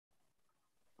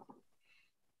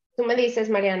Tú me dices,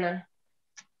 Mariana.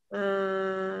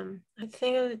 I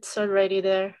think it's already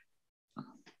there.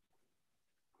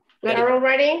 We are all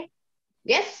ready?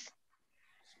 Yes?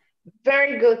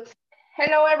 Very good.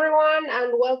 Hello, everyone,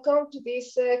 and welcome to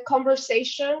this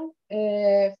conversation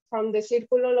from the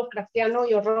Círculo Lovecraftiano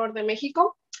y Horror de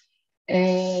México.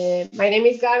 My name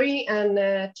is Gabi,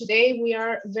 and today we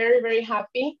are very, very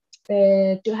happy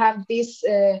to have this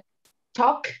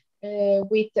talk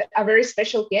with a very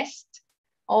special guest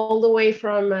all the way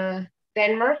from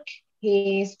Denmark.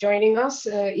 He is joining us.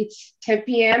 It's 10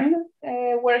 p.m.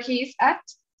 Where he is at.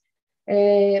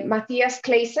 Mathias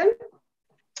Clasen.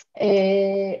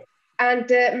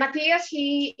 Mathias,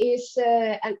 he is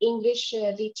an English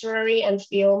literary and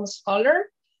film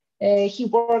scholar. He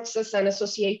works as an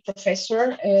associate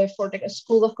professor for the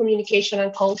School of Communication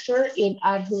and Culture in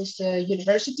Aarhus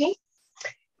University.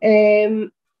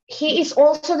 He is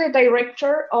also the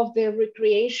director of the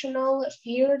Recreational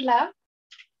Fear Lab.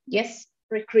 Yes,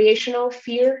 Recreational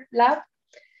Fear Lab,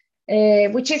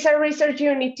 which is a research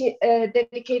unit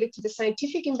dedicated to the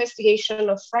scientific investigation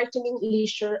of frightening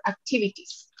leisure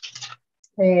activities.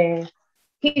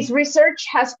 His research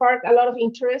has sparked a lot of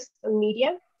interest in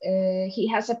media. He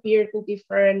has appeared in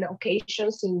different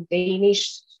occasions in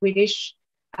Danish, Swedish,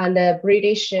 and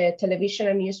British television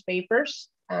and newspapers,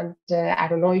 and I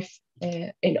don't know if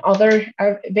in other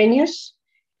venues.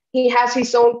 He has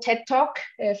his own TED Talk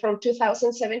from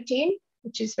 2017,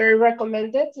 which is very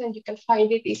recommended, and you can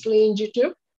find it easily in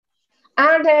YouTube.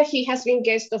 And he has been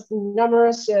guest of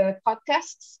numerous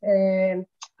podcasts,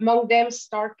 among them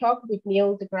Star Talk with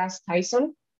Neil deGrasse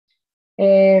Tyson.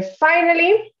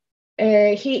 Finally,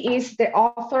 he is the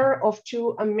author of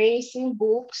two amazing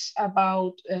books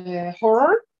about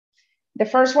horror. The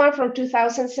first one from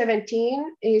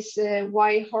 2017 is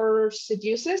Why Horror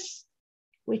Seduces,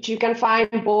 which you can find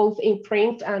both in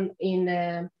print and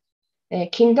in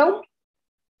Kindle.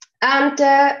 And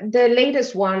the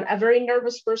latest one, A Very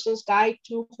Nervous Person's Guide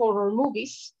to Horror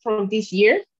Movies from this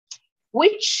year,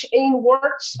 which in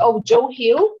words of Joe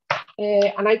Hill,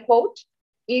 and I quote,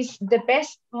 is the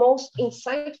best, most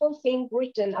insightful thing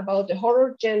written about the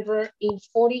horror genre in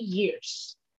 40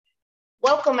 years.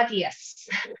 Welcome, Mathias.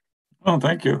 Oh,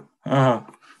 thank you. That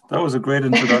was a great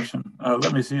introduction.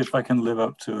 Let me see if I can live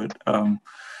up to it.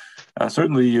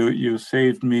 Certainly, you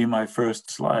saved me my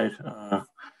first slide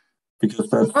because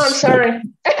that's. I'm sorry.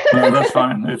 No, that's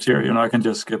fine. It's here. I can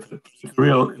just skip it. It's a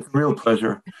real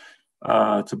pleasure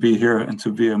to be here and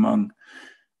to be among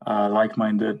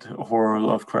like-minded horror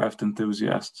Lovecraft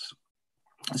enthusiasts.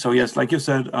 So yes, like you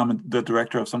said, I'm the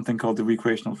director of something called the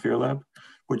Recreational Fear Lab,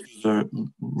 which is a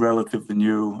relatively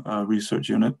new research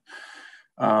unit.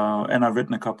 And I've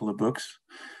written a couple of books.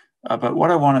 But what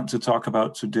I wanted to talk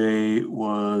about today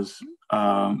was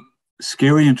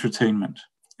scary entertainment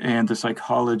and the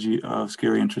psychology of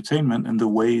scary entertainment and the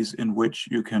ways in which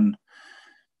you can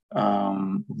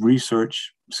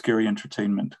research scary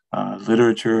entertainment,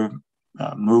 literature,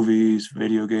 movies,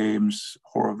 video games,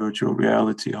 horror virtual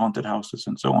reality, haunted houses,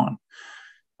 and so on.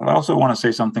 But I also want to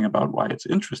say something about why it's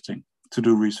interesting to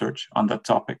do research on that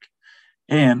topic.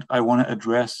 And I want to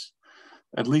address,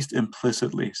 at least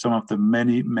implicitly, some of the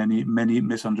many, many, many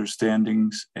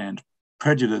misunderstandings and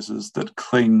prejudices that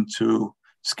cling to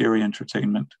scary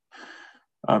entertainment.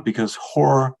 Because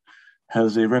horror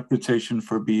has a reputation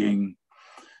for being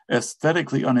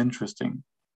aesthetically uninteresting,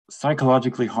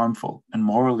 psychologically harmful, and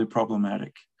morally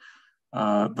problematic.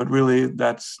 But really,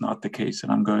 that's not the case.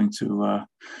 And I'm going to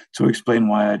explain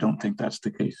why I don't think that's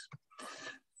the case.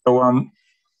 So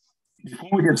before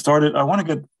we get started, I want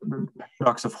to get the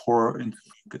paradox of horror into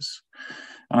focus.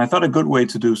 And I thought a good way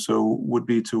to do so would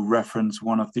be to reference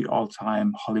one of the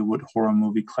all-time Hollywood horror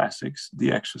movie classics,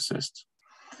 The Exorcist.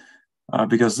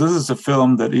 Because this is a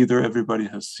film that either everybody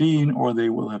has seen or they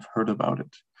will have heard about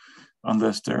it,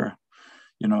 unless they're,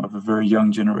 of a very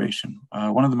young generation.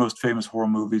 One of the most famous horror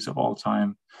movies of all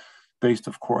time, based,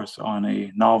 of course, on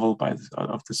a novel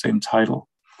of the same title.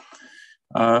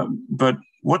 But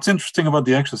what's interesting about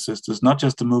The Exorcist is not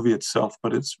just the movie itself,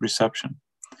 but its reception.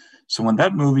 So when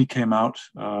that movie came out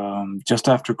just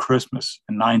after Christmas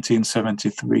in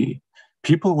 1973,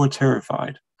 people were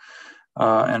terrified.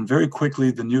 And very quickly,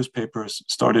 the newspapers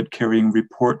started carrying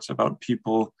reports about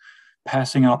people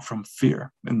passing out from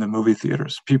fear in the movie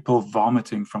theaters, people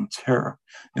vomiting from terror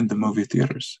in the movie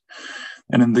theaters.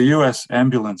 And in the US,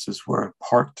 ambulances were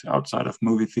parked outside of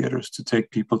movie theaters to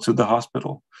take people to the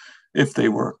hospital if they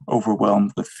were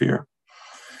overwhelmed with fear.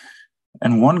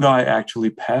 And one guy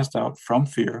actually passed out from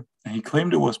fear, and he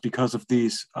claimed it was because of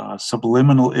these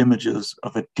subliminal images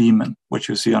of a demon, which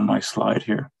you see on my slide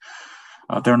here.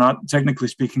 They're not, technically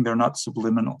speaking, they're not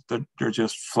subliminal. They're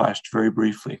just flashed very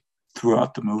briefly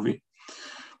throughout the movie.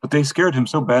 But they scared him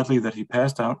so badly that he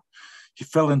passed out. He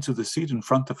fell into the seat in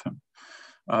front of him,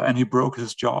 and he broke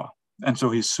his jaw. And so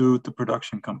he sued the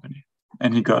production company,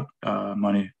 and he got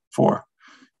money for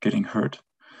getting hurt.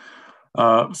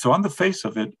 So on the face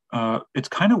of it, it's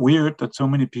kind of weird that so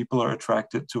many people are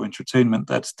attracted to entertainment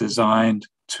that's designed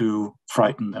to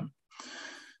frighten them.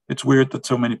 It's weird that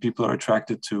so many people are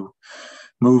attracted to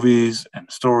movies and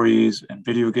stories and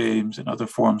video games and other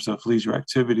forms of leisure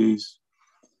activities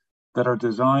that are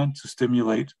designed to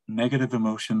stimulate negative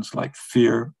emotions like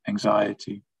fear,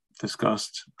 anxiety,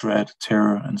 disgust, dread,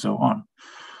 terror, and so on.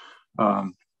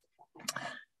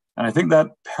 And I think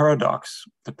that paradox,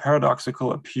 the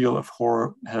paradoxical appeal of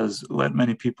horror, has led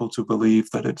many people to believe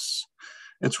that it's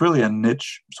really a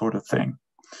niche sort of thing,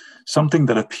 something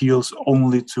that appeals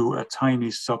only to a tiny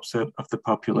subset of the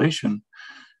population,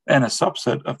 and a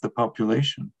subset of the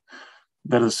population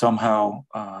that is somehow,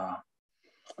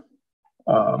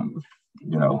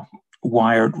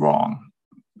 wired wrong,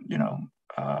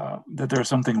 that there's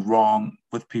something wrong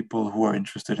with people who are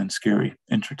interested in scary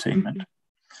entertainment.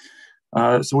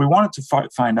 So we wanted to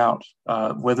find out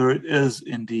whether it is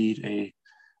indeed a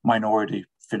minority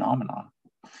phenomenon,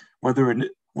 whether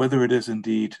it is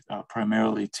indeed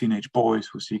primarily teenage boys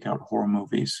who seek out horror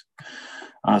movies.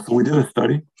 So we did a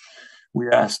study. We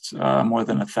asked more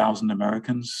than 1,000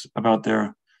 Americans about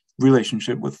their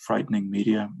relationship with frightening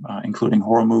media, including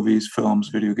horror movies, films,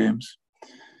 video games.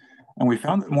 And we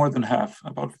found that more than half,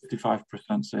 about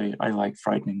 55%, say, I like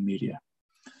frightening media.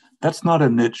 That's not a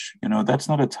niche, that's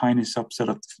not a tiny subset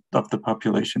of the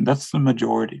population. That's the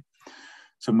majority.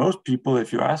 So most people,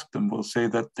 if you ask them, will say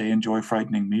that they enjoy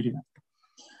frightening media.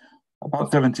 About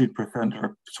 17%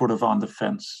 are sort of on the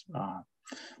fence.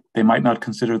 They might not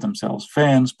consider themselves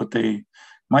fans, but they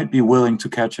might be willing to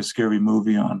catch a scary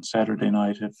movie on Saturday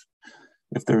night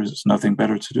if there is nothing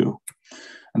better to do.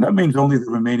 And that means only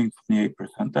the remaining 28%,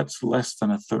 that's less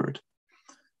than a third,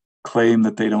 claim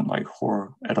that they don't like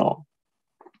horror at all.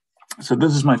 So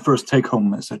this is my first take-home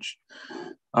message.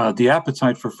 The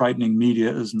appetite for frightening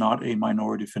media is not a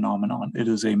minority phenomenon. It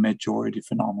is a majority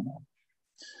phenomenon.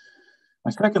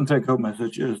 My second take-home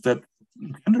message is that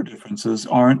gender differences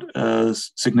aren't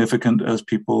as significant as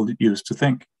people used to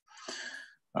think.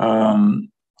 And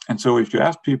so if you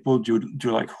ask people, do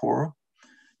you like horror?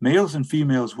 Males and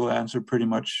females will answer pretty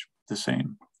much the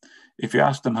same. If you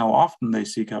ask them how often they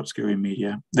seek out scary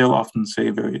media, they'll often say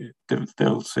very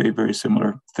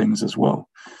similar things as well.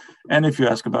 And if you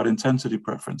ask about intensity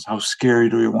preference, how scary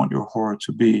do you want your horror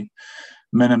to be?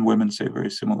 Men and women say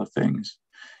very similar things.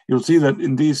 You'll see that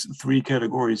in these three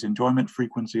categories, enjoyment,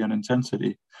 frequency, and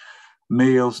intensity,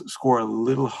 males score a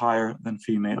little higher than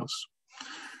females.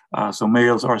 So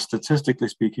males are, statistically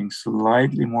speaking,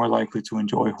 slightly more likely to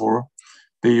enjoy horror.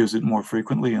 They use it more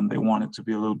frequently and they want it to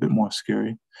be a little bit more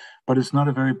scary, but it's not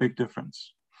a very big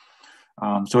difference.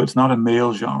 So it's not a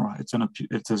male genre.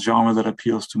 It's a genre that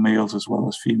appeals to males as well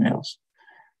as females.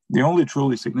 The only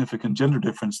truly significant gender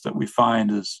difference that we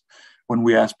find is when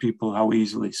we ask people how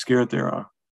easily scared they are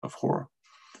of horror.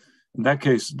 In that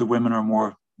case, the women are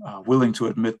more willing to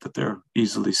admit that they're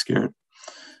easily scared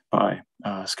by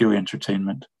scary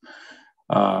entertainment.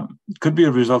 It could be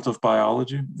a result of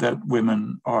biology, that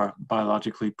women are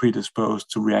biologically predisposed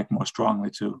to react more strongly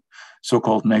to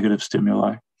so-called negative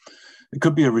stimuli. It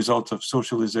could be a result of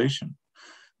socialization,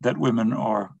 that women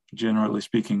are, generally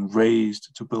speaking,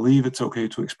 raised to believe it's okay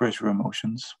to express your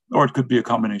emotions, or it could be a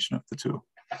combination of the two.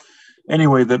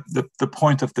 Anyway, the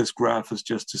point of this graph is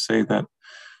just to say that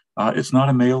it's not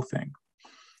a male thing.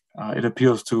 It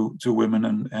appeals to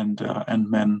women and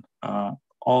men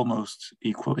almost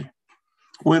equally,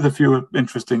 with a few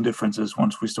interesting differences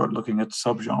once we start looking at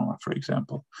subgenre, for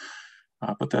example.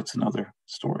 But that's another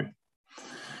story.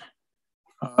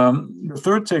 The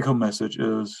third take-home message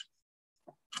is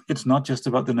it's not just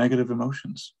about the negative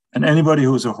emotions. And anybody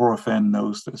who is a horror fan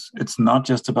knows this. It's not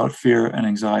just about fear and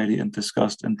anxiety and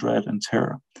disgust and dread and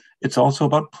terror. It's also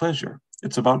about pleasure.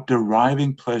 It's about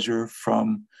deriving pleasure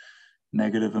from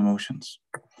negative emotions.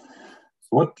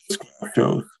 What this graph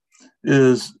shows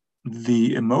is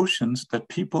the emotions that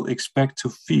people expect to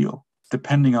feel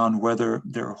depending on whether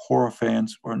they're horror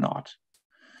fans or not.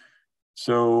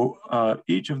 So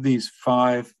each of these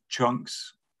 5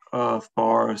 chunks of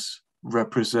bars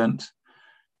represent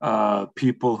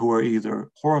people who are either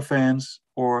horror fans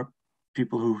or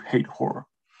people who hate horror.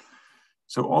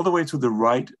 So all the way to the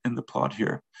right in the plot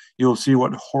here, you'll see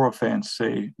what horror fans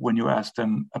say when you ask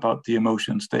them about the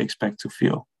emotions they expect to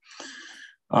feel.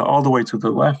 All the way to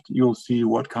the left, you'll see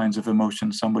what kinds of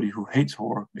emotions somebody who hates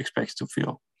horror expects to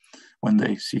feel when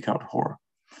they seek out horror.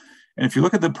 And if you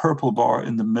look at the purple bar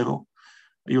in the middle,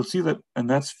 you'll see that, and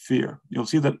that's fear. You'll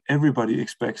see that everybody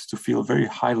expects to feel very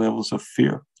high levels of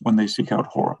fear when they seek out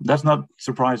horror. That's not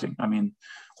surprising. I mean,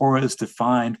 horror is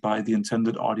defined by the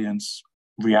intended audience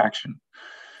reaction.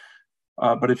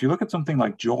 But if you look at something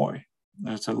like joy,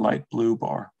 that's a light blue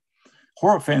bar,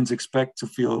 horror fans expect to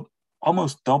feel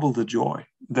almost double the joy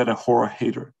that a horror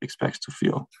hater expects to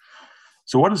feel.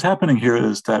 So what is happening here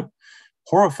is that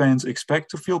horror fans expect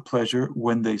to feel pleasure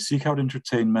when they seek out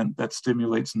entertainment that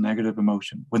stimulates negative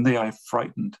emotion, when they are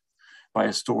frightened by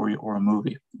a story or a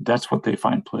movie. That's what they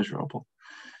find pleasurable.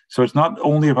 So it's not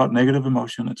only about negative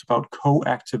emotion, it's about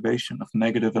co-activation of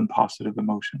negative and positive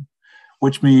emotion,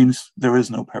 which means there is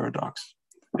no paradox.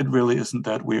 It really isn't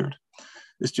that weird.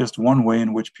 It's just one way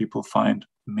in which people find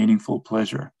meaningful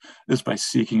pleasure is by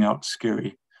seeking out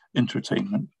scary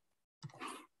entertainment.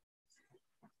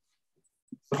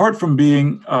 Apart from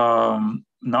being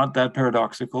not that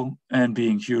paradoxical and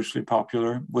being hugely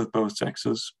popular with both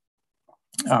sexes,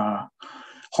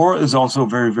 horror is also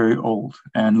very, very old.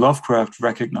 And Lovecraft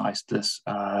recognized this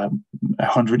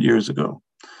 100 years ago.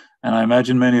 And I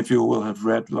imagine many of you will have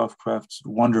read Lovecraft's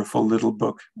wonderful little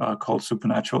book called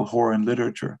Supernatural Horror in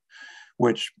Literature,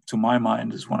 which to my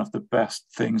mind is one of the best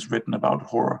things written about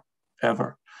horror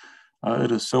ever.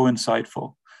 It is so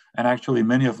insightful. And actually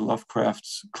many of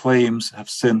Lovecraft's claims have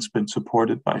since been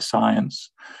supported by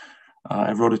science.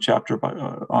 I wrote a chapter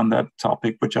on that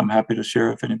topic, which I'm happy to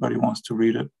share if anybody wants to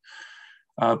read it.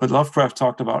 But Lovecraft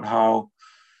talked about how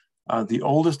the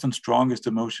oldest and strongest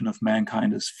emotion of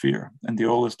mankind is fear. And the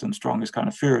oldest and strongest kind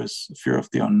of fear is fear of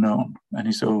the unknown.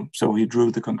 And so he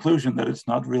drew the conclusion that it's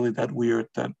not really that weird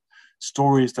that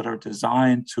stories that are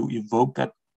designed to evoke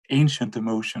that ancient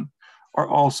emotion are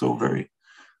also very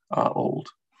old.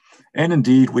 And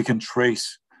indeed, we can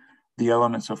trace the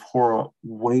elements of horror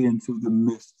way into the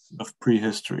myths of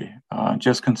prehistory.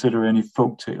 Just consider any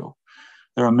folk tale.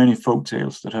 There are many folk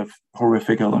tales that have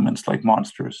horrific elements like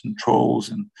monsters and trolls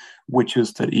and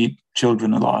witches that eat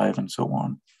children alive and so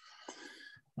on.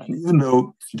 And even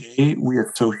though today we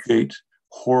associate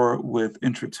horror with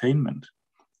entertainment,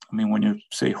 I mean, when you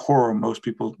say horror, most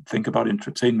people think about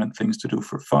entertainment, things to do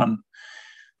for fun.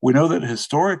 We know that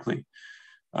historically,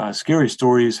 scary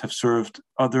stories have served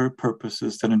other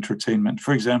purposes than entertainment.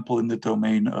 For example, in the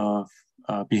domain of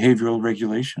behavioral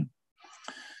regulation.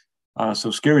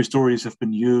 So scary stories have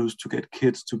been used to get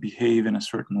kids to behave in a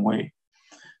certain way.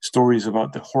 Stories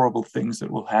about the horrible things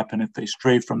that will happen if they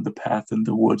stray from the path in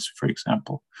the woods, for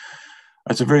example.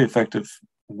 It's a very effective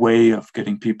way of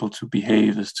getting people to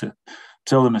behave is to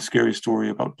tell them a scary story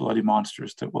about bloody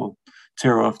monsters that will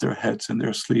tear off their heads in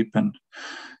their sleep and,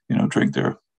 drink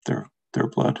their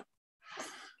blood.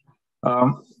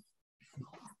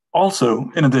 Also,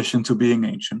 in addition to being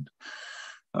ancient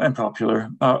and popular,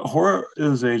 horror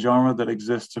is a genre that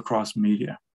exists across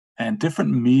media, and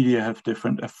different media have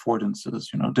different affordances.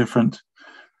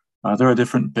 There are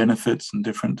different benefits and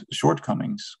different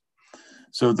shortcomings.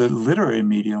 So the literary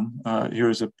medium, here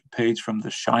is a page from The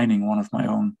Shining, one of my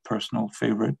own personal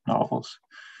favorite novels.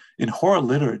 In horror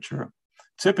literature,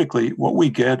 typically what we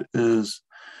get is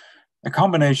a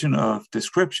combination of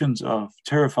descriptions of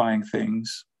terrifying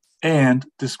things and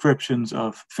descriptions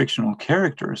of fictional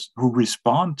characters who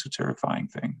respond to terrifying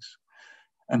things.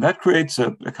 And that creates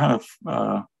a kind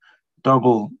of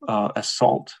double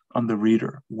assault on the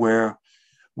reader, where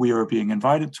we are being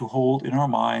invited to hold in our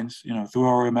minds, through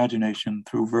our imagination,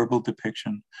 through verbal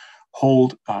depiction,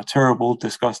 hold terrible,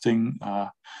 disgusting,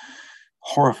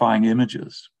 horrifying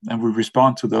images. And we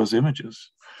respond to those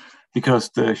images because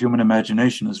the human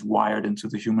imagination is wired into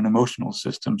the human emotional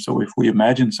system. So if we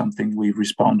imagine something, we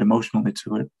respond emotionally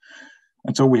to it.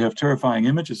 And so we have terrifying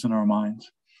images in our minds,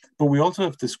 but we also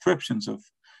have descriptions of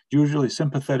usually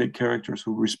sympathetic characters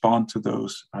who respond to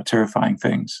those terrifying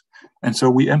things. And so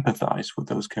we empathize with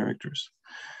those characters.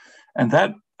 And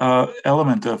that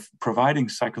element of providing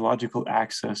psychological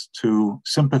access to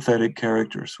sympathetic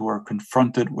characters who are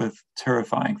confronted with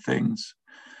terrifying things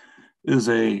is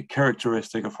a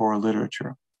characteristic of horror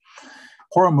literature.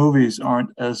 Horror movies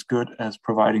aren't as good as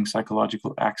providing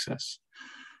psychological access,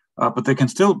 but they can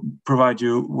still provide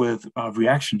you with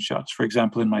reaction shots. For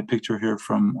example, in my picture here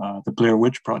from the Blair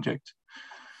Witch Project,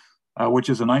 which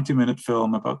is a 90-minute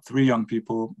film about 3 young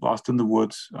people lost in the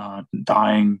woods,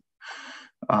 dying.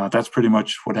 That's pretty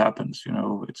much what happens.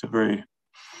 It's a very,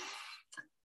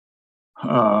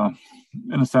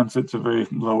 in a sense, it's a very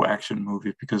low action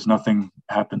movie because nothing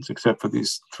happens except for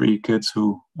these 3 kids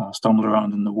who stumble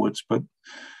around in the woods. But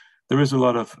there is a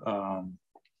lot of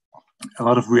a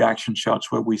lot of reaction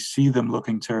shots where we see them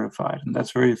looking terrified. And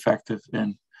that's very effective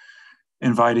in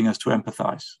inviting us to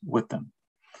empathize with them.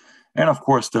 And of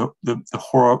course, the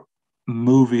horror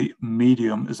movie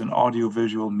medium is an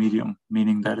audiovisual medium,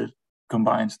 meaning that it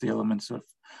combines the elements of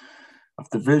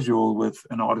the visual with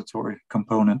an auditory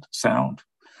component, sound.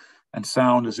 And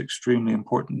sound is extremely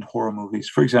important in horror movies,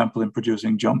 for example, in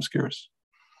producing jump scares.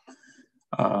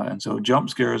 And so jump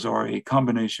scares are a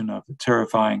combination of a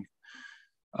terrifying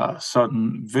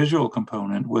sudden visual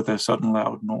component with a sudden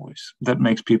loud noise that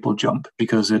makes people jump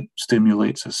because it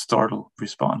stimulates a startle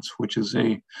response, which is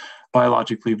a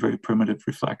biologically very primitive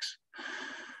reflex.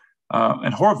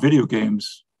 And horror video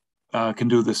games can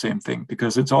do the same thing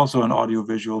because it's also an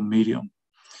audiovisual medium.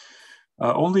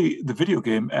 Only the video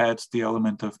game adds the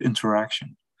element of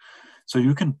interaction. So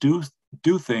you can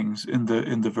do things in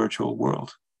the virtual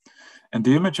world. And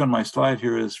the image on my slide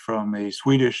here is from a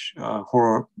Swedish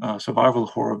survival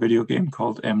horror video game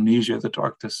called Amnesia: The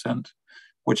Dark Descent,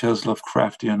 which has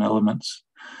Lovecraftian elements,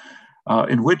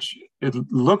 in which it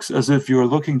looks as if you're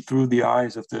looking through the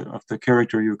eyes of the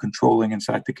character you're controlling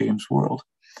inside the game's world.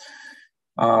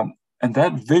 And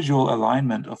that visual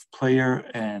alignment of player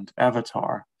and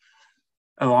avatar,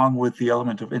 along with the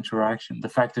element of interaction, the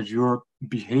fact that your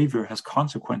behavior has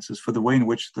consequences for the way in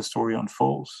which the story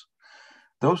unfolds,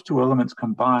 those two elements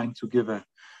combine to give a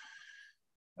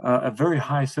very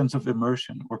high sense of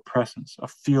immersion or presence,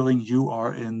 of feeling you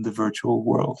are in the virtual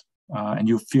world and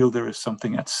you feel there is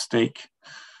something at stake.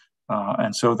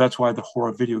 And so that's why the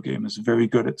horror video game is very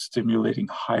good at stimulating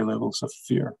high levels of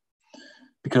fear,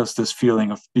 because this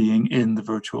feeling of being in the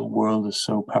virtual world is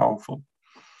so powerful.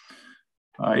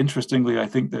 Interestingly, I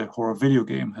think the horror video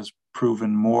game has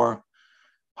proven more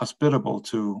hospitable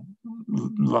to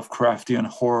Lovecraftian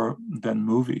horror than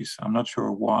movies. I'm not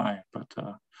sure why, but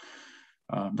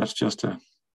that's just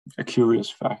a curious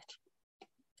fact.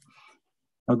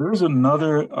 Now, there is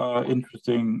another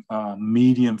interesting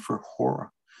medium for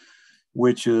horror,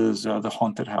 which is the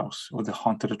haunted house or the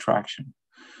haunted attraction.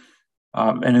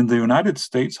 And in the United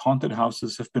States, haunted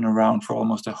houses have been around for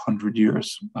almost 100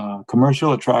 years.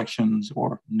 Commercial attractions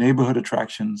or neighborhood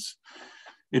attractions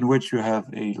in which you have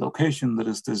a location that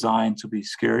is designed to be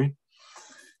scary.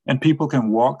 And people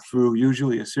can walk through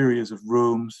usually a series of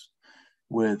rooms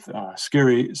with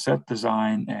scary set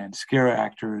design and scare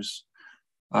actors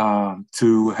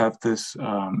to have this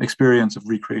experience of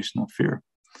recreational fear.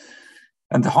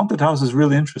 And the haunted house is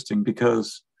really interesting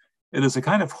because it is a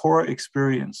kind of horror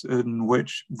experience in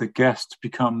which the guest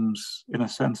becomes, in a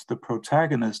sense, the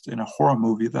protagonist in a horror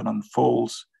movie that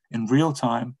unfolds in real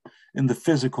time in the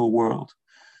physical world,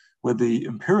 where the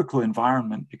empirical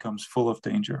environment becomes full of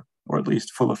danger, or at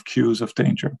least full of cues of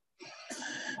danger.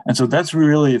 And so that's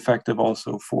really effective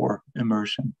also for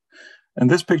immersion. And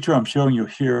this picture I'm showing you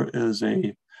here is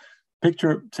a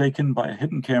picture taken by a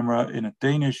hidden camera in a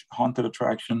Danish haunted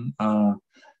attraction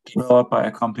developed by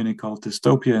a company called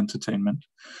Dystopia Entertainment.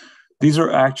 These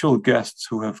are actual guests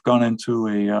who have gone into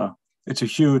it's a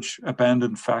huge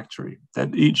abandoned factory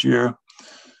that each year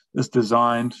is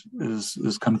designed,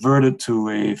 is converted to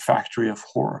a factory of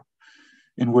horror,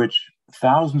 in which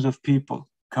thousands of people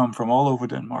come from all over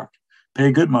Denmark,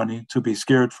 pay good money to be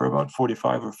scared for about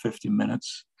 45 or 50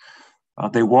 minutes.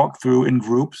 They walk through in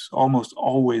groups, almost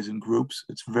always in groups.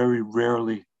 It's very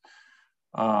rarely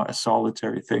a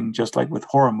solitary thing, just like with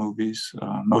horror movies.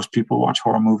 Most people watch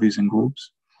horror movies in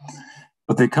groups.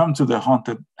 But they come to the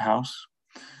haunted house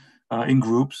in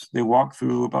groups. They walk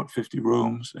through about 50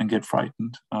 rooms and get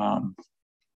frightened.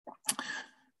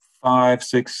 5,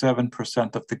 6,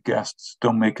 7% of the guests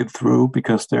don't make it through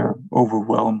because they're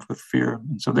overwhelmed with fear.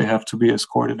 And so they have to be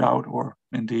escorted out or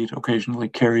indeed occasionally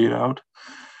carried out.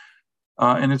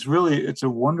 And it's a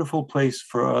wonderful place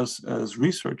for us as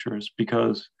researchers,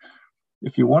 because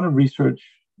if you want to research,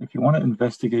 if you want to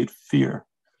investigate fear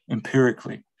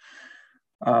empirically,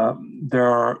 there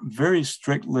are very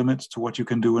strict limits to what you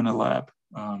can do in a lab.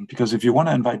 Because if you want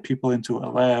to invite people into a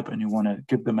lab and you want to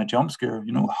give them a jump scare,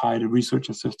 hide a research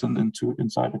assistant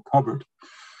inside a cupboard,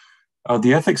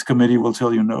 the ethics committee will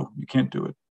tell you, no, you can't do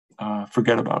it.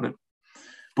 Forget about it.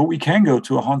 But we can go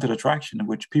to a haunted attraction in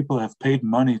which people have paid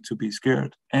money to be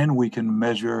scared, and we can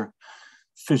measure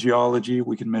physiology,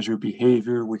 we can measure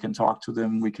behavior, we can talk to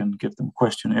them, we can give them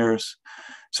questionnaires.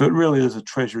 So it really is a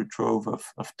treasure trove of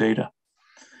data.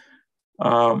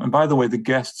 And by the way, the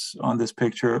guests on this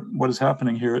picture, what is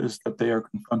happening here is that they are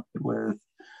confronted with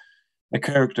a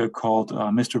character called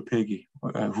Mr. Piggy,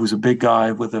 who's a big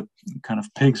guy with a kind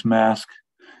of pig's mask,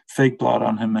 fake blood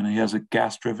on him, and he has a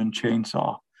gas-driven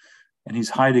chainsaw. And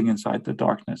he's hiding inside the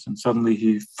darkness, and suddenly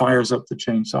he fires up the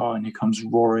chainsaw and he comes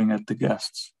roaring at the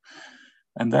guests.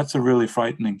 And that's a really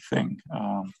frightening thing.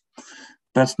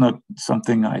 That's not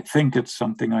something I think, it's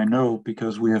something I know,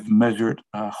 because we have measured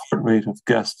heart rate of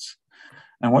guests.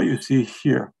 And what you see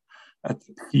here at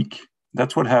the peak,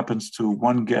 that's what happens to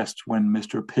one guest when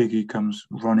Mr. Piggy comes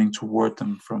running toward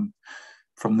them from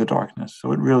the darkness.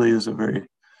 So it really is a very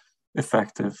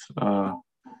effective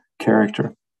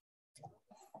character.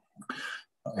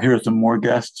 Here are some more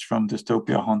guests from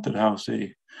Dystopia Haunted House,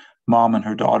 a mom and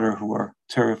her daughter who are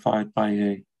terrified by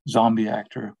a zombie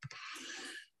actor.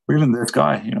 Or even this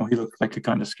guy, you know, he looks like a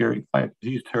kind of scary guy.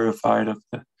 He's terrified of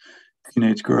the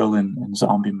teenage girl in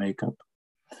zombie makeup.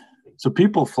 So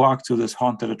people flock to this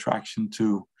haunted attraction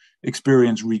to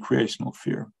experience recreational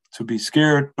fear, to be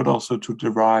scared, but also to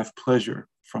derive pleasure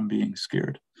from being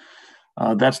scared.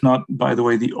 That's not, by the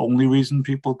way, the only reason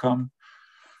people come.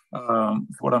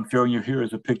 What I'm showing you here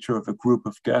is a picture of a group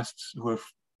of guests who have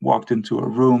walked into a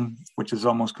room which is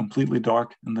almost completely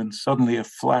dark, and then suddenly a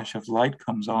flash of light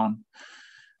comes on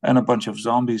and a bunch of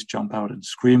zombies jump out and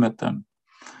scream at them.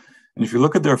 And if you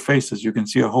look at their faces, you can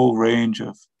see a whole range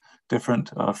of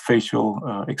different facial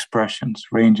expressions,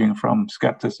 ranging from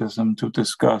skepticism to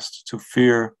disgust to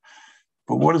fear.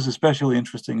 But what is especially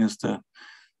interesting is the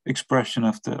expression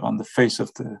on the face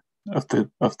of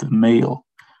the male.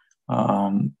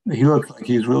 He looks like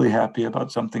he's really happy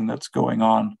about something that's going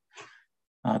on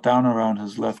down around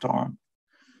his left arm.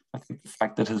 I think the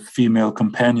fact that his female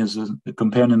companion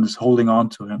is holding on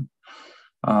to him.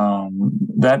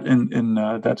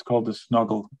 That's called the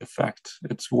snuggle effect.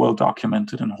 It's well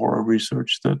documented in horror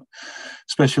research that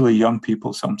especially young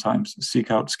people sometimes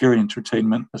seek out scary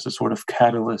entertainment as a sort of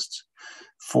catalyst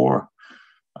for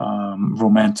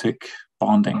romantic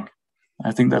bonding.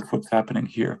 I think that's what's happening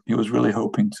here. He was really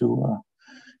hoping to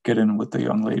get in with the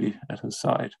young lady at his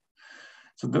side.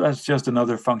 So that's just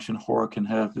another function horror can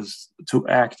have, is to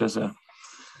act as a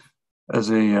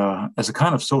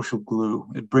kind of social glue.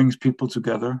 It brings people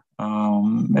together,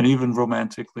 and even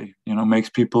romantically, you know, makes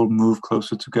people move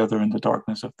closer together in the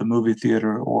darkness of the movie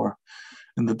theater or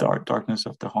in the darkness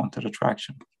of the haunted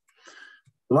attraction.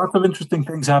 Lots of interesting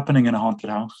things happening in a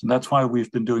haunted house, and that's why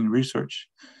we've been doing research.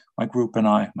 My group and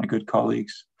I, my good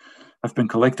colleagues, have been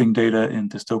collecting data in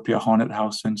Dystopia Haunted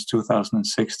House since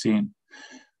 2016,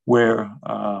 where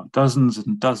dozens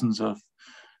and dozens of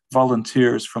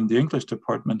volunteers from the English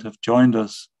department have joined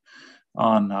us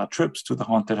on trips to the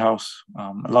haunted house,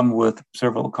 along with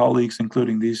several colleagues,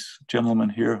 including these gentlemen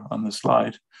here on the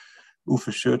slide,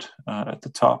 Uffe Schütt at the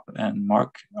top and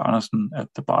Mark Andersen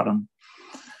at the bottom.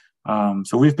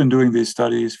 So we've been doing these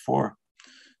studies for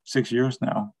 6 years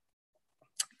now,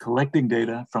 collecting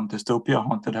data from Dystopia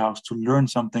Haunted House to learn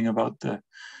something about the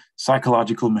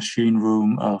psychological machine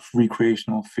room of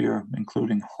recreational fear,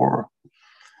 including horror.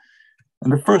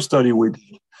 And the first study we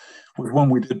did was one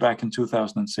we did back in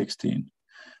 2016,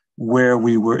 where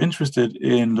we were interested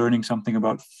in learning something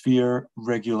about fear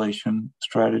regulation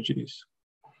strategies.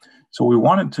 So we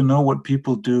wanted to know what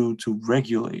people do to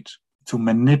regulate, to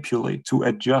manipulate, to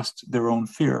adjust their own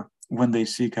fear when they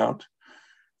seek out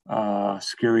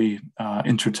scary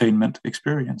entertainment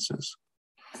experiences.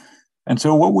 And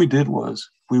so what we did was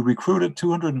we recruited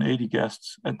 280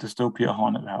 guests at Dystopia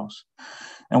Haunted House,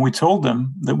 and we told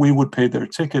them that we would pay their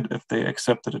ticket if they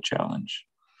accepted a challenge.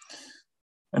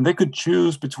 And they could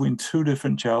choose between two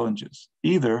different challenges.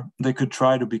 Either they could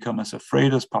try to become as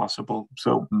afraid as possible,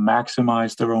 so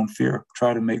maximize their own fear,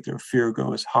 try to make their fear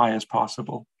go as high as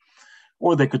possible,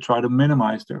 or they could try to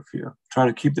minimize their fear, try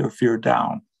to keep their fear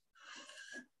down.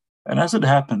 And as it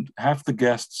happened, half the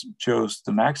guests chose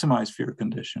the maximize fear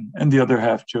condition, and the other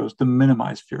half chose the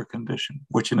minimize fear condition,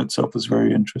 which in itself is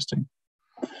very interesting.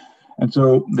 And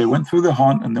so they went through the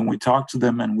haunt, and then we talked to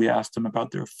them, and we asked them about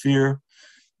their fear,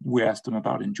 we asked them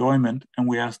about enjoyment, and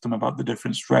we asked them about the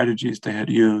different strategies they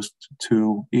had used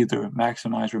to either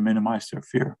maximize or minimize their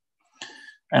fear.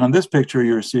 And on this picture,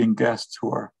 you're seeing guests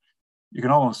who are, you can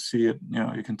almost see it, you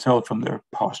know, you can tell it from their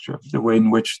posture, the way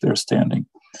in which they're standing.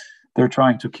 They're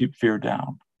trying to keep fear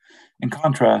down. In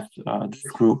contrast, this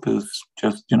group is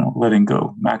just, you know, letting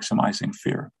go, maximizing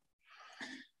fear.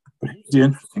 But here's the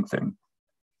interesting thing.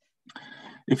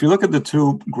 If you look at the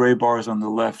two gray bars on the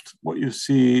left, what you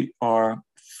see are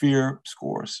fear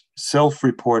scores,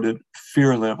 self-reported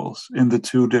fear levels in the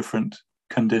two different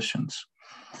conditions.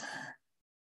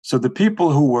 So the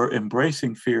people who were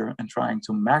embracing fear and trying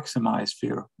to maximize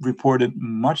fear reported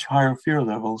much higher fear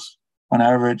levels, on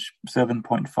average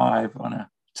 7.5 on a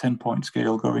 10-point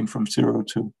scale going from 0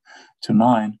 to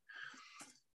 9,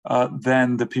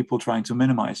 than the people trying to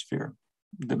minimize fear.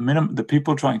 The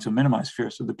people trying to minimize fear,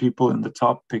 so the people in the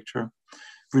top picture,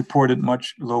 reported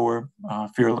much lower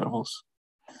fear levels.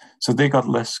 So they got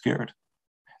less scared.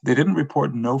 They didn't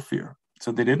report no fear.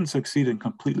 So they didn't succeed in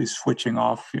completely switching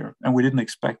off fear. And we didn't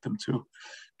expect them to,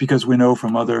 because we know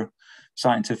from other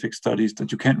scientific studies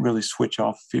that you can't really switch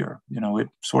off fear. It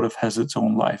sort of has its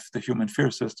own life. The human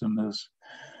fear system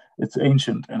it's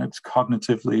ancient and it's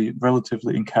cognitively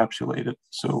relatively encapsulated.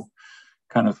 So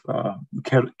kind of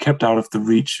kept out of the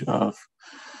reach of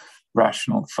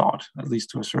rational thought, at least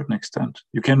to a certain extent.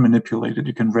 You can manipulate it,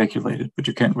 you can regulate it, but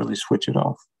you can't really switch it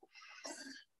off.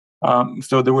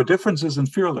 So there were differences in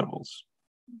fear levels.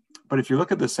 But if you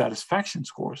look at the satisfaction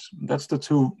scores, that's the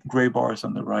two gray bars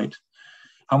on the right.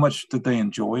 How much did they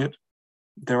enjoy it?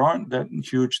 There aren't that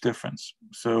huge difference.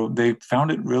 So they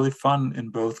found it really fun in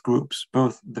both groups,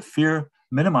 both the fear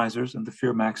minimizers and the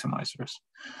fear maximizers.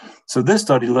 So this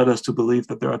study led us to believe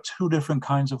that there are two different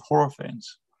kinds of horror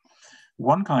fans.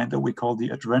 One kind that we call the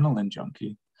adrenaline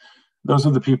junkie. Those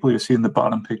are the people you see in the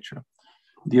bottom picture.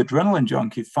 The adrenaline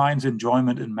junkie finds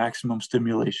enjoyment in maximum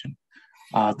stimulation.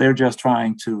 They're just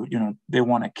trying to, they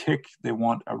want a kick, they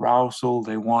want arousal,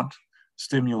 they want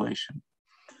stimulation.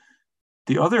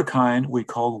 The other kind we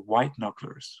call white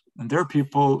knucklers. And they're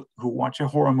people who watch a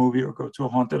horror movie or go to a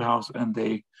haunted house and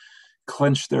they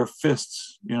clench their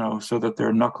fists, so that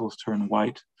their knuckles turn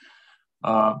white.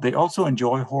 They also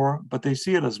enjoy horror, but they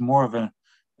see it as more of a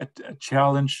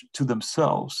challenge to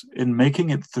themselves in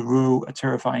making it through a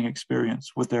terrifying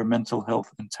experience with their mental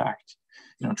health intact,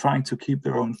 trying to keep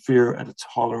their own fear at a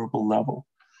tolerable level.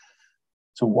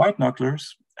 So white knucklers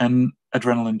and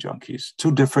adrenaline junkies,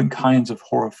 two different kinds of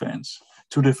horror fans,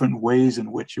 two different ways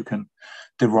in which you can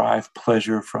derive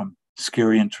pleasure from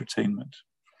scary entertainment.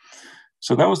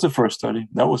 So that was the first study.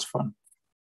 That was fun.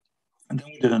 And then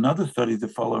we did another study the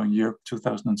following year,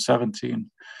 2017,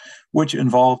 which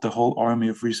involved a whole army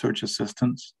of research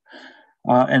assistants,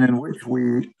 and in which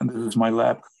and this is my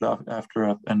lab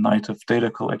after a night of data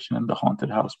collection in the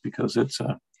haunted house, because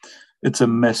it's a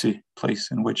messy place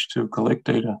in which to collect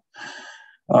data.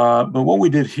 But what we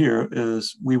did here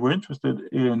is we were interested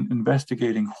in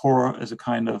investigating horror as a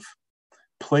kind of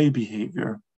play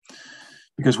behavior,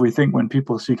 because we think when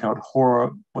people seek out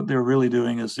horror, what they're really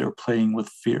doing is they're playing with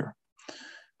fear,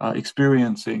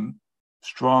 experiencing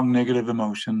strong negative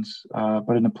emotions,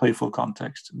 but in a playful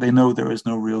context. They know there is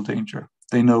no real danger.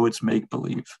 They know it's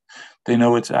make-believe. They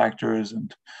know it's actors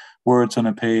and words on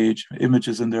a page,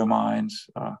 images in their minds,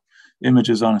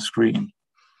 images on a screen.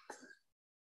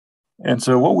 And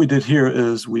so what we did here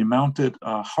is we mounted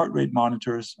heart rate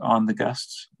monitors on the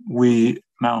guests. We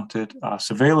mounted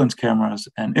surveillance cameras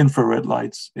and infrared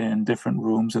lights in different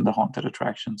rooms in the haunted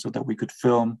attraction so that we could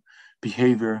film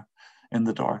behavior in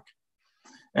the dark.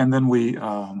 And then we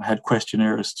had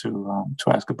questionnaires to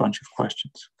ask a bunch of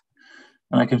questions.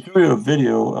 And I can show you a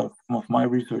video of some of my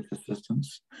research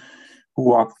assistants who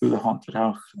walked through the haunted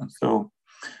house. And so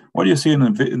what you see in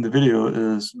the video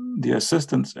is the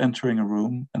assistants entering a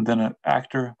room, and then an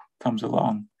actor comes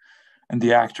along, and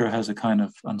the actor has a kind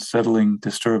of unsettling,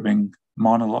 disturbing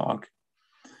monologue.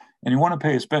 And you want to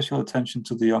pay special attention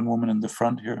to the young woman in the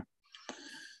front here.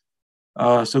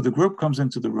 So the group comes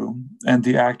into the room, and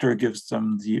the actor gives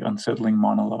them the unsettling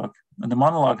monologue. And the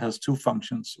monologue has two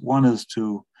functions. One is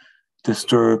to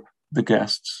disturb the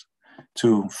guests,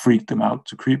 to freak them out,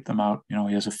 to creep them out.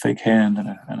 He has a fake hand and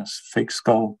a fake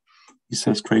skull. He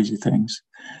says crazy things.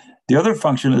 The other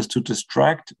function is to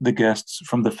distract the guests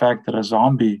from the fact that a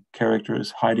zombie character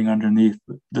is hiding underneath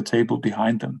the table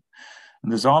behind them.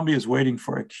 And the zombie is waiting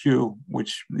for a cue,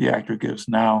 which the actor gives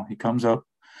now. He comes up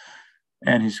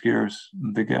and he scares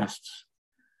the guests.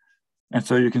 And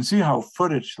so you can see how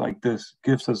footage like this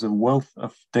gives us a wealth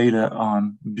of data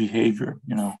on behavior.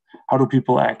 How do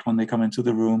people act when they come into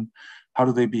the room? How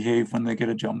do they behave when they get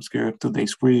a jump scare? Do they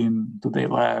scream? Do they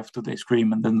laugh? Do they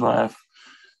scream and then laugh?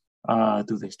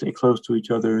 Do they stay close to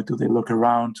each other? Do they look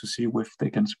around to see if they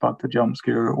can spot the jump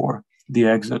scare or the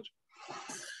exit?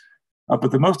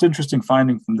 But the most interesting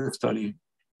finding from this study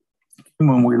came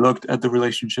when we looked at the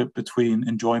relationship between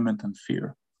enjoyment and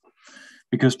fear.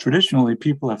 Because traditionally,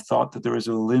 people have thought that there is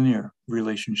a linear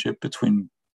relationship between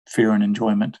fear and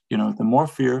enjoyment. The more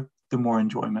fear, the more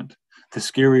enjoyment. The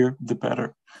scarier, the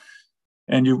better.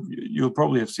 And you'll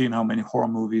probably have seen how many horror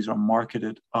movies are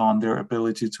marketed on their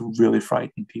ability to really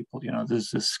frighten people. This is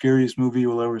the scariest movie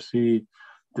you'll ever see.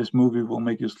 This movie will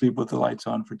make you sleep with the lights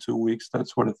on for 2 weeks, that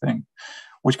sort of thing,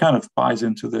 which kind of buys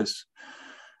into this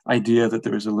idea that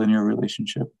there is a linear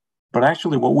relationship. But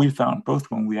actually what we found, both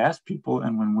when we asked people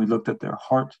and when we looked at their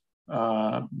heart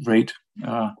rate,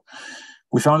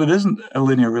 we found it isn't a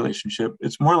linear relationship.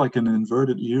 It's more like an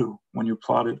inverted U when you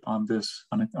plot it on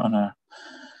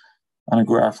a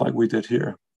graph like we did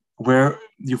here. where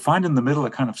you find in the middle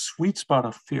a kind of sweet spot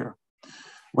of fear,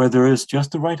 where there is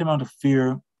just the right amount of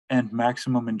fear and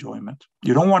maximum enjoyment.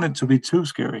 You don't want it to be too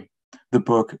scary, the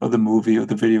book or the movie or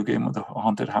the video game or the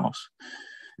haunted house.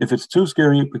 If it's too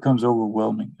scary, it becomes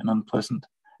overwhelming and unpleasant.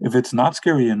 If it's not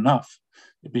scary enough,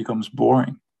 it becomes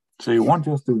boring. So you want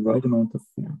just the right amount of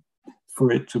fear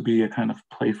for it to be a kind of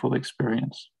playful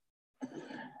experience.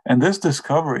 And this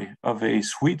discovery of a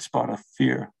sweet spot of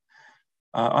fear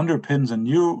underpins a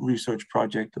new research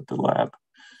project at the lab,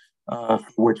 for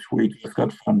which we just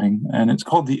got funding, and it's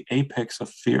called the Apex of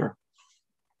Fear.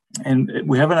 And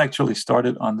we haven't actually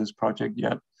started on this project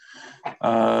yet,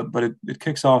 but it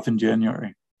kicks off in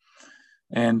January.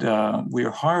 And we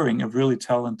are hiring a really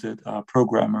talented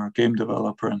programmer, game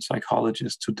developer, and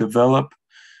psychologist to develop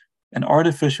an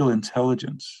artificial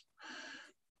intelligence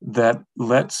that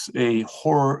lets a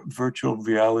horror virtual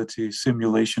reality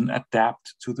simulation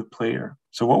adapt to the player.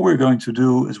 So what we're going to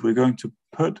do is we're going to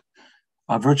put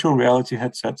virtual reality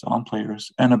headsets on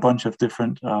players and a bunch of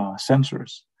different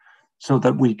sensors so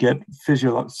that we get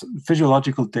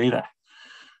physiological data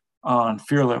on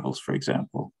fear levels, for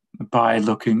example, by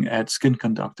looking at skin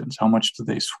conductance. How much do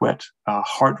they sweat?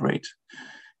 Heart rate.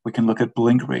 We can look at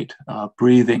blink rate,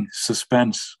 breathing,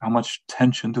 suspense. How much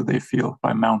tension do they feel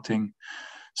by mounting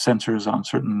sensors on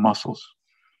certain muscles?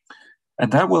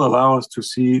 And that will allow us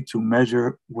to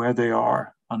measure where they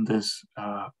are on this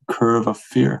curve of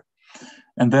fear.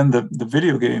 And then the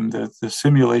video game, the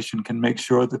simulation can make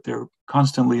sure that they're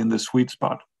constantly in the sweet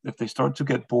spot. If they start to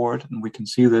get bored, and we can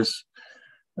see this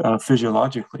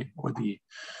physiologically, or the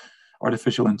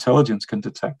artificial intelligence can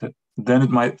detect it, then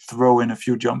it might throw in a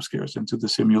few jump scares into the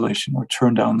simulation or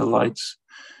turn down the lights.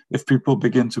 If people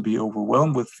begin to be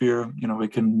overwhelmed with fear, we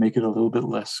can make it a little bit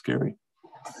less scary.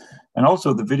 And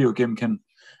also the video game can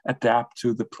adapt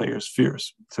to the player's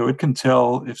fears. So it can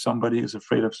tell if somebody is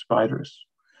afraid of spiders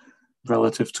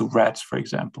relative to rats, for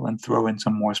example, and throw in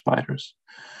some more spiders.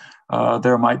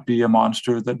 There might be a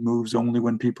monster that moves only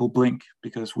when people blink,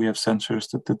 because we have sensors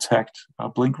that detect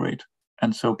blink rate.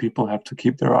 And so people have to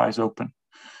keep their eyes open.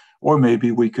 Or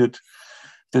maybe we could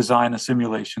design a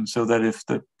simulation so that if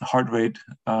the heart rate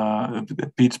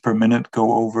beats per minute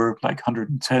go over like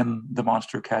 110, the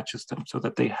monster catches them, so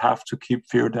that they have to keep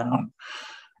fear down.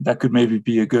 That could maybe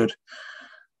be a good,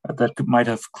 might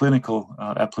have clinical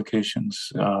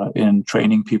applications in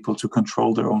training people to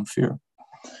control their own fear.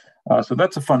 So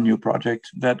that's a fun new project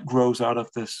that grows out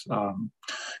of this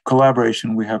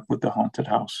collaboration we have with the haunted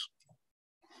house.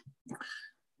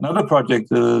 Another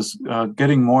project is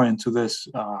getting more into this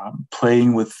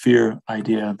playing with fear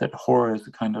idea, that horror is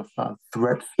a kind of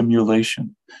threat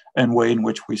simulation and way in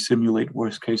which we simulate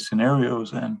worst case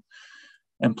scenarios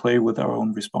and play with our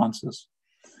own responses.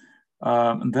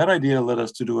 And that idea led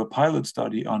us to do a pilot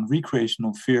study on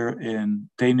recreational fear in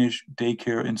Danish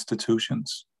daycare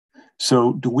institutions.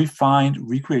 So do we find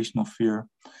recreational fear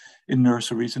in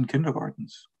nurseries and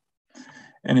kindergartens?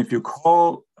 And if you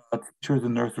call teachers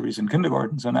in nurseries and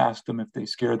kindergartens and ask them if they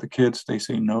scare the kids, they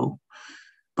say no.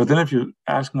 But then if you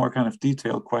ask more kind of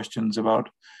detailed questions about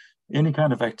any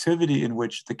kind of activity in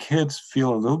which the kids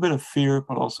feel a little bit of fear,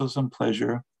 but also some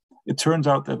pleasure, it turns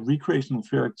out that recreational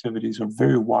fear activities are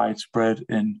very widespread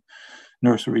in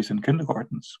nurseries and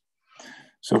kindergartens.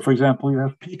 So for example, you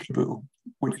have peekaboo,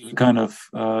 which is a kind of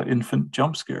infant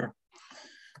jump scare.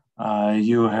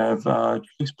 You have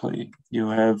chase play, you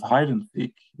have hide and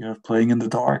seek, you have playing in the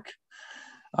dark,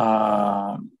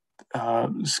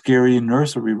 scary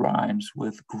nursery rhymes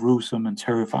with gruesome and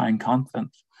terrifying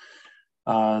content.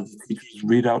 Teachers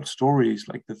read out stories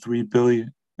like the Three Billy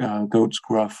Goats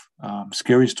Gruff,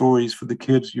 scary stories for the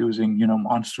kids using,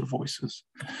 monster voices.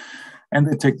 And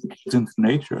they take the kids into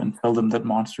nature and tell them that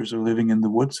monsters are living in the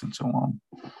woods and so on.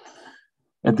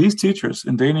 And these teachers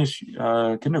in Danish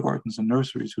kindergartens and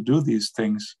nurseries who do these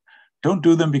things don't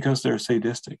do them because they're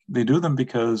sadistic. They do them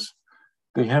because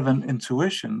they have an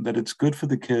intuition that it's good for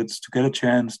the kids to get a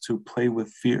chance to play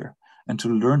with fear and to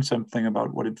learn something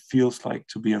about what it feels like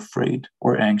to be afraid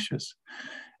or anxious,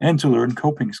 and to learn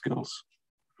coping skills.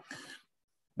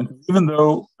 And even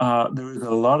though there is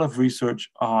a lot of research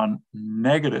on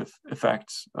negative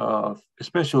effects of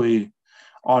especially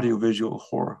audiovisual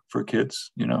horror for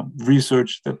kids,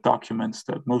 research that documents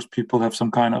that most people have some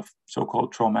kind of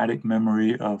so-called traumatic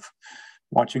memory of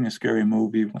watching a scary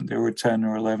movie when they were 10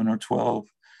 or 11 or 12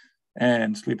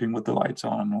 and sleeping with the lights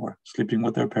on or sleeping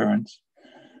with their parents.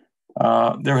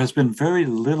 There has been very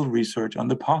little research on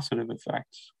the positive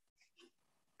effects.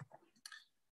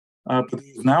 But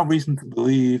there's now reason to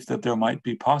believe that there might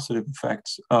be positive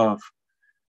effects of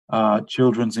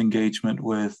children's engagement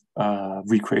with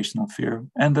recreational fear,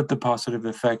 and that the positive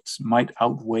effects might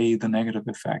outweigh the negative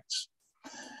effects.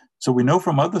 So we know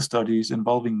from other studies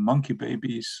involving monkey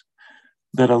babies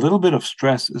that a little bit of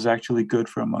stress is actually good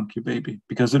for a monkey baby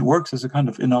because it works as a kind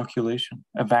of inoculation,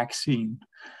 a vaccine.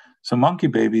 So monkey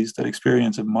babies that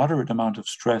experience a moderate amount of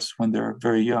stress when they're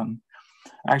very young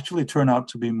actually turn out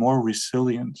to be more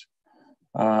resilient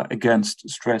against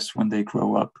stress when they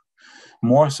grow up,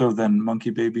 more so than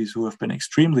monkey babies who have been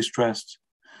extremely stressed,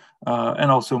 and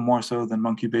also more so than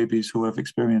monkey babies who have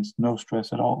experienced no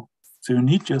stress at all. So you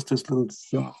need just this little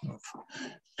shot of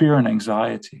fear and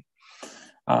anxiety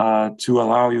to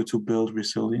allow you to build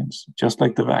resilience, just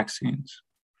like the vaccines.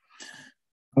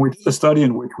 We did a study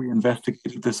in which we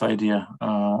investigated this idea.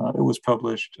 It was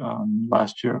published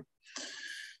last year.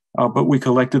 But we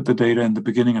collected the data in the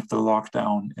beginning of the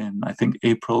lockdown in, I think,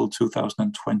 April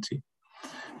 2020,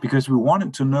 because we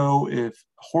wanted to know if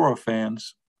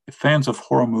fans of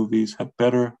horror movies have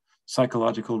better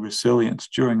psychological resilience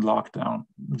during lockdown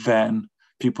than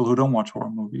people who don't watch horror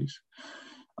movies.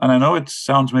 And I know it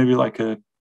sounds maybe like a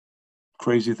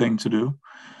crazy thing to do,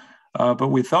 but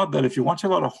we thought that if you watch a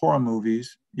lot of horror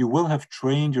movies, you will have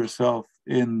trained yourself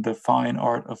in the fine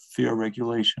art of fear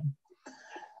regulation.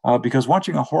 Because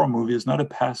watching a horror movie is not a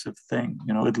passive thing.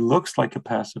 You know, it looks like a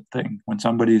passive thing when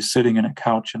somebody is sitting in a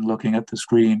couch and looking at the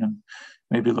screen and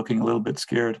maybe looking a little bit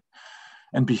scared.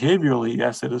 And behaviorally,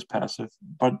 yes, it is passive,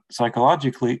 but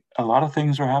psychologically, a lot of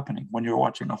things are happening when you're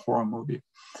watching a horror movie.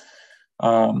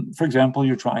 For example,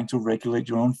 you're trying to regulate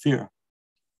your own fear.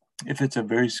 If it's a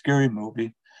very scary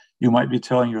movie, you might be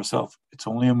telling yourself, it's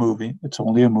only a movie, it's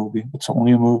only a movie, it's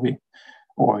only a movie.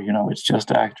 Or, you know, it's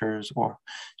just actors, or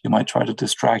you might try to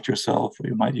distract yourself, or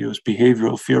you might use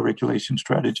behavioral fear regulation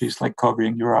strategies like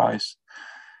covering your eyes.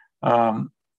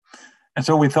 And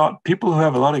so we thought people who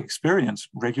have a lot of experience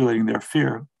regulating their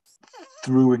fear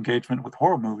through engagement with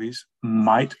horror movies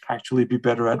might actually be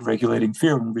better at regulating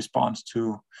fear in response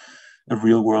to a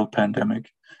real world pandemic.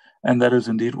 And that is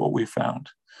indeed what we found.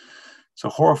 So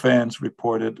horror fans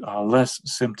reported less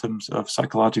symptoms of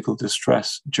psychological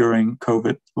distress during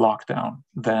COVID lockdown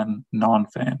than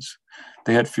non-fans.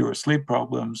 They had fewer sleep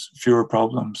problems, fewer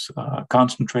problems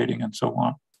concentrating, and so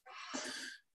on.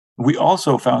 We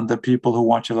also found that people who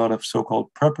watch a lot of so-called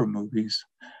prepper movies,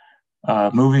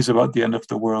 movies about the end of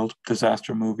the world,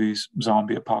 disaster movies,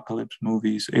 zombie apocalypse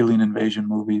movies, alien invasion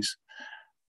movies,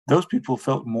 those people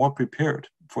felt more prepared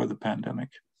for the pandemic.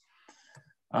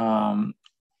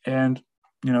 And,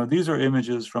 you know, these are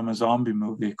images from a zombie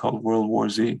movie called World War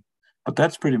Z. But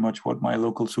that's pretty much what my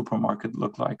local supermarket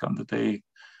looked like on the day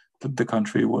that the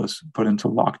country was put into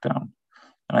lockdown.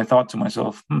 And I thought to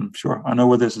myself, sure, I know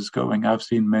where this is going. I've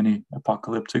seen many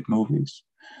apocalyptic movies.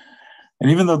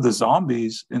 And even though the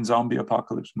zombies in zombie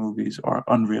apocalypse movies are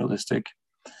unrealistic,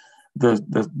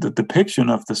 the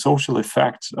depiction of the social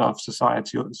effects of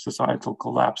societal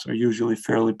collapse are usually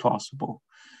fairly plausible.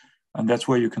 And that's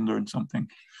where you can learn something.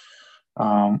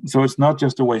 So it's not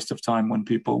just a waste of time when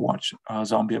people watch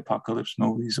zombie apocalypse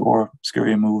movies or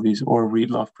scary movies or read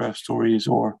Lovecraft stories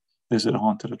or visit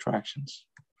haunted attractions.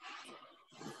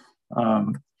 I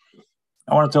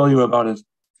want to tell you about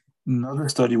another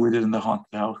study we did in the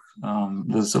haunted house.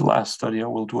 This is the last study I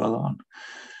will dwell on.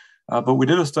 But we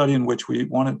did a study in which we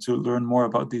wanted to learn more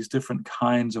about these different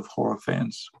kinds of horror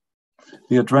fans,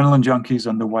 the adrenaline junkies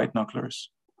and the white knucklers.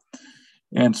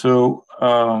 And so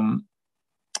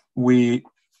we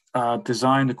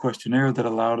designed a questionnaire that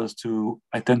allowed us to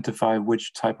identify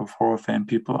which type of horror fan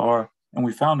people are. And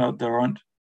we found out there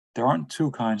aren't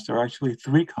two kinds, there are actually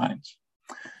three kinds.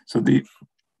 So the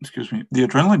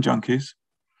adrenaline junkies,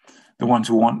 the ones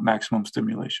who want maximum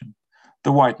stimulation,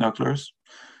 the white knucklers,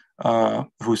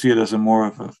 who see it as more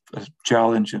of a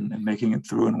challenge in making it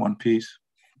through in one piece,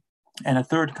 and a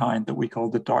third kind that we call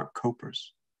the dark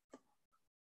copers.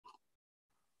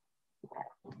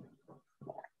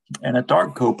 And a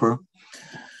dark coper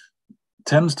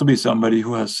tends to be somebody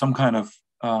who has some kind of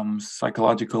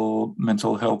psychological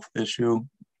mental health issue,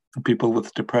 people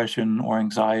with depression or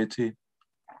anxiety,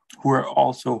 who are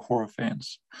also horror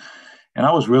fans. And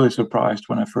I was really surprised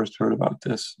when I first heard about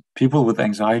this. People with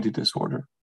anxiety disorder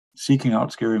seeking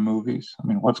out scary movies. I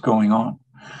mean, what's going on?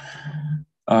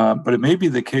 But it may be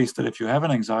the case that if you have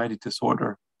an anxiety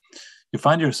disorder, you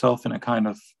find yourself in a kind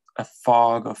of a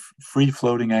fog of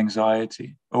free-floating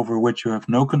anxiety over which you have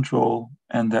no control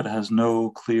and that has no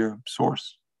clear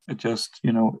source. It just,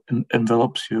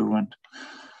 envelops you and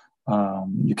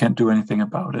you can't do anything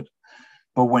about it.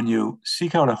 But when you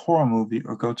seek out a horror movie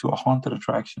or go to a haunted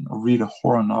attraction or read a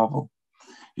horror novel,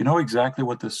 You know exactly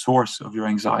what the source of your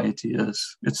anxiety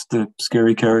is. It's the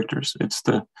scary characters. It's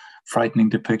the frightening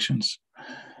depictions.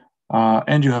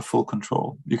 And you have full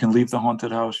control. You can leave the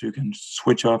haunted house. You can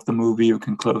switch off the movie. You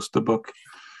can close the book.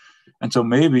 And so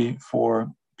maybe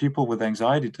for people with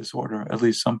anxiety disorder, at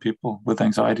least some people with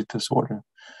anxiety disorder,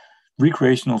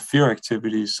 recreational fear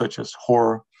activities such as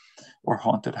horror or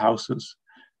haunted houses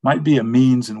might be a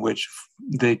means in which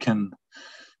they can,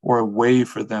 or a way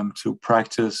for them to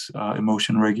practice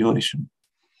emotion regulation.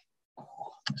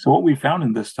 So what we found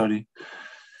in this study,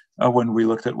 when we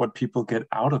looked at what people get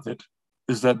out of it,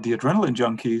 is that the adrenaline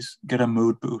junkies get a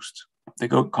mood boost. They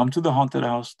come to the haunted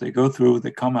house, they go through,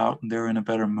 they come out, and they're in a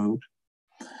better mood.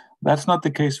 That's not the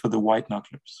case for the white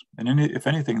knucklers. And if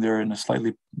anything, they're in a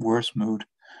slightly worse mood.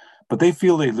 But they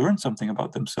feel they learn something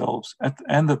about themselves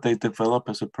and that they develop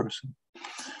as a person.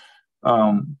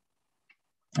 And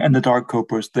the dark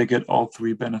copers, they get all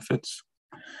three benefits.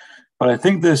 But I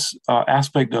think this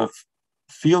aspect of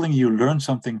feeling you learn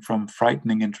something from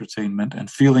frightening entertainment and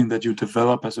feeling that you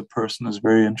develop as a person is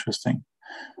very interesting.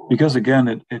 Because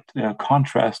again, it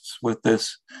contrasts with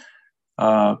this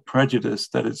prejudice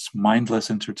that it's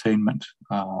mindless entertainment,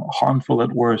 harmful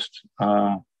at worst,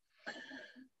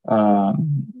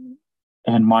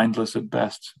 and mindless at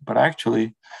best. But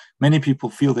actually, many people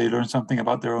feel they learn something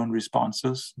about their own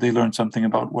responses. They learn something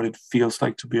about what it feels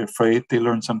like to be afraid. They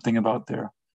learn something about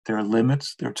their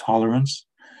limits, their tolerance.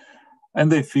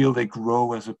 And they feel they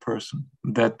grow as a person,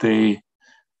 that they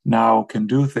now can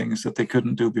do things that they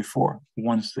couldn't do before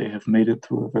once they have made it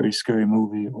through a very scary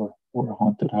movie or a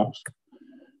haunted house.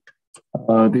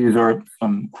 These are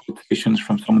some quotations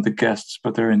from some of the guests,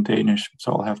 but they're in Danish,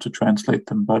 so I'll have to translate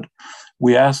them. But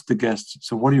we asked the guests,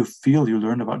 so what do you feel you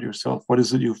learned about yourself? What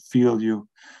is it you feel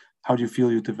how do you feel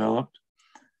you developed?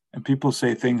 And people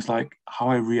say things like, how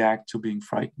I react to being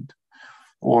frightened,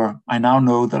 or I now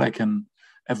know that I can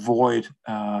avoid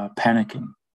panicking,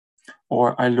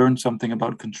 or I learned something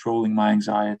about controlling my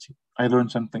anxiety. I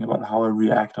learned something about how I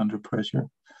react under pressure.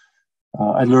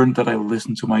 I learned that I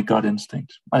listen to my gut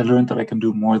instinct. I learned that I can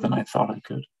do more than I thought I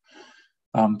could.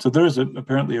 So there is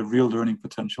apparently a real learning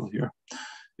potential here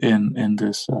in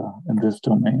this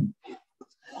domain.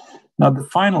 Now the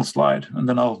final slide, and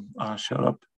then I'll shut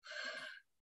up.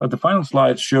 But the final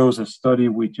slide shows a study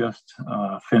we just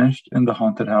finished in the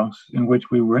haunted house, in which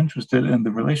we were interested in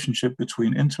the relationship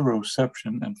between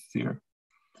interoception and fear.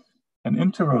 And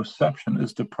interoception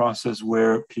is the process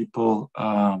where people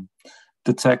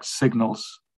detect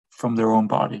signals from their own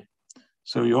body.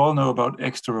 So you all know about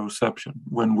exteroception.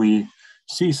 When we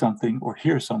see something or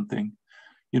hear something,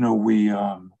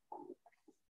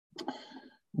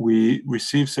 we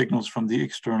receive signals from the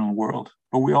external world,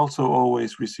 but we also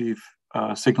always receive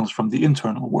signals from the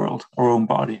internal world, our own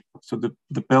body. So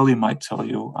the belly might tell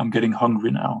you, I'm getting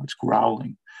hungry now, it's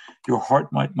growling. Your heart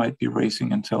might be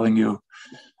racing and telling you,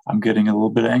 I'm getting a little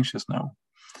bit anxious now.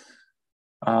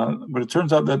 But it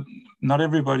turns out that not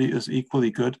everybody is equally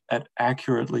good at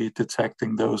accurately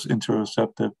detecting those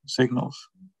interoceptive signals.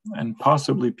 And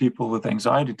possibly people with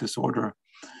anxiety disorder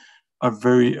are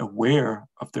very aware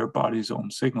of their body's own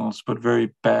signals, but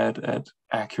very bad at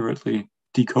accurately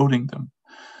decoding them.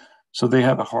 So they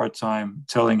have a hard time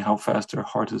telling how fast their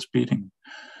heart is beating.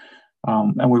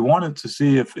 And we wanted to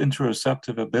see if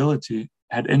interoceptive ability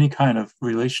had any kind of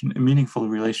meaningful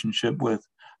relationship with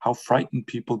how frightened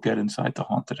people get inside the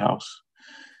haunted house.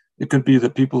 It could be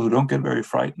that people who don't get very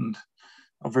frightened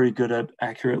are very good at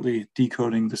accurately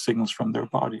decoding the signals from their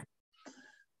body.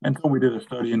 And so we did a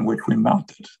study in which we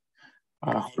mounted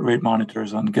heart rate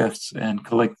monitors on guests and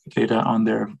collected data on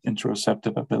their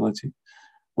interoceptive ability.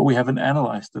 But we haven't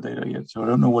analyzed the data yet, so I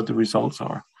don't know what the results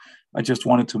are. I just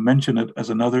wanted to mention it as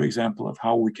another example of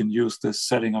how we can use this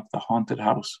setting up the haunted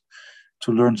house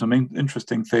to learn some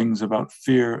interesting things about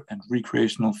fear and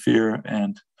recreational fear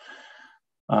and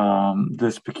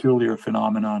this peculiar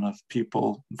phenomenon of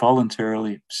people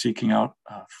voluntarily seeking out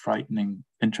frightening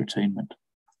entertainment.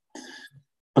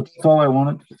 But that's all I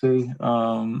wanted to say.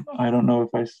 I don't know if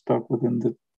I stuck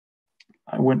within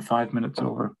I went 5 minutes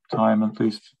over time, at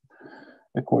least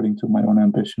according to my own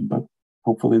ambition, but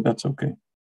hopefully that's okay.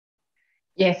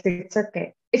 Yes, it's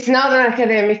okay. It's not an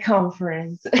academic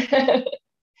conference.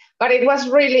 But it was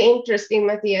really interesting,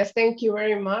 Matthias. Thank you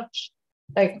very much.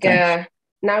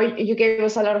 Now you gave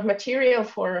us a lot of material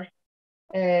for,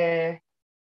 to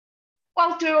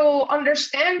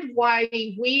understand why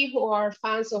we who are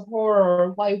fans of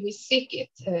horror, why we seek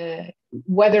it,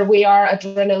 whether we are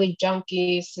adrenaline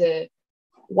junkies,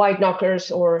 white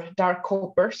knockers, or dark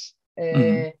copers.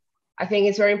 I think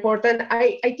it's very important.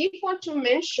 I did want to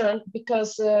mention,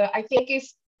 because I think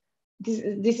it's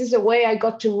this is the way I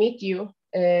got to meet you.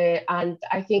 And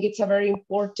I think it's a very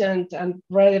important and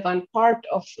relevant part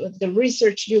of the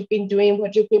research you've been doing,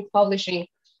 what you've been publishing.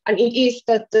 And it is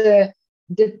that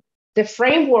the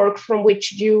framework from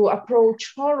which you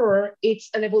approach horror, it's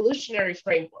an evolutionary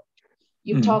framework.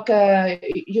 You talk,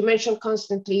 you mentioned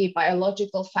constantly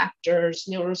biological factors,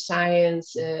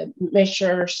 neuroscience,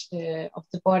 measures of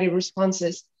the body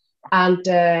responses. And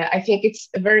I think it's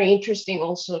very interesting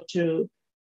also to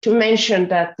mention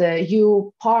that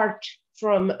you part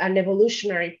from an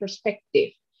evolutionary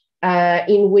perspective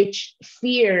in which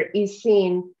fear is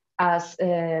seen as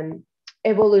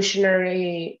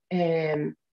evolutionary,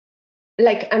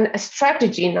 like a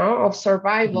strategy of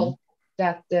survival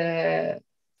that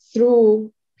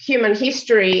through human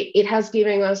history, it has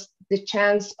given us the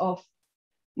chance of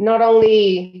not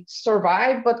only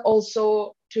survive, but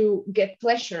also to get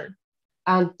pleasure.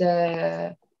 And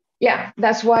yeah,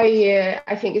 that's why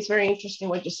I think it's very interesting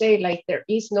what you say, like there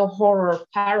is no horror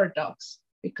paradox,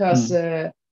 because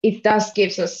it does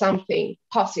gives us something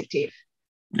positive.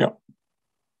 Yeah.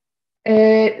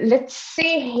 Let's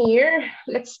see here.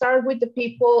 Let's start with the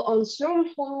people on Zoom.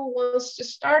 Who wants to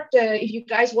start? If you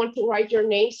guys want to write your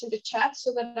names in the chat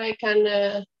so that I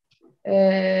can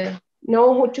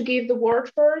know who to give the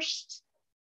word first.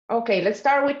 Okay, let's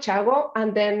start with Chago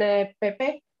and then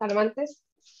Pepe Talamantes.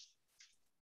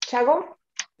 Chago?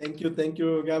 Thank you,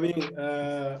 Gabi.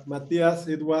 Mathias,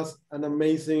 it was an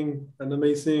amazing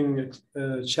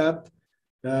chat.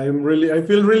 I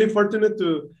feel really fortunate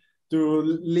to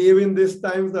live in these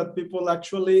times that people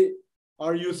actually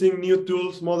are using new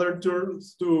tools, modern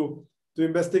tools to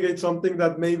investigate something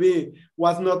that maybe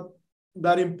was not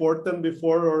that important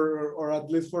before, or at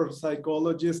least for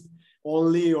psychologists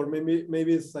only, or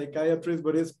maybe psychiatrists,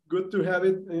 but it's good to have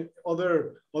it in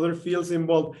other fields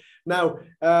involved. Now,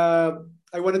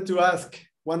 I wanted to ask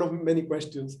one of many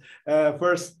questions.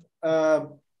 First,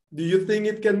 do you think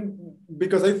it can,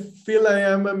 because I feel I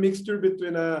am a mixture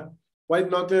between a white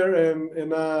knuckler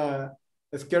and a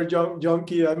scared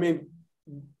junkie. I mean,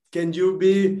 can you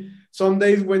be, some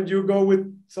days when you go with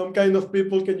some kind of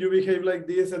people, can you behave like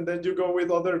this, and then you go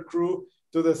with other crew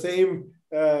to the same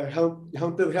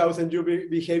haunted house and you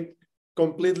behave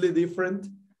completely different?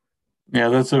 Yeah,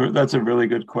 that's a really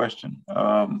good question.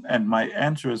 And my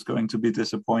answer is going to be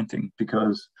disappointing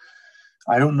because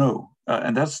I don't know.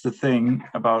 And that's the thing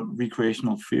about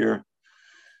recreational fear,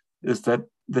 is that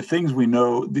the things we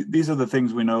know, these are the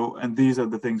things we know, and these are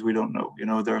the things we don't know. You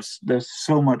know, there's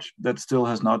so much that still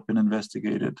has not been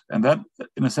investigated. And that,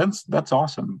 in a sense, that's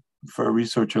awesome for a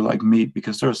researcher like me,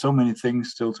 because there are so many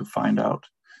things still to find out.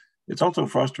 It's also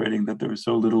frustrating that there is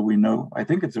so little we know. I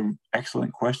think it's an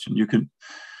excellent question.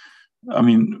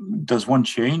 Does one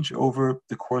change over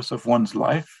the course of one's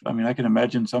life? I mean, I can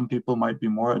imagine some people might be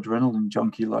more adrenaline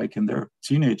junkie-like in their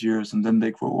teenage years, and then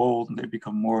they grow old and they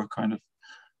become more kind of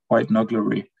white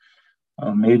knucklery.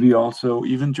 Maybe also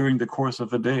even during the course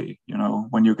of a day, you know,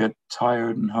 when you get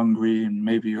tired and hungry, and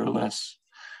maybe you're less.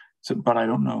 But I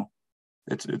don't know.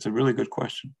 It's a really good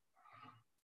question.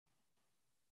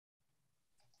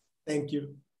 Thank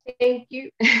you. Thank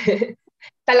you.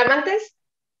 Talamantes?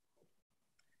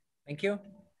 Thank you.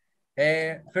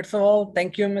 First of all,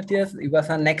 thank you, Matthias. It was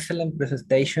an excellent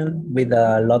presentation with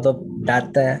a lot of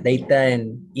data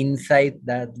and insight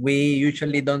that we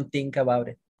usually don't think about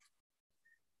it.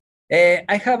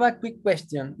 I have a quick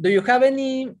question. Do you have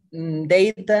any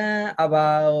data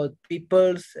about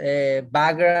people's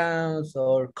backgrounds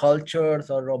or cultures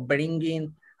or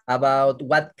upbringing, about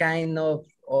what kind of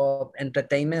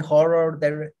entertainment horror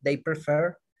they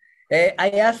prefer? I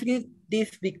ask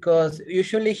this because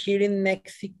usually here in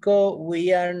Mexico,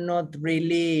 we are not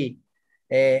really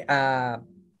a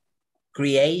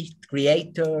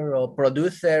creator or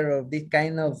producer of this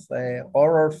kind of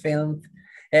horror films.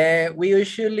 We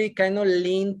usually kind of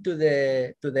lean to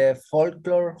the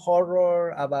folklore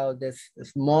horror about the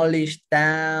smallish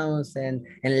towns and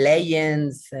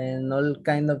legends and all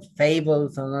kind of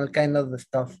fables and all kind of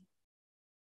stuff.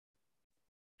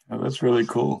 Oh, that's really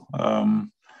cool.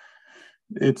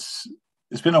 It's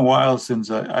been a while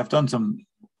since I've done some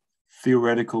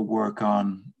theoretical work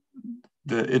on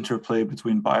the interplay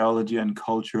between biology and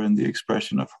culture and the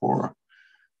expression of horror.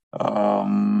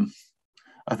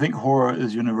 I think horror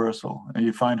is universal, and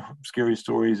you find scary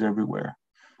stories everywhere.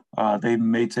 They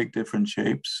may take different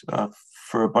shapes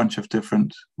for a bunch of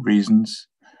different reasons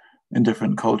in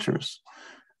different cultures.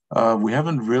 We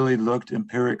haven't really looked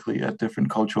empirically at different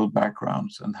cultural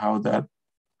backgrounds and how that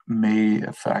may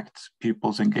affect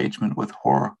people's engagement with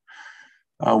horror.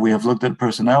 We have looked at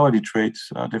personality traits,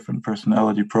 different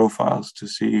personality profiles, to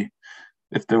see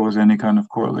if there was any kind of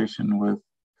correlation with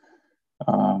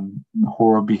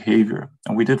horror behavior.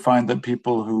 And we did find that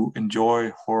people who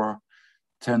enjoy horror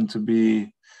tend to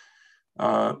be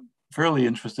fairly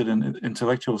interested in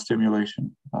intellectual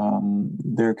stimulation.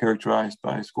 They're characterized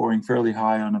by scoring fairly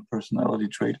high on a personality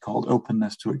trait called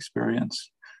openness to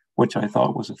experience, which I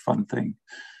thought was a fun thing.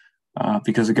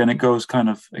 Because again, it goes kind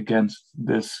of against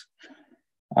this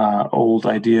old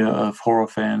idea of horror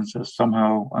fans as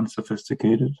somehow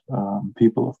unsophisticated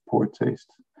people of poor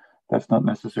taste. That's not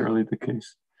necessarily the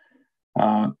case.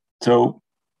 So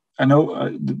I know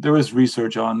there is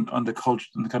research on the culture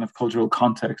and the kind of cultural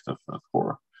context of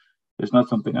horror. It's not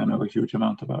something I know a huge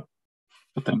amount about,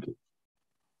 but thank you.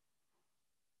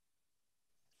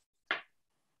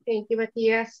 Thank you,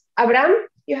 Matthias. Abraham,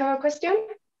 you have a question?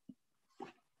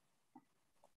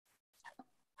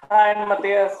 Hi,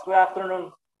 Matthias. Good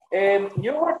afternoon.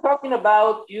 You were talking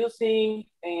about using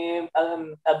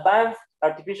advanced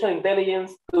artificial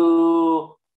intelligence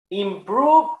to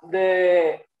improve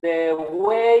the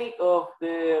way of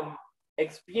the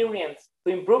experience,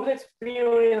 to improve the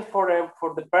experience for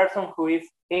the person who is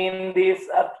in this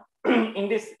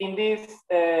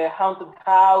haunted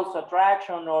house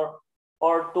attraction, or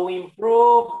to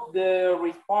improve the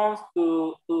response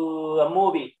to a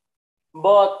movie.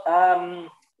 But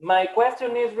my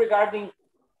question is regarding,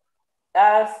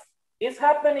 as is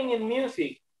happening in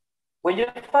music, when you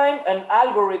find an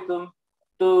algorithm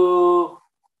to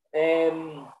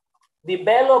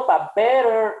develop a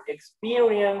better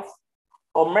experience,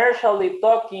 commercially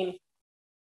talking,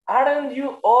 aren't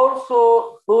you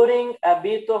also putting a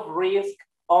bit of risk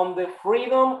on the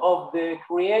freedom of the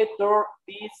creator,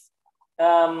 this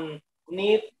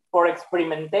need for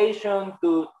experimentation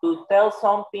to tell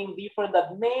something different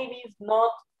that maybe is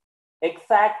not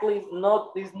exactly,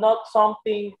 is not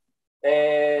something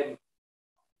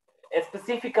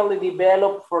specifically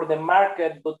developed for the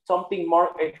market, but something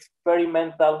more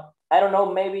experimental? I don't know,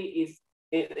 maybe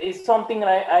it's something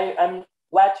that I'm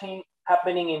watching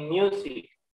happening in music.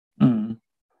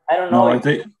 I don't know. No, I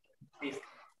think.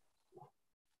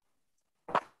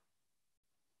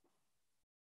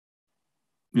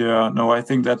 Yeah, no, I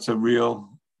think that's a real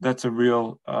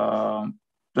issue.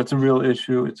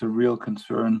 It's a real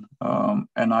concern,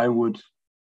 and I would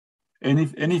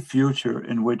any future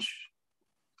in which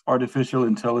artificial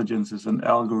intelligence and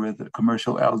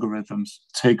commercial algorithms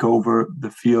take over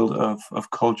the field of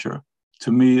culture,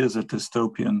 to me, is a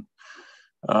dystopian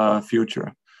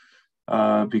future.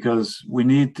 Because we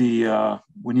need the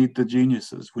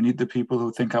geniuses, we need the people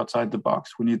who think outside the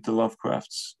box, we need the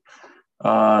Lovecrafts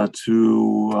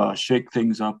to shake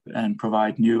things up and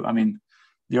provide new. I mean,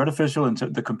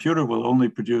 the computer will only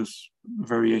produce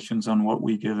variations on what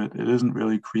we give it. It isn't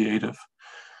really creative.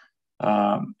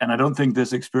 And I don't think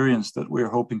this experience that we're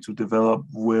hoping to develop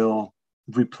will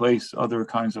replace other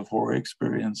kinds of horror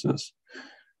experiences.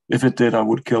 If it did, I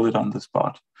would kill it on the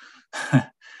spot.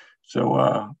 So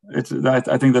I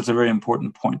think that's a very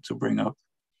important point to bring up.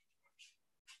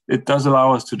 It does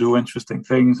allow us to do interesting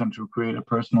things and to create a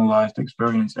personalized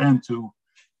experience, and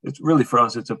it's really, for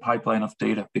us, it's a pipeline of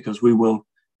data, because we will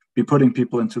be putting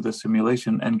people into the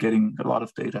simulation and getting a lot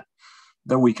of data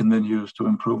that we can then use to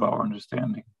improve our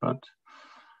understanding. But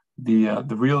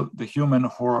the human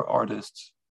horror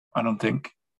artists, I don't think,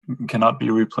 cannot be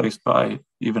replaced by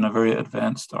even a very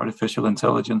advanced artificial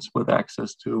intelligence with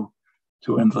access to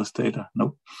endless data.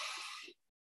 Nope.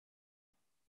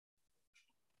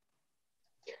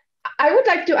 I would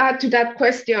like to add to that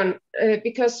question,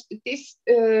 because this,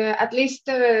 at least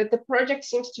the project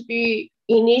seems to be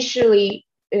initially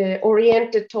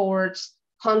oriented towards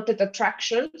haunted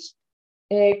attractions.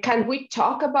 Can we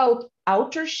talk about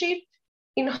authorship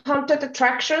in haunted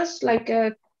attractions? Like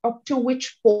up to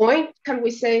which point can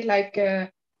we say like a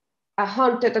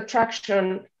haunted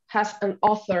attraction has an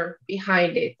author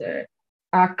behind it,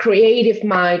 a creative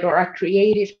mind or a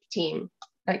creative team?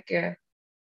 Like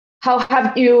how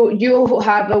have you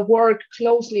have worked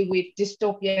closely with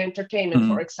Dystopia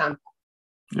Entertainment, for example?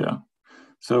 Yeah.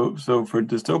 So for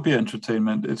Dystopia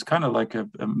Entertainment, it's kind of like a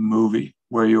movie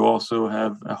where you also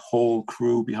have a whole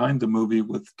crew behind the movie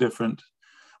with different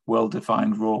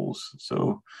well-defined roles.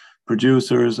 So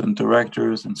producers and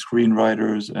directors and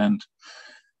screenwriters and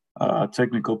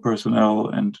technical personnel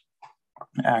and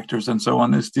actors and so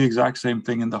on. It's the exact same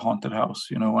thing in the haunted house.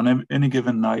 You know, on any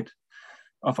given night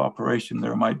of operation,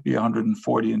 there might be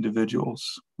 140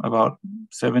 individuals, about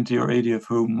 70 or 80 of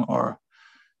whom are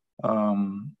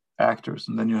actors.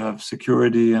 And then you have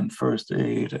security and first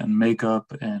aid and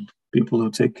makeup and people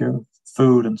who take care of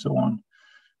food and so on.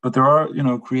 But there are,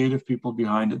 creative people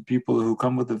behind it, people who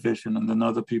come with a vision, and then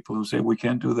other people who say, we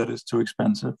can't do that, it's too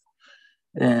expensive.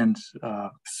 And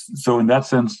so in that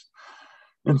sense,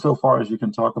 insofar as you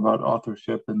can talk about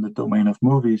authorship in the domain of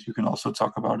movies, you can also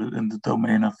talk about it in the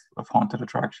domain of haunted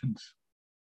attractions.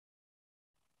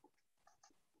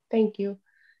 Thank you.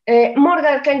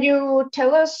 Morgan, can you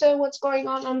tell us what's going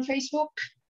on Facebook,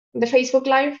 the Facebook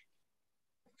Live?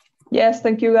 Yes,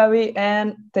 thank you, Gabi.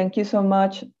 And thank you so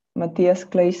much, Mathias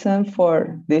Clasen,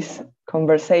 for this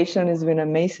conversation. It's been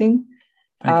amazing.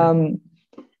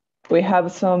 We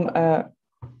have some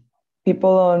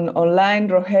people online.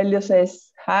 Rogelio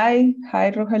says, hi.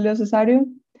 Hi, Rogelio Cesario.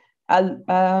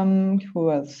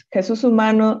 Who else? Jesus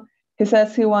Humano, he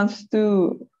says he wants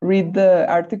to read the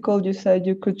article you said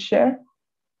you could share.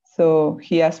 So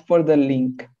he asked for the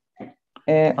link.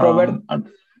 Robert?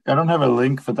 I don't have a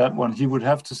link for that one. He would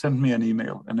have to send me an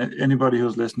email, and anybody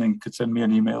who's listening could send me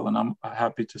an email, and I'm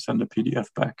happy to send a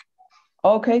PDF back.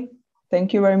 Okay,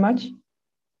 thank you very much.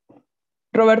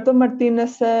 Roberto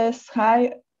Martinez says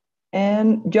hi,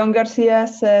 and John Garcia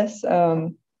says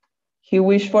he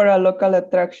wished for a local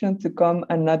attraction to come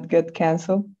and not get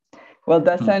canceled. Well,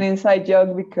 that's an inside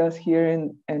joke because here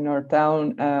in our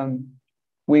town,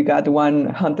 we got one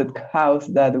haunted house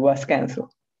that was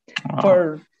canceled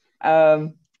for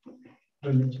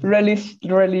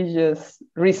religious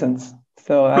reasons.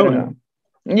 So I don't know.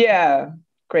 Yeah,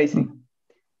 crazy.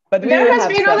 But there has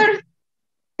been other.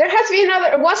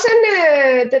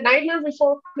 Wasn't the Nightmare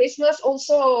Before Christmas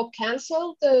also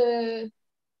canceled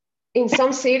in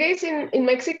some cities in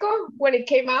Mexico when it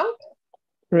came out?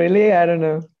 Really? I don't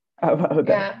know about that.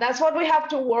 Yeah, that's what we have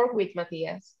to work with,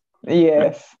 Matthias.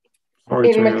 Yes.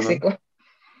 In Mexico.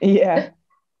 Yeah.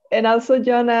 And also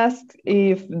John asked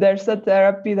if there's a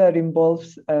therapy that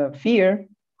involves fear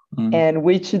and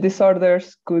which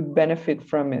disorders could benefit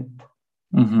from it.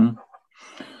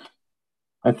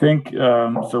 I think,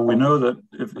 so we know that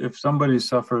if somebody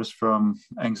suffers from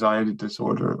anxiety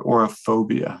disorder or a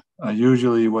phobia,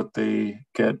 usually what they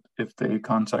get if they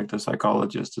contact a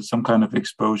psychologist is some kind of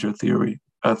exposure therapy.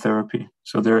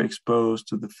 So they're exposed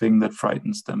to the thing that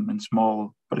frightens them in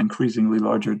small but increasingly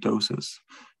larger doses.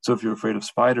 So if you're afraid of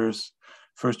spiders,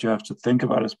 first you have to think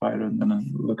about a spider, and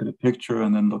then look at a picture,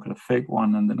 and then look at a fake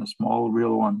one, and then a small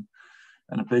real one,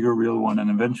 and a bigger real one, and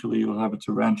eventually you'll have a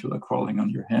tarantula crawling on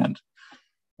your hand.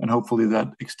 And hopefully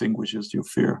that extinguishes your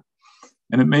fear.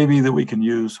 And it may be that we can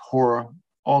use horror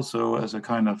also as a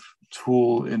kind of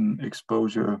tool in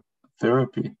exposure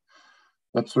therapy.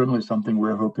 That's certainly something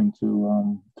we're hoping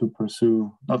to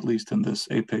pursue, not least in this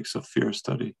Apex of Fear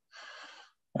study.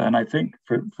 And I think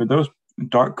for those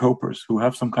dark copers who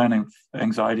have some kind of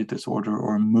anxiety disorder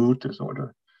or mood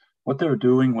disorder, what they're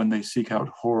doing when they seek out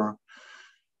horror,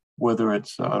 whether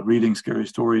it's reading scary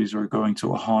stories or going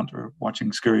to a haunt or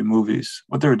watching scary movies,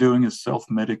 what they're doing is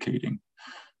self-medicating.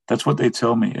 That's what they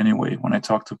tell me anyway. When I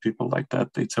talk to people like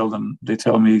that, they tell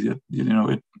me that,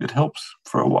 it helps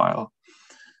for a while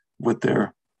with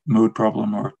their mood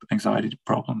problem or anxiety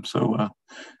problem. So,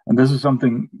 and this is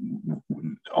something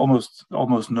almost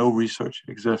no research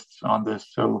exists on this.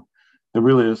 So there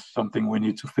really is something we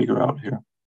need to figure out here.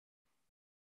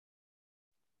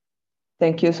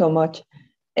 Thank you so much.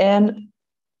 And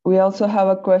we also have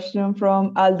a question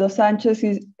from Aldo Sanchez.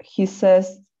 He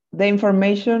says, the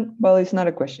information, well, it's not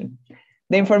a question.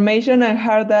 The information and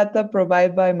hard data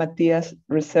provided by Mathias'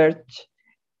 research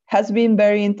has been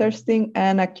very interesting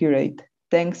and accurate.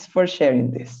 Thanks for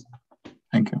sharing this.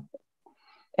 Thank you.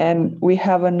 And we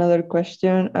have another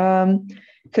question.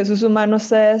 Jesus Humano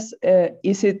says,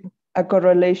 is it a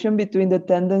correlation between the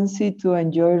tendency to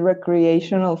enjoy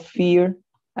recreational fear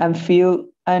and feel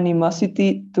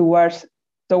animosity towards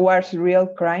real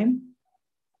crime?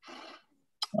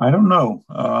 I don't know.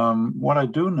 What I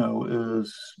do know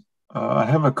is I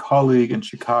have a colleague in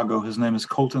Chicago. His name is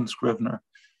Colton Scrivener.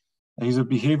 He's a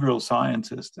behavioral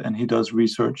scientist, and he does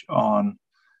research on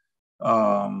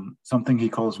something he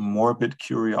calls morbid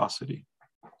curiosity,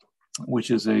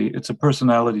 which is it's a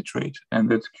personality trait,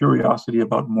 and it's curiosity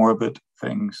about morbid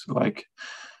things like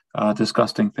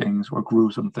disgusting things or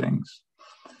gruesome things.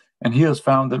 And he has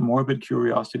found that morbid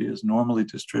curiosity is normally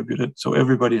distributed. So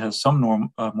everybody has some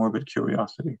morbid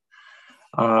curiosity.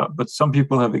 But some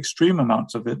people have extreme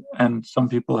amounts of it, and some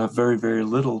people have very, very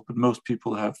little, but most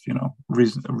people have, a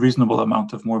reasonable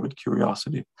amount of morbid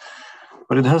curiosity.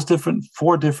 But it has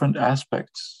 4 different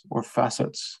aspects or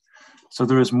facets. So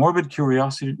there is morbid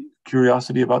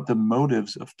curiosity about the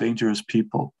motives of dangerous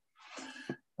people.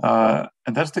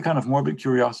 And that's the kind of morbid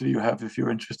curiosity you have if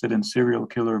you're interested in serial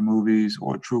killer movies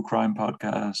or true crime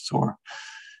podcasts, or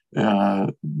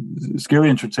scary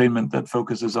entertainment that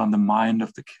focuses on the mind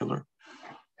of the killer.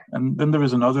 And then there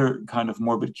is another kind of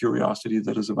morbid curiosity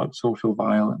that is about social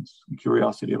violence, and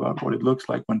curiosity about what it looks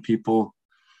like when people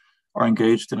are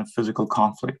engaged in a physical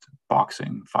conflict,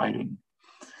 boxing, fighting.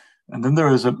 And then there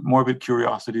is a morbid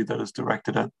curiosity that is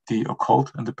directed at the occult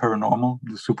and the paranormal,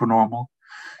 the supernormal,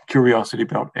 curiosity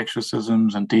about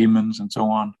exorcisms and demons and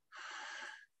so on.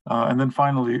 And then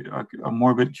finally, a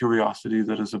morbid curiosity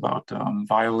that is about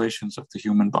violations of the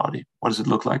human body. What does it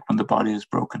look like when the body is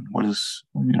broken?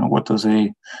 What does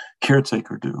a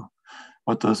caretaker do?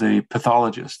 What does a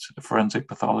pathologist, a forensic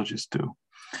pathologist do?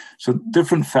 So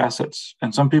different facets,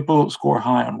 and some people score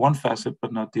high on one facet,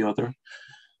 but not the other.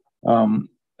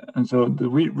 And so the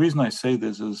reason I say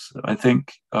this is, I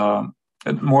think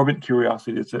morbid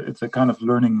curiosity, it's a kind of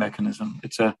learning mechanism.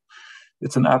 It's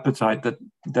an appetite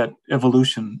that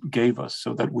evolution gave us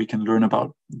so that we can learn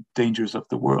about dangers of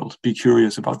the world, be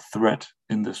curious about threat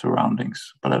in the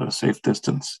surroundings, but at a safe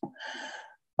distance.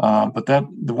 But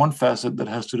the one facet that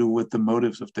has to do with the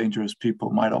motives of dangerous people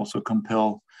might also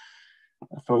compel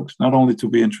folks not only to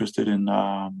be interested in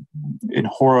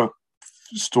horror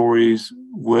stories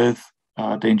with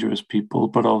dangerous people,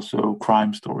 but also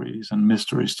crime stories and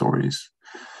mystery stories.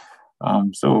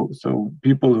 So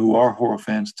people who are horror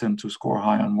fans tend to score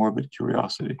high on morbid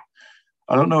curiosity.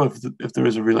 I don't know if there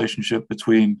is a relationship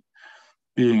between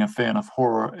being a fan of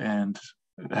horror and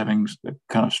having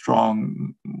kind of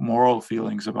strong moral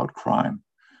feelings about crime.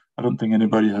 I don't think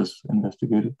anybody has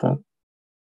investigated that.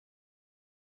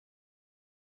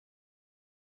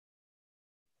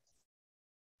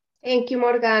 Thank you,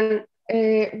 Morgan.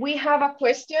 We have a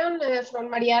question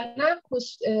from Mariana,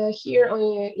 who's here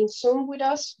in Zoom with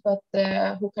us, but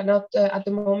who cannot at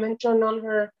the moment turn on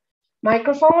her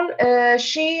microphone.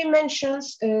 She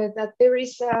mentions that there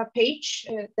is a page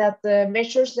that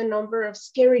measures the number of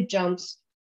scary jumps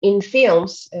in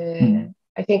films.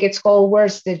 I think it's called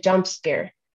Where's the Jump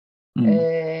Scare?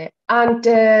 And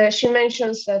she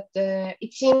mentions that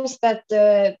it seems that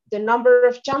the number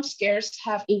of jump scares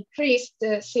have increased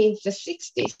since the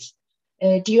 60s.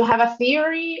 Do you have a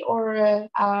theory or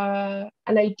an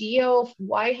idea of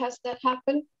why has that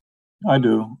happened? I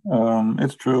do.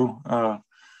 It's true.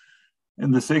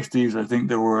 In the 60s, I think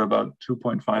there were about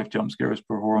 2.5 jump scares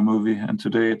per horror movie, and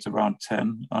today it's around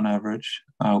 10 on average,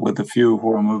 with a few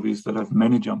horror movies that have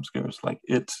many jump scares, like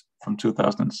It from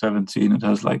 2017. It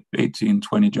has like 18,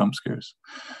 20 jump scares.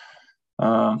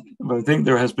 But I think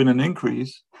there has been an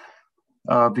increase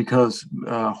because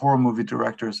horror movie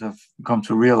directors have come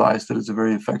to realize that it's a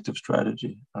very effective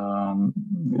strategy.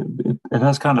 It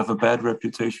has kind of a bad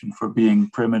reputation for being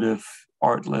primitive,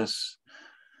 artless,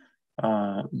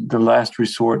 the last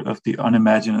resort of the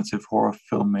unimaginative horror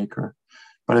filmmaker.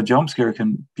 But a jump scare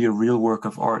can be a real work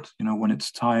of art, when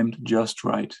it's timed just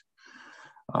right.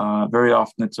 Very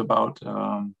often it's about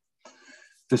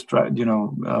it's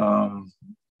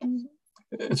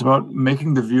about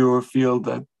making the viewer feel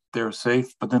that they're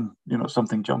safe, but then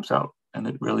something jumps out and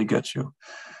it really gets you.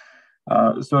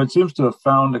 So it seems to have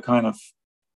found a kind of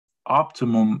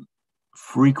optimum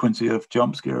frequency of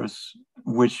jump scares,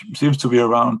 which seems to be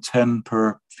around 10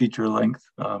 per feature length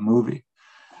movie.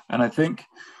 And I think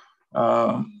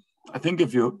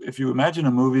if you imagine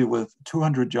a movie with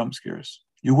 200 jump scares,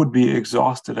 you would be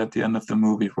exhausted at the end of the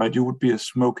movie, right? You would be a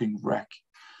smoking wreck.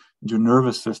 Your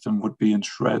nervous system would be in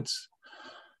shreds.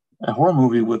 A horror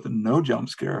movie with no jump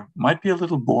scare might be a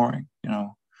little boring,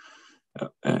 and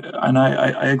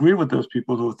I agree with those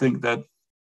people who think that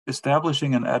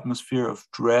establishing an atmosphere of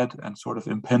dread and sort of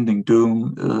impending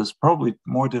doom is probably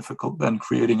more difficult than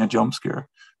creating a jump scare.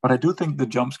 But I do think the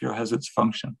jump scare has its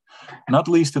function, not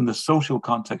least in the social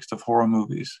context of horror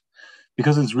movies,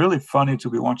 because it's really funny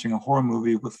to be watching a horror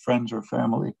movie with friends or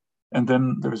family, and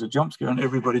then there's a jump scare and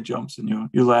everybody jumps and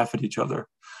you laugh at each other.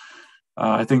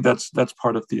 I think that's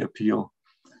part of the appeal.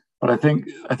 But I think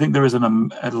there is a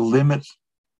limit,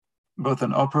 both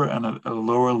an upper and a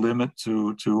lower limit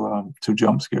to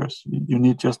jump scares. You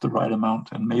need just the right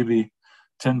amount, and maybe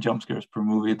 10 jump scares per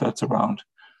movie. That's around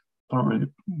probably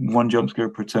one jump scare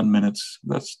per 10 minutes.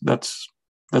 That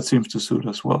seems to suit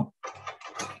us well.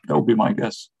 That would be my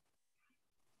guess.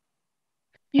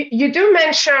 You do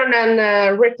mention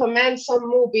and recommend some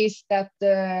movies that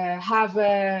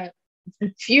have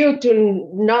few to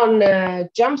none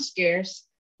jump scares,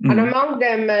 and among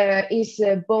them is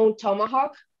Bone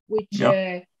Tomahawk, which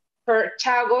per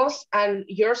Chagos and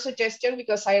your suggestion,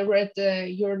 because I read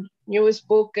your newest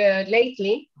book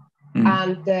lately,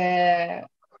 and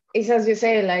it's, as you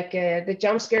say, like the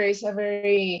jump scare is a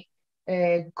very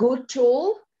good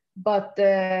tool but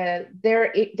there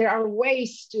are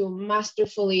ways to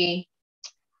masterfully,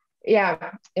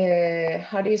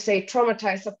 how do you say,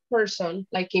 traumatize a person,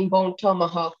 like in Bone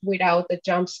Tomahawk, without a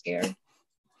jump scare.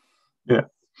 Yeah.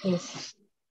 Yes.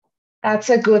 That's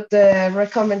a good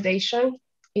recommendation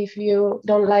if you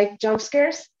don't like jump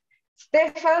scares.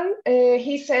 Stefan,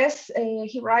 he says,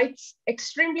 he writes,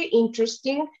 extremely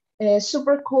interesting,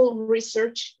 super cool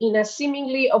research in a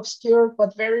seemingly obscure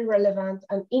but very relevant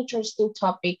and interesting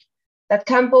topic that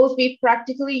can both be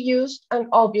practically used and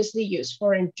obviously used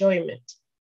for enjoyment.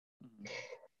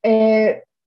 Chavo,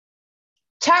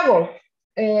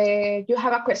 you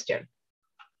have a question.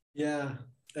 Yeah.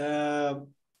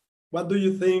 What do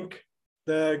you think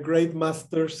the great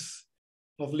masters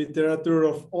of literature,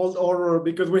 of old horror,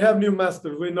 because we have new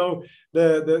masters. We know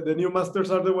the new masters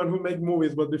are the ones who make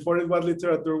movies, but before it was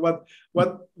literature. What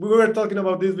we were talking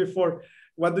about this before.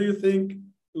 What do you think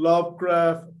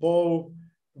Lovecraft, Poe,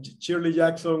 Shirley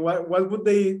Jackson, what would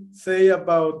they say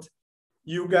about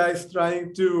you guys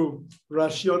trying to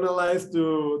rationalize,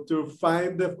 to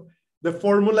find the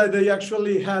formula they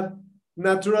actually had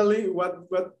naturally?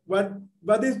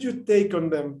 What is your take on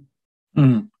them?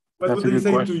 Mm, what would they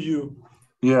say question to you?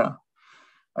 Yeah,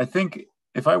 I think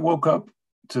if I woke up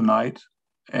tonight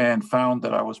and found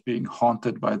that I was being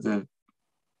haunted by the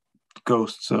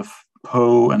ghosts of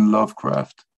Poe and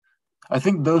Lovecraft, I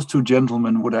think those two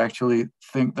gentlemen would actually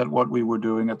think that what we were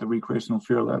doing at the Recreational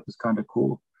Fear Lab is kind of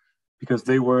cool, because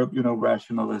they were, you know,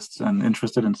 rationalists and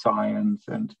interested in science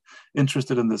and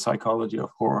interested in the psychology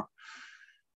of horror.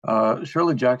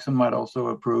 Shirley Jackson might also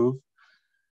approve.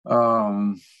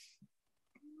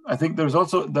 I think there's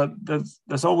also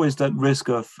there's always that risk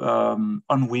of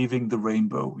unweaving the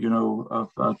rainbow, you know,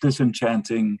 of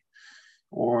disenchanting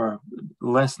or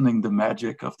lessening the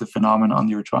magic of the phenomenon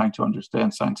you're trying to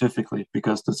understand scientifically,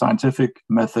 because the scientific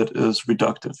method is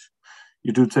reductive.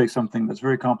 You do take something that's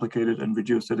very complicated and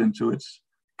reduce it into its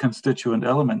constituent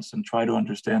elements and try to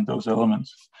understand those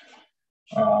elements.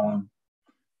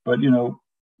 But, you know,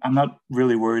 I'm not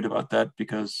really worried about that,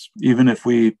 because even if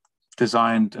we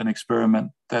designed an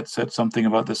experiment that said something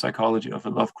about the psychology of a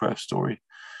Lovecraft story,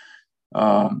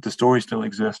 the story still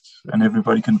exists, and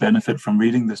everybody can benefit from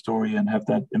reading the story and have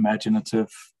that imaginative,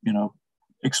 you know,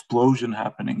 explosion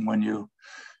happening when you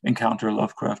encounter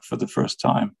Lovecraft for the first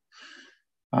time.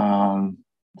 So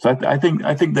I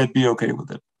think they'd be okay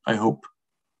with it. I hope.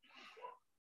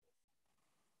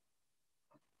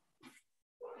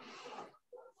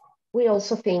 We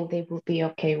also think they will be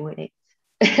okay with it.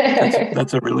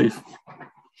 That's a relief.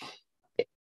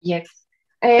 Yes.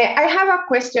 I have a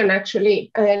question,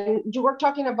 actually. You were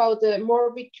talking about the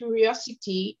morbid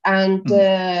curiosity, and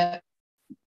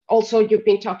also you've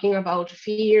been talking about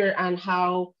fear and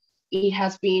how it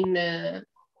has been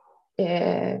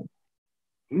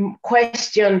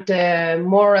questioned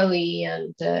morally,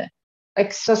 and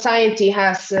like society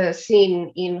has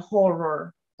seen in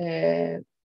horror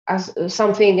as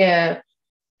something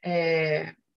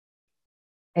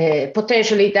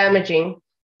potentially damaging,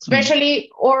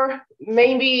 especially or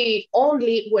maybe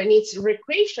only when it's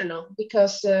recreational,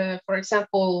 because for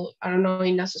example, I don't know,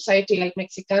 in a society like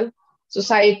Mexican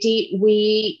society,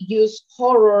 we use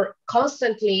horror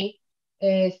constantly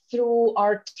through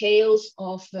our tales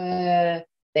of the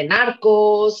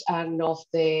narcos and of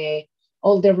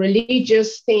all the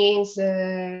religious things.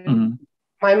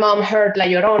 My mom heard La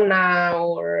Llorona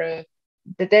or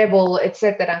the devil,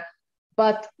 etc.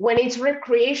 But when it's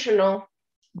recreational,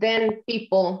 then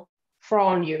people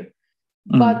frown you.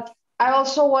 But I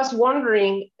also was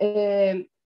wondering,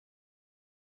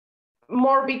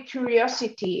 morbid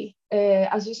curiosity,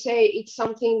 as you say, it's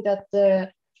something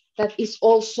that is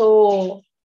also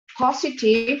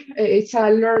positive. It's a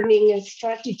learning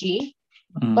strategy.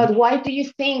 But why do you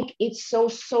think it's so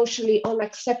socially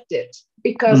unaccepted?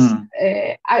 Because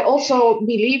I also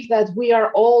believe that we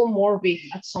are all morbid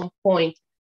at some point,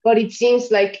 but it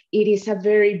seems like it is a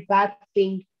very bad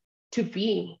thing to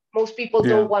be. Most people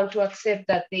don't want to accept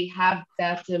that they have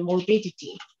that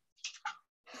morbidity.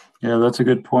 Yeah, that's a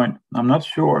good point. I'm not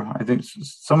sure. I think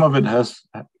some of it has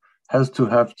to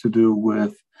have to do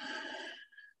with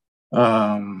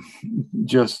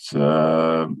just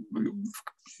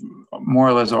more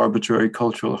or less arbitrary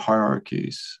cultural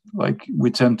hierarchies. Like, we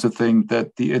tend to think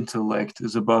that the intellect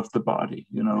is above the body,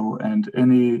 you know, and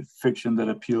any fiction that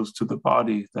appeals to the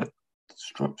body, that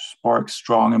sparks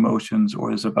strong emotions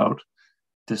or is about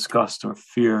disgust or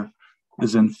fear,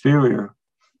 is inferior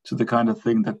to the kind of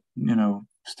thing that, you know,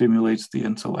 stimulates the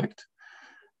intellect.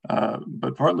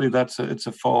 But partly it's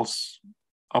a false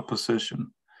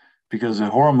opposition, because a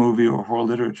horror movie or horror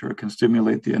literature can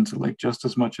stimulate the intellect just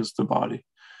as much as the body.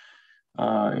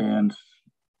 And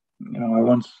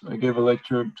I gave a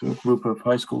lecture to a group of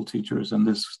high school teachers, and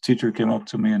this teacher came up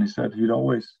to me and he said he'd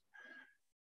always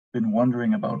been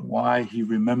wondering about why he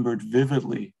remembered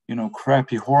vividly,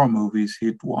 crappy horror movies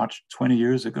he'd watched 20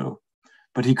 years ago,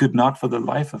 but he could not for the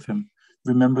life of him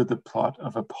remember the plot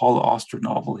of a Paul Auster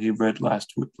novel he read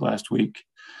last week.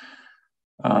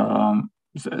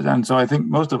 And so I think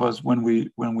most of us, when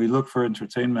we look for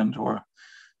entertainment or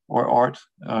art,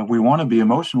 we want to be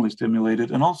emotionally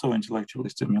stimulated and also intellectually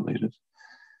stimulated.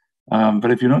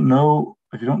 But if you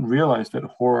don't realize that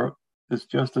horror is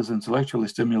just as intellectually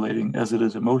stimulating as it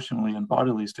is emotionally and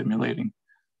bodily stimulating,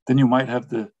 then you might have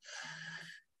the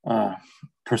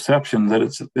perception that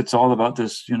it's all about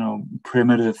this,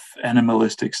 primitive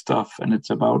animalistic stuff, and it's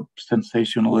about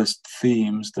sensationalist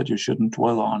themes that you shouldn't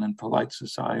dwell on in polite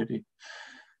society.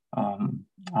 I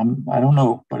don't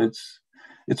know, but it's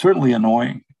certainly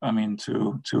annoying. I mean,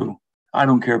 I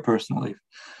don't care personally,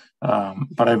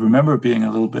 but I remember being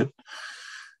a little bit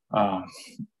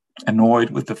annoyed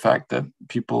with the fact that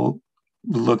people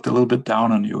looked a little bit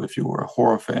down on you if you were a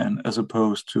horror fan, as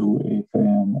opposed to a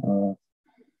fan of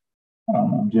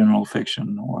general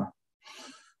fiction or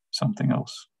something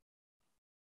else.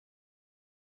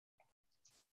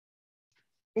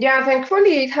 Yeah,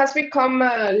 thankfully it has become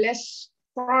less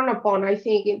frowned upon, I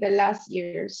think, in the last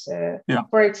years.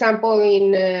 For example,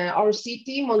 in our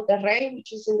city, Monterrey,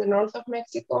 which is in the north of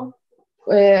Mexico,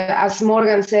 as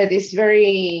Morgan said, is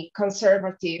very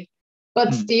conservative.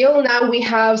 But still now we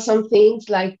have some things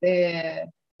like the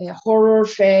Horror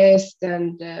Fest,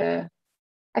 and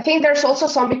I think there's also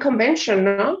Zombie Convention,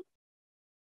 no?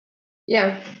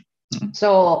 Yeah.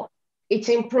 So it's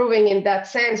improving in that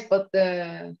sense, but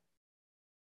yeah,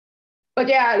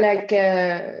 like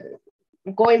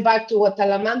going back to what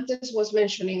Talamantes was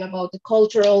mentioning about the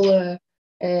cultural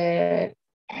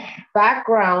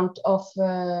background of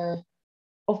the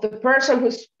person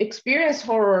who's experienced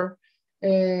horror,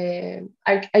 I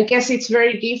guess it's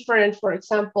very different. For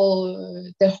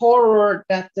example, the horror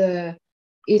that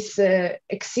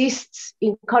exists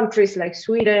in countries like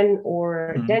Sweden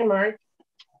or Denmark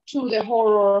to the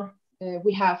horror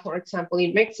we have, for example,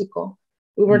 in Mexico.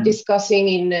 We were discussing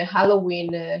in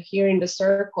Halloween here in the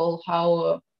circle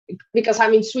how, because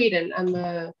I'm in Sweden, I'm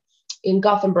in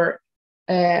Gothenburg.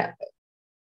 At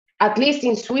least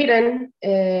in Sweden,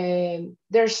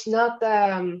 there's not,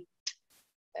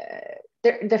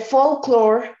 the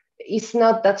folklore is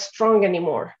not that strong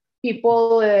anymore.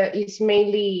 People is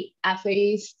mainly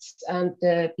atheists, and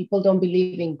people don't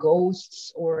believe in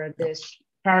ghosts or this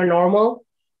paranormal.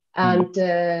 And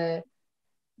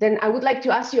then I would like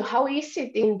to ask you, how is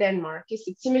it in Denmark? Is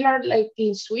it similar like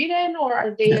in Sweden, or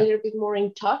are they a little bit more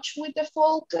in touch with the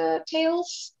folk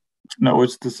tales? No,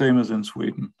 it's the same as in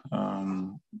Sweden.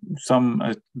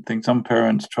 I think some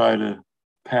parents try to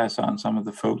pass on some of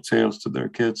the folk tales to their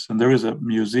kids. And there is a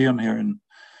museum here in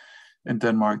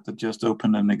Denmark that just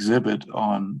opened an exhibit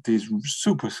on these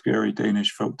super scary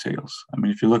Danish folk tales. I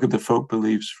mean, if you look at the folk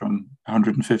beliefs from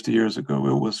 150 years ago,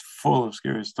 it was full of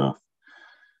scary stuff.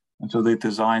 And so they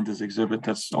designed this exhibit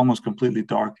that's almost completely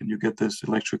dark, and you get this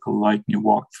electrical light and you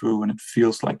walk through, and it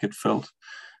feels like it felt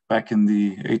back in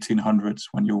the 1800s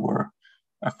when you were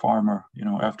a farmer,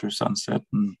 after sunset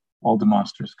and all the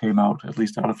monsters came out, at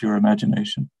least out of your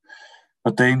imagination.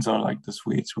 But Danes are like the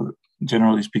Swedes, who are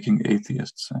generally speaking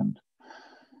atheists, and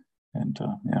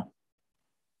yeah.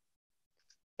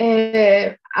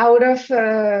 Out of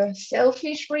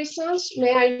selfish reasons,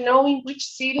 may I know in which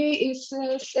city is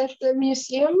set the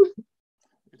museum?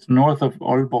 It's north of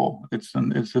Aalborg. It's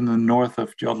in the north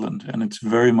of Jutland, and it's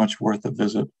very much worth a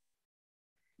visit.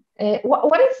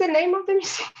 What is the name of the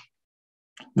museum?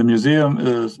 The museum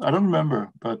is, I don't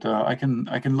remember, but I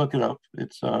can look it up.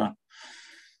 It's a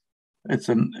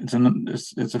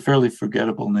fairly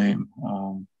forgettable name,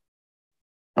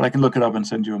 but I can look it up and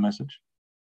send you a message.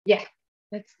 Yeah,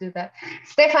 let's do that.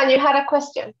 Stefan, you had a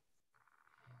question.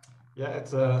 Yeah,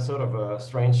 it's a sort of a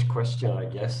strange question, I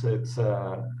guess. It's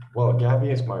well, Gabby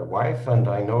is my wife, and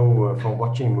I know from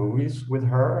watching movies with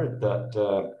her that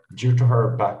due to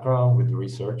her background with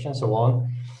research and so on,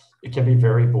 it can be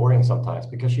very boring sometimes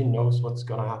because she knows what's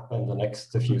going to happen the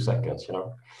next few seconds,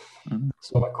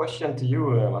 So my question to you,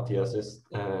 Mathias, is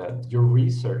your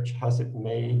research, has it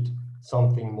made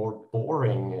something more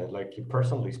boring, like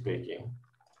personally speaking?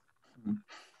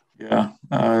 Yeah,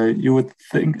 you would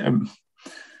think.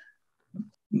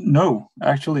 No,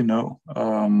 actually, no.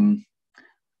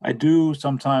 I do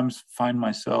sometimes find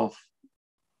myself,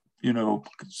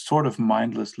 sort of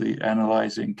mindlessly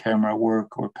analyzing camera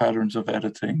work or patterns of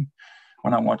editing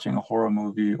when I'm watching a horror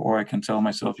movie, or I can tell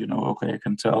myself, okay, I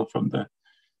can tell from the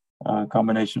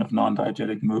combination of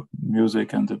non-diegetic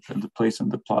music and the place in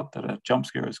the plot that a jump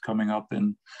scare is coming up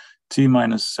in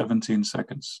T-minus 17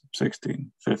 seconds,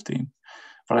 16, 15.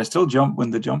 But I still jump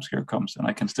when the jump scare comes, and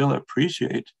I can still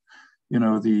appreciate, you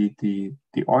know, the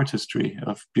artistry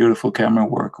of beautiful camera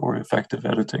work or effective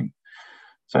editing.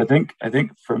 So I think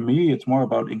for me, it's more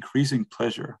about increasing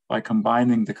pleasure by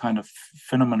combining the kind of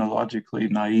phenomenologically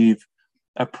naive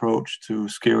approach to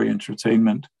scary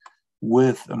entertainment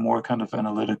with a more kind of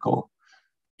analytical,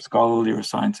 scholarly or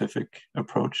scientific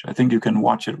approach. I think you can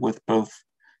watch it with both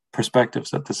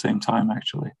perspectives at the same time,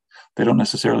 actually. They don't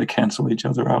necessarily cancel each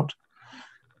other out.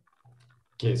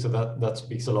 Okay, so that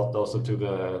speaks a lot also to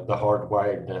the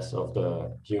hardwiredness of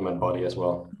the human body as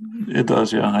well. It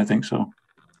does, yeah, I think so.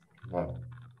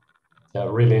 Yeah,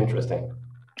 really interesting.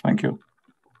 Thank you.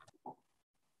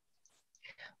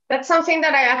 That's something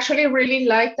that I actually really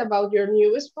liked about your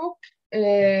newest book,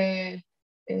 A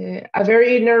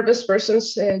Very Nervous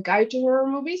Person's Guide to Horror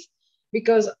Movies,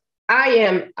 because I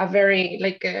am a very,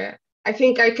 I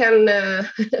think I can,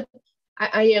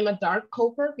 I am a dark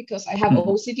coper because I have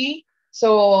OCD.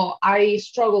 So I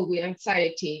struggle with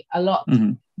anxiety a lot.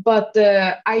 But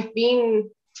I've been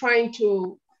trying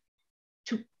to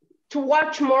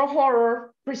watch more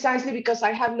horror precisely because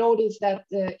I have noticed that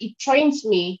it trains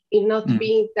me in not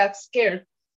being that scared.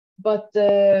 But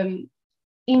in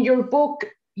your book,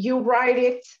 you write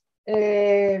it,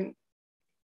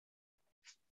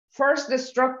 first, the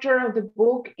structure of the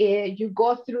book, you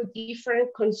go through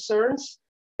different concerns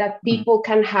that people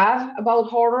can have about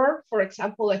horror. For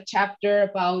example, a chapter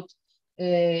about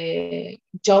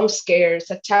jump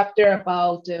scares, a chapter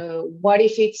about what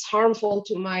if it's harmful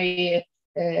to my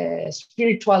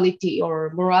spirituality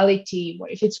or morality,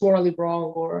 what if it's morally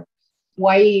wrong, or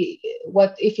what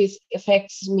if it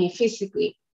affects me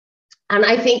physically. And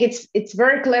I think it's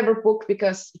very clever book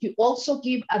because you also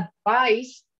give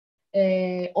advice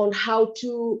on how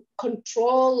to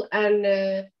control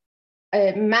and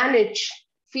manage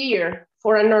fear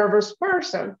for a nervous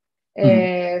person.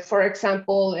 For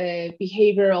example,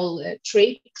 behavioral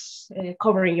tricks,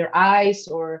 covering your eyes,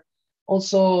 or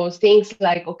also things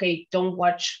like, okay, don't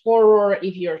watch horror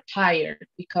if you're tired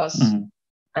because,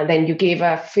 and then you gave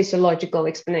a physiological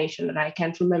explanation that I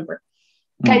can't remember.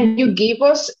 Can you give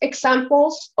us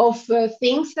examples of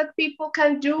things that people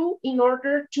can do in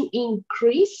order to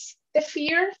increase the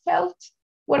fear felt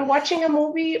when watching a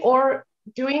movie or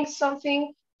doing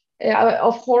something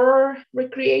of horror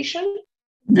recreation?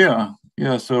 Yeah.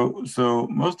 So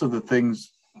most of the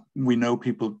things we know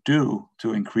people do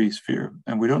to increase fear,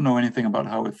 and we don't know anything about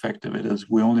how effective it is.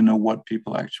 We only know what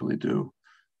people actually do.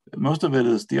 Most of it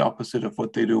is the opposite of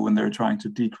what they do when they're trying to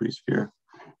decrease fear.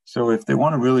 So if they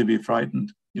want to really be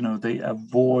frightened, you know, they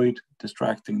avoid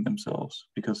distracting themselves,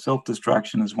 because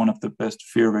self-distraction is one of the best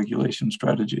fear regulation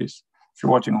strategies. If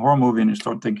you're watching a horror movie and you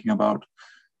start thinking about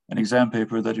an exam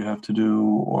paper that you have to do,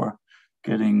 or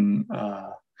getting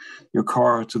your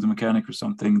car to the mechanic or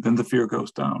something, then the fear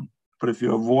goes down. But if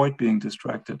you avoid being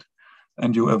distracted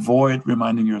and you avoid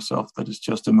reminding yourself that it's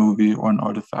just a movie or an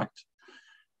artifact,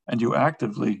 and you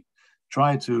actively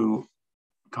try to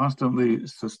constantly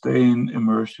sustain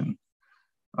immersion,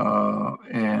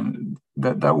 and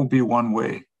that will be one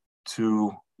way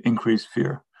to increase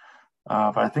fear.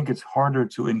 But I think it's harder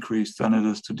to increase than it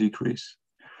is to decrease,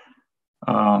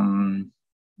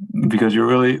 because you're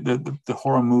really the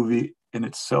horror movie in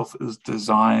itself is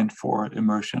designed for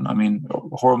immersion. I mean,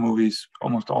 horror movies,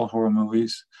 almost all horror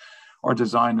movies, are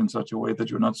designed in such a way that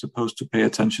you're not supposed to pay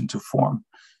attention to form.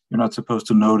 You're not supposed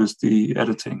to notice the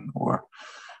editing or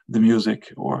the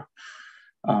music or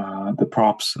the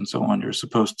props and so on. You're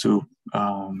supposed to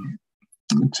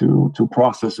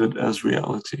process it as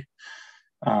reality.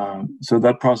 So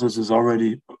that process is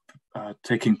already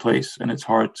taking place, and it's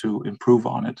hard to improve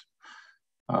on it.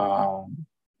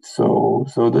 So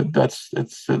that's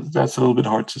a little bit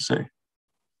hard to say.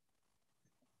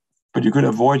 But you could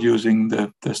avoid using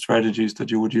the strategies that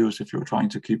you would use if you were trying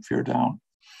to keep fear down.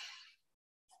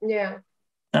 Yeah.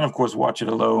 And of course, watch it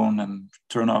alone and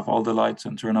turn off all the lights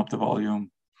and turn up the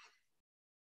volume.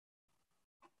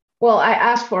 Well, I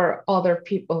asked for other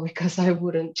people because I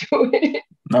wouldn't do it.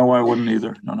 No, I wouldn't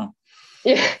either. No.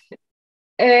 Yeah.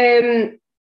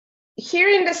 Here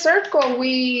in the circle,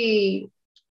 we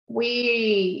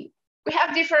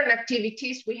have different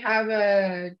activities. We have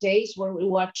days where we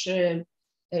watch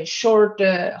short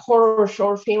horror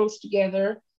short films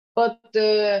together. But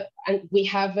and we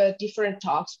have different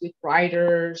talks with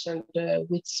writers and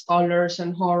with scholars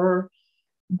and horror.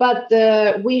 But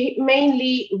we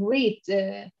mainly read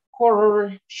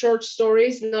horror short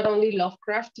stories, not only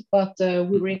Lovecraft, but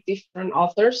we read different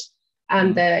authors.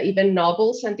 and even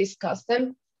novels and discuss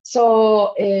them.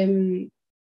 So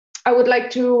I would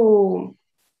like to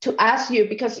ask you,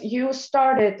 because you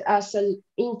started as an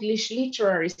English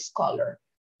literary scholar,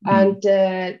 and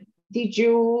did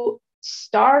you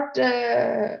start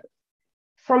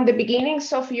from the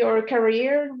beginnings of your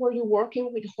career? Were you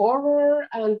working with horror,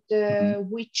 and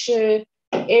which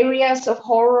areas of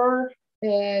horror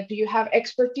do you have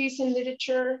expertise in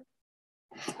literature?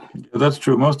 That's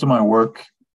true. Most of my work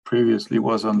previously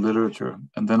was on literature,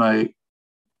 and then I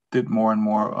did more and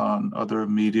more on other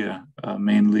media,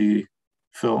 mainly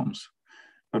films.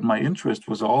 But my interest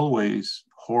was always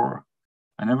horror.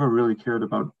 I never really cared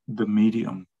about the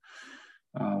medium.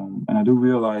 And I do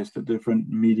realize that different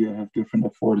media have different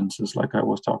affordances, like I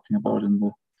was talking about in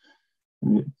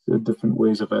the different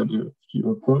ways of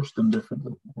you approach them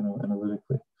differently,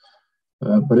 analytically.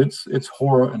 But it's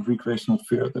horror and recreational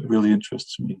fear that really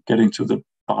interests me, getting to the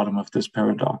bottom of this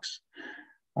paradox.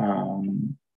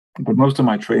 But most of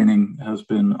my training has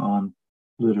been on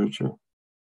literature,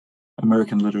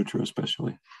 American literature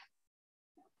especially.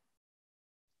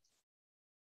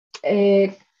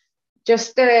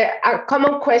 Just a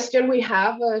common question we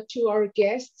have to our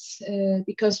guests,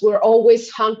 because we're always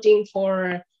hunting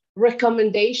for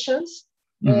recommendations.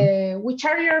 Which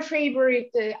are your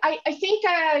favorite? I think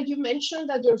you mentioned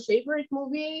that your favorite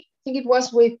movie, I think it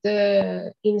was with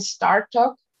in Star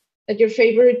Talk, that your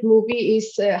favorite movie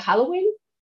is Halloween.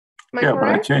 Am I correct?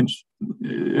 But I changed.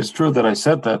 It's true that I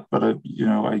said that, but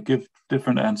I give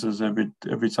different answers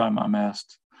every time I'm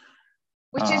asked.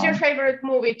 Which is your favorite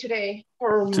movie today?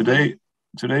 Today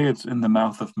it's In the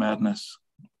Mouth of Madness.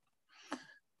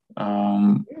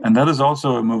 And that is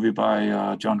also a movie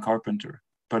by John Carpenter,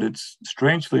 but it's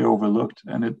strangely overlooked.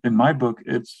 And in my book,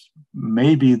 it's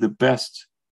maybe the best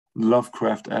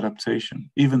Lovecraft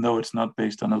adaptation, even though it's not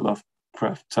based on a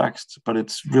Lovecraft text, but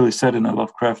it's really set in a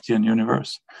Lovecraftian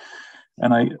universe.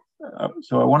 And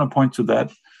so I want to point to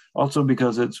that also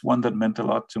because it's one that meant a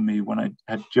lot to me when I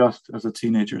had just as a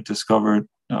teenager discovered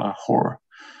horror.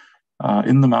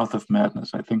 In the Mouth of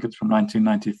Madness, I think it's from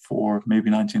 1994, maybe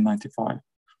 1995.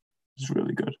 It's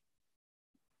really good.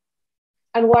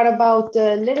 And what about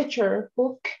the literature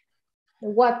book?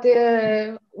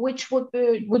 Which would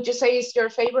you say is your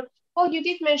favorite? Oh, you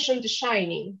did mention The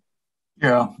Shining.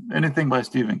 Yeah, anything by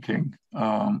Stephen King.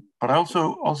 But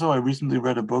I recently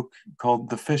read a book called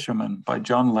The Fisherman by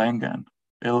John Langan,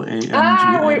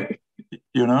 L-A-N-G-A.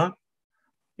 You know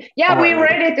it? Yeah, we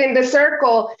read it in the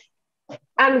circle.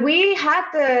 And we had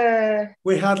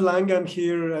Langan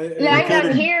here.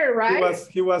 Langan here, right?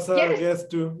 He was a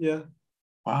guest too. Yeah.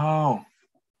 Wow.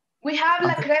 We have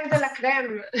la creme de la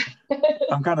creme.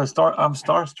 I'm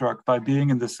starstruck by being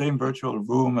in the same virtual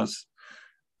room as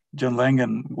John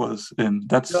Langan was in.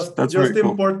 That's very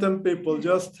cool. Important people,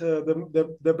 just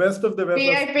the best of the best.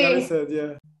 VIP. As Gary said,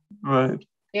 yeah. Right.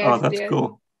 Yes, that's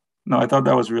cool. No, I thought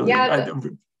that was really.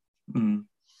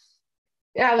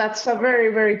 Yeah, that's a very,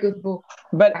 very good book.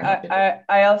 But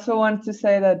I also want to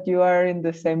say that you are in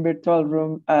the same virtual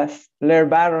room as Lair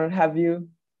Baron. Have you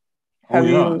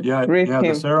read him?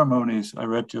 The Ceremonies I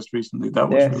read just recently. That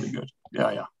was really good.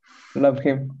 Yeah. Love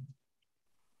him.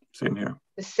 Same here.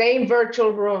 The same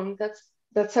virtual room.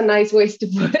 That's a nice way to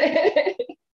put it.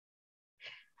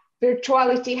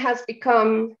 Virtuality has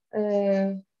become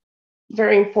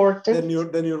very important.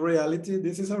 The new reality.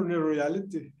 This is our new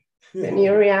reality. The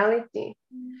new reality.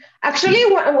 Actually,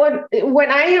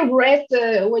 when I read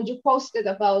when you posted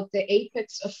about the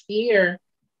apex of fear,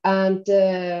 and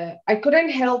I couldn't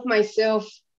help myself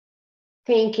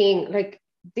thinking, like,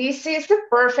 this is the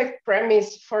perfect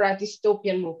premise for a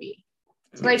dystopian movie.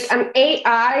 It's like an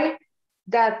AI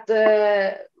that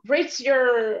reads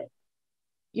your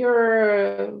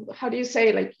how do you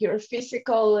say, like, your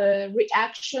physical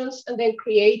reactions, and then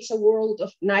creates a world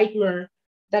of nightmare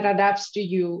that adapts to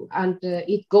you, and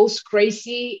it goes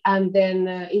crazy. And then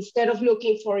instead of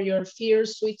looking for your fear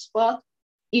sweet spot,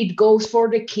 it goes for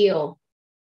the kill.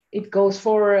 It goes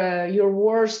for your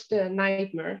worst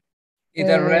nightmare. It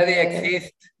already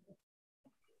exists.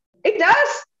 It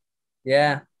does?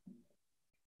 Yeah.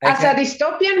 As a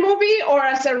dystopian movie or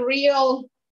as a real,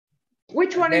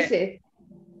 which one is it?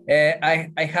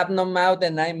 I have no mouth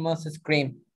and I must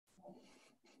scream.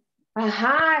 I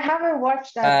haven't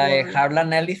watched that one.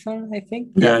 Harlan Ellison, I think.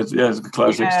 Yeah, it's a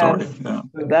classic story. Yeah.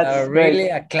 That's really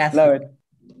a classic. Love it.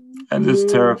 And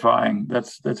it's terrifying.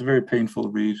 That's a very painful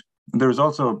read. And there's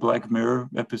also a Black Mirror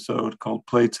episode called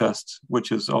Playtest,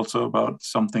 which is also about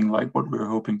something like what we're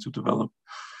hoping to develop.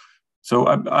 So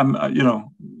I'm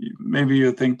maybe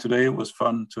you think today it was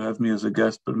fun to have me as a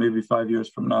guest, but maybe 5 years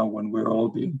from now, when we're all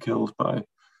being killed by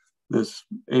this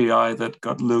AI that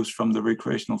got loose from the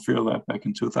Recreational Fear Lab back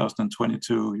in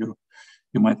 2022,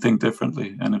 you might think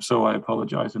differently. And if so, I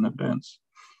apologize in advance.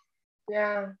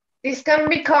 Yeah, this can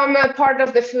become a part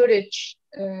of the footage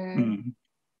to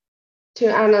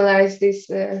analyze this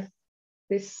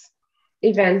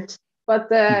event. But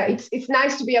it's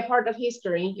nice to be a part of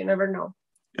history. You never know.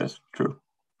 Yes, true.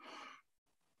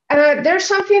 There's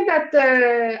something that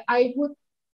I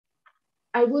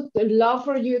would love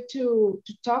for you to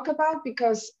talk about,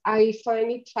 because I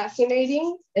find it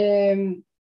fascinating, and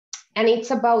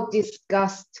it's about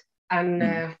disgust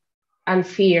and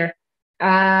fear,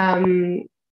 and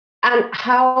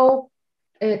how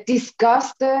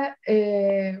disgust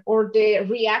or the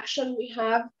reaction we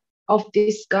have of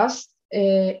disgust,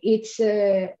 it's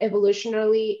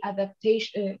evolutionarily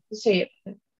adaptation.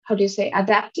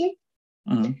 Adaptive?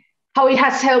 Mm-hmm. How it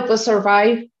has helped us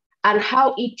survive, and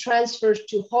how it transfers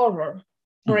to horror.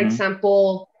 For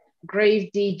example,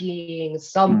 grave digging,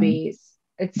 zombies,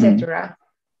 etc.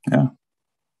 Yeah,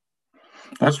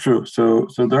 that's true. So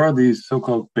there are these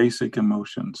so-called basic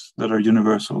emotions that are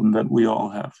universal and that we all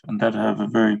have, and that have a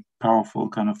very powerful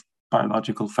kind of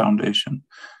biological foundation,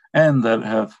 and that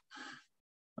have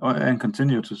and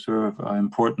continue to serve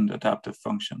important adaptive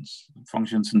functions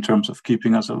in terms of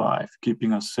keeping us alive,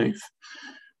 keeping us safe.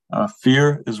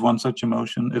 Fear is one such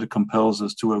emotion. It compels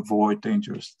us to avoid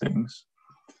dangerous things.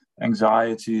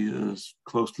 Anxiety is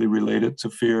closely related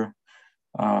to fear,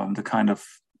 the kind of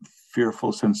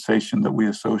fearful sensation that we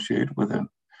associate with a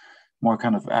more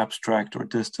kind of abstract or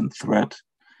distant threat.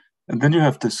 And then you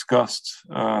have disgust,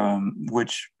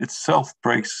 which itself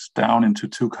breaks down into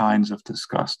two kinds of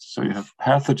disgust. So you have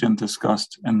pathogen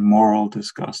disgust and moral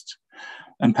disgust.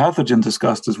 And pathogen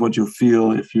disgust is what you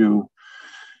feel if you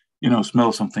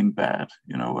smell something bad,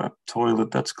 a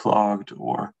toilet that's clogged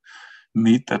or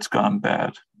meat that's gone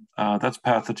bad. That's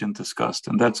pathogen disgust,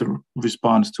 and that's a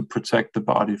response to protect the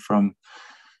body from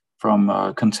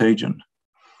contagion.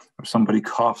 If somebody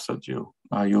coughs at you,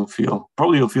 you'll feel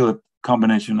a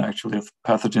combination actually of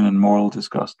pathogen and moral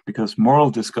disgust, because moral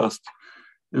disgust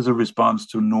is a response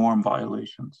to norm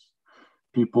violations.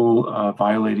 People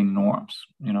violating norms,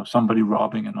 somebody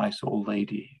robbing a nice old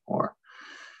lady, or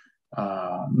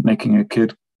making a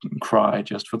kid cry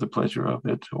just for the pleasure of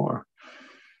it, or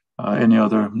any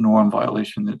other norm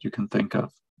violation that you can think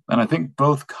of. And I think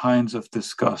both kinds of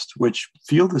disgust, which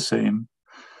feel the same,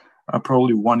 are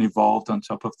probably one evolved on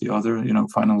top of the other,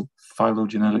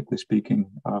 phylogenetically speaking,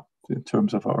 in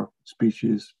terms of our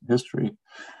species history.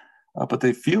 But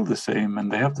they feel the same,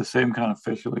 and they have the same kind of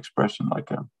facial expression, like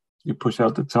you push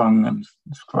out the tongue and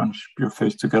scrunch your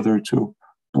face together to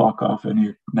block off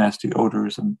any nasty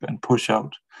odors and push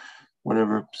out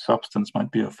whatever substance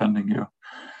might be offending you.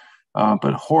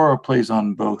 But horror plays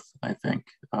on both, I think.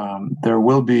 There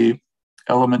will be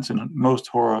elements in most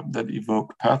horror that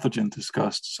evoke pathogen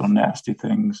disgust, so nasty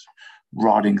things,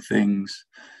 rotting things,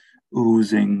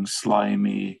 oozing,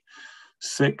 slimy,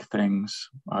 sick things.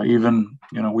 Even,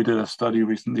 we did a study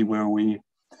recently where we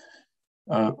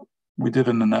did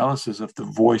an analysis of the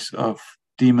voice of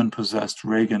demon-possessed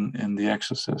Reagan in The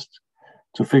Exorcist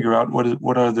to figure out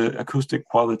what are the acoustic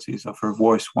qualities of her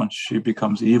voice once she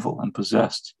becomes evil and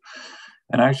possessed.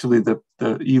 And actually, the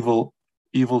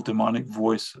evil demonic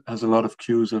voice has a lot of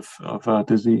cues of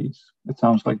disease. It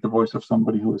sounds like the voice of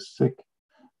somebody who is sick,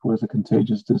 who has a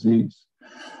contagious disease.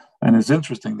 And it's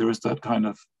interesting, there is that kind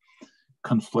of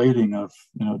conflating of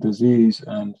disease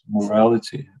and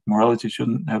morality. Morality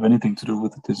shouldn't have anything to do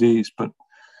with the disease, but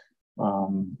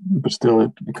still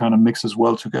it kind of mixes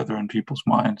well together in people's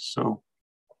minds. So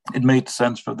it made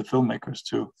sense for the filmmakers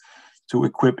to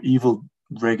equip evil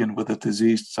Reagan with a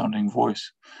diseased sounding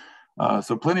voice.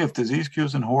 So plenty of disease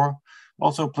cues in horror,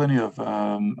 also plenty of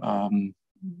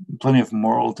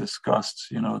moral disgust,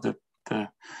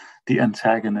 the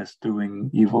antagonist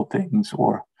doing evil things,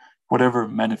 or whatever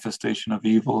manifestation of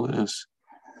evil is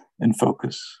in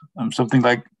focus. Something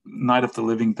like Night of the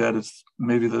Living Dead is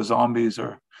maybe the zombies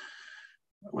or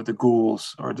the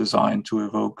ghouls are designed to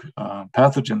evoke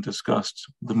pathogen disgust.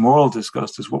 The moral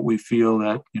disgust is what we feel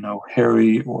that,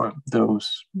 Harry or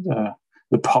those,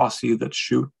 the posse that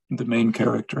shoot the main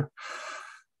character.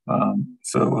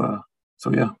 So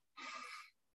yeah.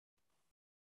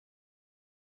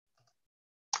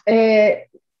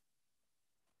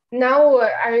 Now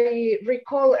I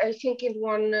recall, I think in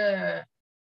one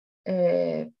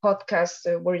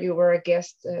podcast where you were a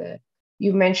guest,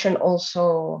 you mentioned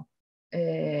also,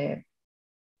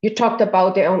 you talked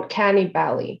about the uncanny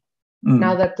valley.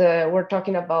 Now that we're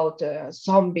talking about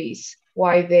zombies,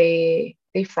 why they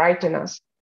frighten us.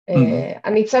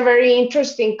 And it's a very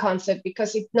interesting concept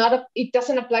because it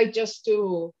doesn't apply just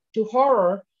to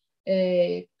horror.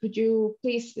 Could you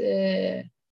please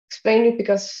explain it,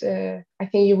 because I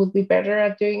think you would be better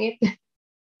at doing it.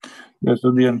 Yeah,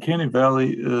 so the uncanny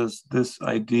valley is this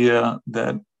idea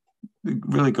that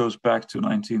really goes back to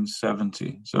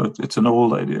 1970. So it's an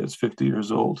old idea, it's 50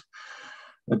 years old.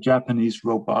 A Japanese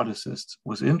roboticist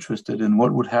was interested in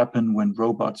what would happen when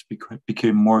robots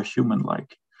became more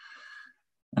human-like.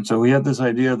 And so he had this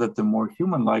idea that the more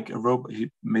human-like a robot, he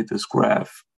made this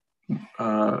graph,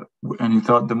 and he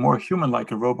thought the more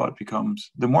human-like a robot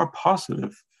becomes, the more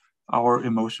positive our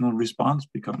emotional response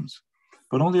becomes.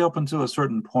 But only up until a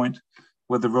certain point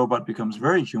where the robot becomes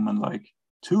very human-like,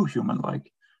 too human-like,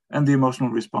 and the emotional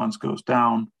response goes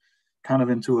down, kind of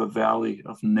into a valley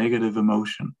of negative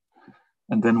emotion.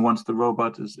 And then once the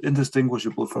robot is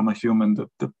indistinguishable from a human,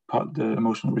 the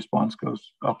emotional response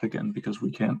goes up again because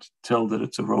we can't tell that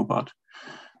it's a robot.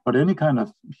 But any kind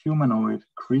of humanoid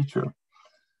creature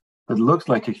that looks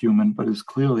like a human but is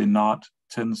clearly not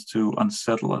tends to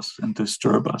unsettle us and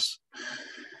disturb us.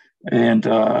 And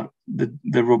the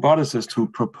roboticist who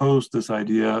proposed this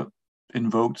idea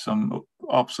invoked some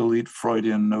obsolete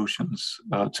Freudian notions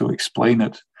to explain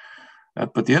it.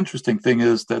 But the interesting thing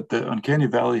is that the uncanny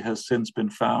valley has since been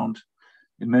found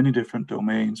in many different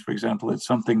domains. For example, it's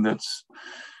something that's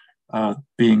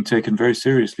being taken very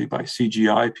seriously by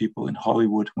CGI people in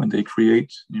Hollywood when they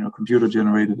create,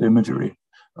 computer-generated imagery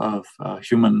of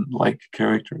human-like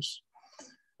characters.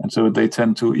 And so they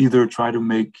tend to either try to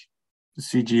make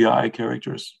CGI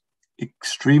characters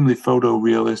extremely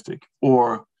photorealistic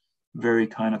or very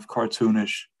kind of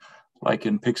cartoonish, like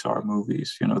in Pixar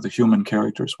movies. The human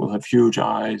characters will have huge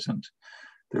eyes and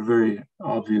they're very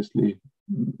obviously,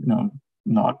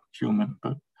 not human,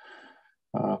 but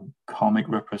comic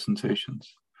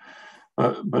representations.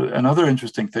 But another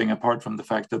interesting thing, apart from the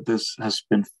fact that this has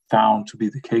been found to be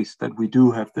the case, that we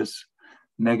do have this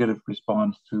negative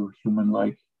response to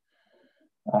human-like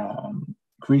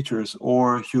creatures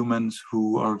or humans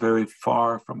who are very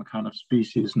far from a kind of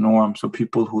species norm. So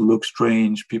people who look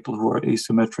strange, people who are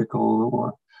asymmetrical,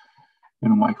 or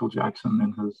Michael Jackson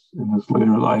in his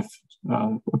later life,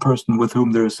 a person with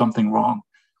whom there is something wrong,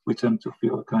 we tend to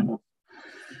feel a kind of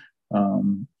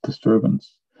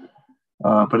disturbance.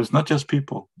 But it's not just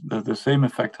people. The same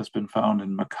effect has been found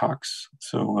in macaques.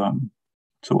 So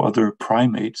other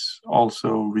primates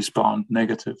also respond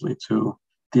negatively to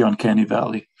the uncanny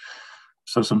valley.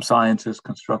 So some scientists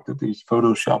constructed these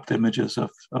photoshopped images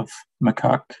of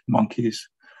macaque monkeys,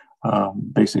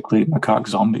 basically macaque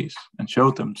zombies, and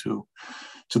showed them to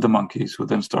the monkeys, who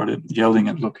then started yelling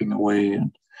and looking away.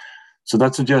 And so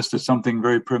that suggests it's something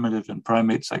very primitive in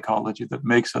primate psychology that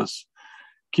makes us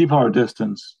keep our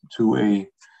distance to a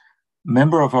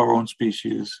member of our own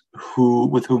species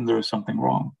with whom there is something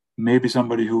wrong. Maybe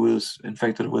somebody who is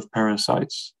infected with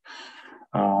parasites.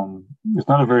 It's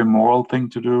not a very moral thing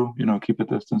to do, keep a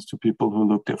distance to people who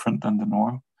look different than the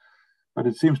norm. But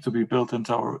it seems to be built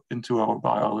into our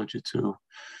biology too,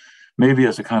 maybe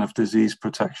as a kind of disease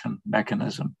protection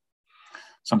mechanism.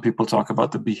 Some people talk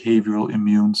about the behavioral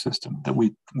immune system, that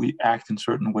we act in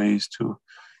certain ways to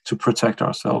protect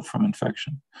ourselves from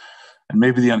infection. And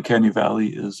maybe the uncanny valley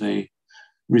is a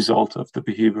result of the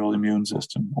behavioral immune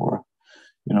system, or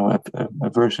a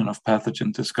version of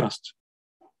pathogen disgust.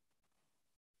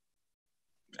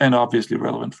 And obviously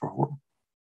relevant for horror.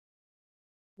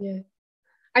 Yeah,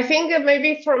 I think that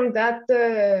maybe from that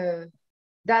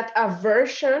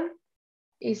aversion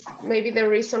is maybe the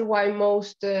reason why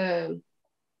most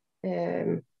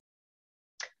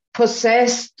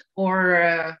possessed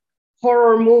or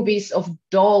horror movies of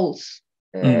dolls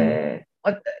that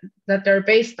they're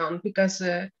based on, because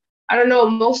I don't know,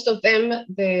 most of them,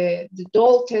 the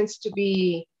doll tends to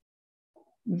be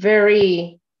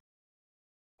very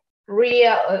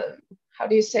real, how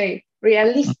do you say,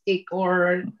 realistic,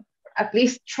 or at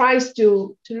least tries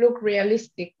to look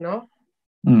realistic, no?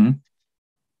 I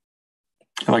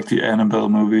like the Annabelle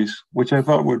movies, which I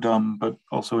thought were dumb but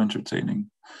also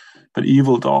entertaining. But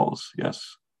evil dolls,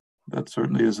 yes, that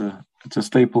certainly is it's a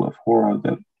staple of horror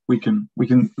that we can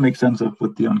make sense of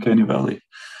with the uncanny valley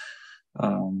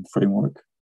framework.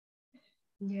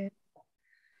 Yeah.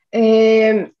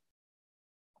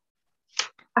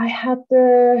 I had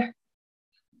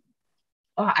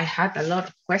a lot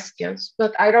of questions,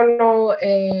 but I don't know.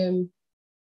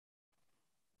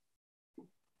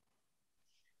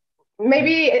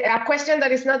 Maybe a question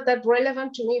that is not that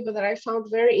relevant to me, but that I found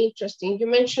very interesting. You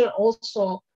mentioned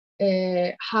also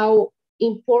how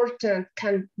important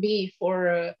can be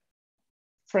for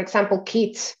example,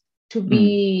 kids to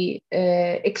be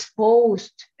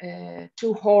exposed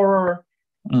to horror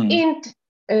in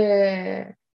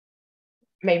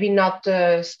maybe not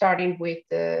starting with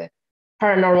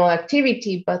paranormal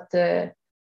activity, but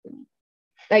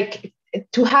like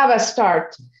to have a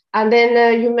start. And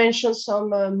then you mentioned some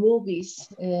movies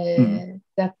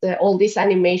that all these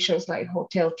animations like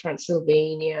Hotel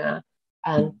Transylvania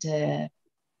and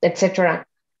etc.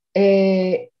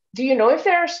 Do you know if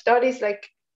there are studies like,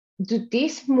 do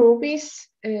these movies,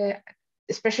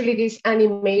 especially these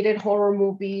animated horror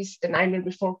movies, The Nightmare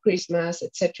Before Christmas,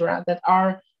 etc., that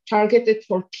are targeted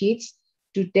for kids,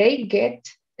 do they get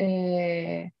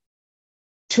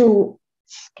to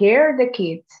scare the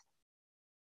kids?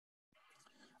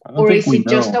 Or is it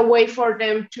just a way for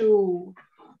them to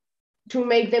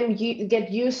make them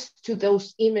get used to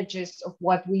those images of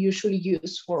what we usually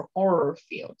use for horror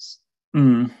films?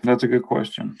 That's a good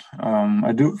question.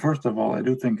 First of all, I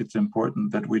do think it's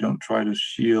important that we don't try to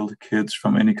shield kids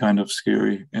from any kind of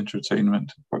scary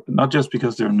entertainment, not just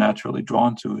because they're naturally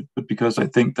drawn to it, but because I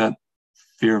think that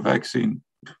fear vaccine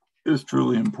is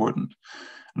truly important.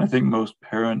 And I think most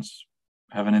parents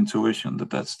have an intuition that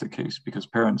that's the case, because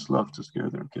parents love to scare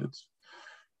their kids,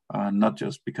 not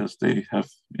just because they have,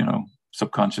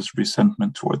 subconscious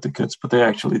resentment toward the kids, but they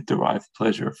actually derive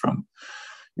pleasure from,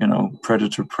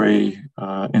 predator-prey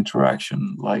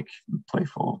interaction, like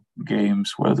playful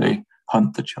games where they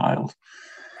hunt the child.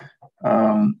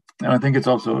 And I think it's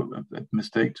also a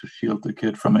mistake to shield the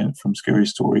kid from scary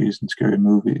stories and scary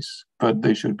movies, but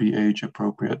they should be age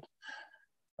appropriate.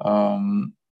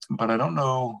 But I don't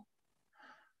know.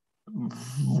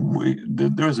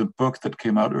 There's a book that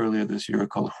came out earlier this year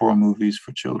called Horror Movies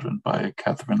for Children by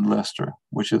Catherine Lester,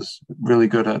 which is really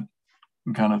good at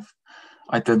kind of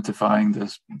identifying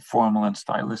this formal and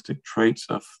stylistic traits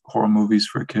of horror movies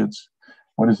for kids.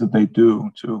 What is it they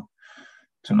do to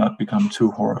not become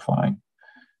too horrifying?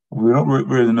 We don't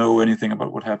really know anything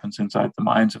about what happens inside the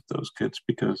minds of those kids,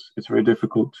 because it's very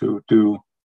difficult to do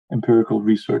empirical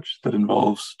research that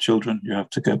involves children. You have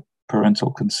to get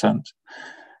parental consent.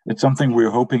 It's something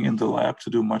we're hoping in the lab to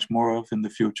do much more of in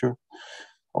the future.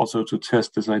 Also to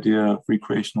test this idea of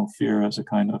recreational fear as a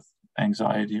kind of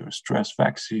anxiety or stress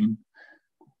vaccine.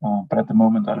 But at the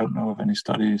moment, I don't know of any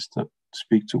studies that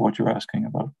speak to what you're asking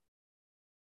about.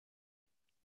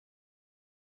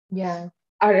 Yeah,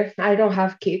 I don't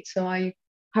have kids, so I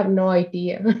have no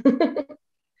idea.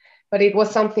 But it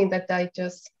was something that I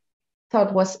just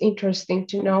thought was interesting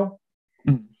to know.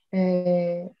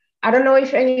 I don't know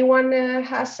if anyone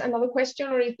has another question,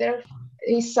 or if there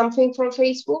is something from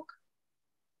Facebook.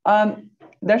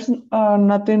 There's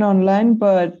nothing online,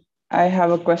 but I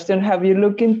have a question. Have you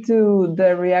looked into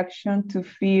the reaction to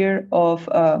fear of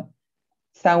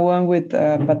someone with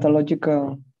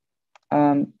pathological,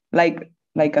 like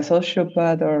a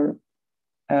sociopath or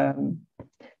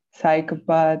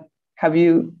psychopath? Have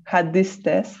you had this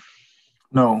test?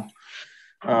 No.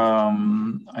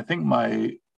 I think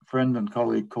my friend and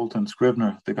colleague Colton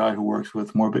Scribner, the guy who works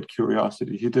with Morbid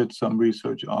Curiosity, he did some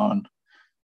research on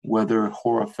whether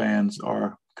horror fans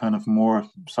are kind of more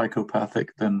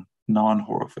psychopathic than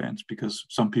non-horror fans, because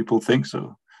some people think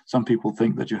so. Some people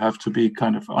think that you have to be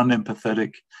kind of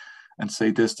unempathetic and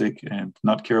sadistic and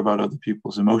not care about other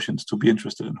people's emotions to be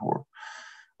interested in horror.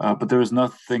 But there is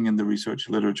nothing in the research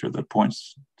literature that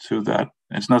points to that.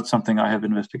 It's not something I have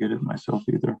investigated myself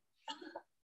either.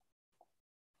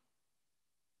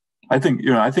 I think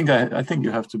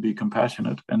you have to be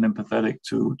compassionate and empathetic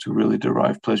to really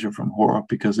derive pleasure from horror,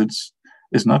 because it's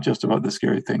not just about the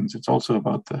scary things. It's also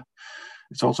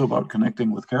about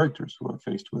connecting with characters who are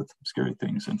faced with scary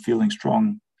things and feeling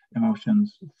strong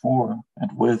emotions for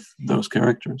and with those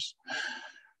characters.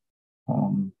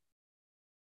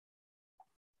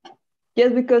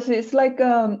 Yes, because it's like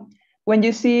when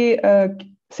you see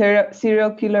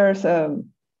serial killers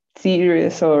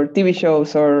series or TV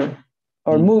shows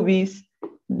or movies,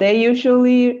 they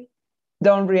usually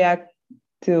don't react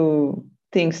to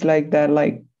things like that.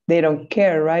 Like they don't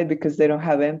care, right? Because they don't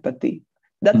have empathy.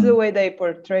 That's the way they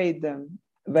portray them.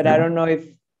 But I don't know if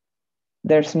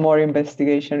there's more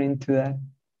investigation into that.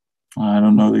 I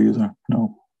don't know either.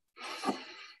 No.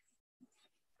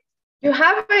 You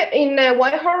have in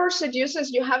Why Horror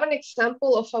Seduces, you have an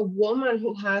example of a woman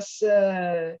who has,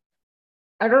 I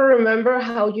don't remember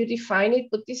how you define it,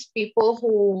 but these people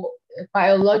who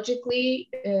biologically,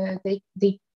 they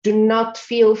do not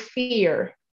feel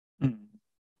fear.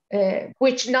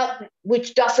 Which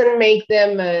doesn't make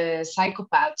them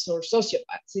psychopaths or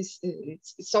sociopaths.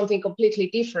 It's something completely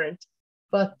different.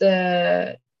 But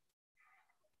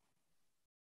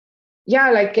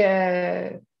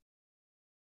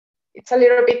it's a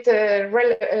little bit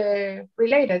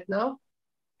related, no?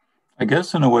 I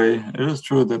guess in a way, it is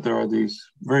true that there are these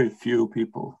very few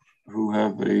people who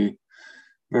have a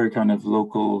very kind of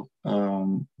local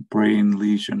brain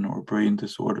lesion or brain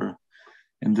disorder.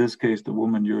 In this case, the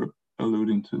woman you're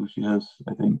alluding to, she has,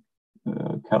 I think,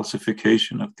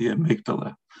 calcification of the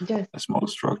amygdala, yes. a small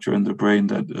structure in the brain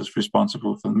that is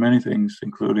responsible for many things,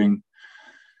 including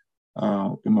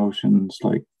emotions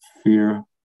like fear.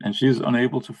 And she is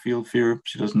unable to feel fear.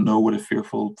 She doesn't know what a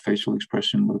fearful facial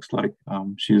expression looks like.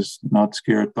 She is not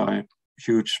scared by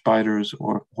huge spiders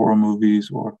or horror movies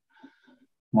or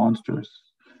monsters.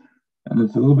 And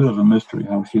it's a little bit of a mystery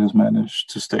how she has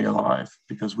managed to stay alive,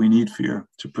 because we need fear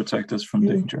to protect us from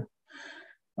danger.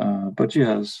 But she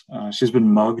has. She's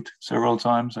been mugged several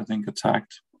times, I think,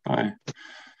 attacked by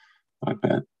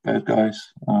bad guys.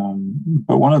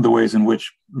 But one of the ways in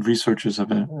which researchers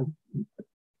have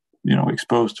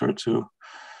exposed her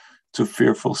to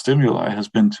fearful stimuli has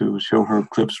been to show her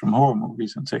clips from horror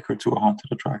movies and take her to a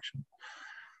haunted attraction.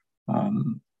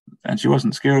 And she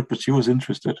wasn't scared, but she was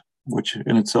interested, which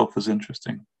in itself is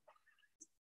interesting.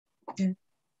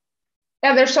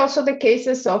 Yeah, there's also the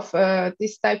cases of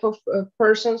this type of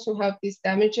persons who have these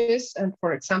damages. And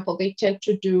for example, they tend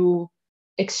to do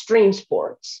extreme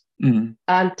sports. Mm-hmm.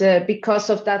 And because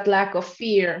of that lack of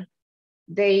fear,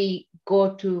 they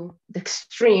go to the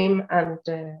extreme. And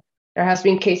there has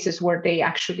been cases where they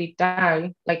actually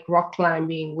die, like rock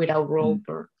climbing without rope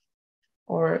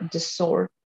or the sword.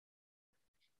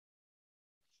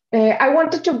 I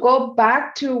wanted to go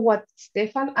back to what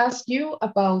Stefan asked you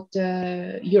about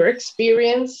your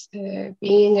experience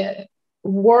being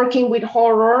working with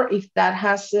horror, if that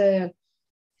has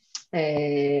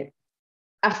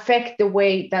affect the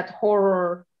way that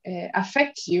horror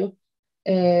affects you.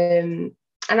 And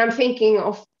I'm thinking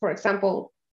of, for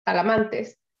example,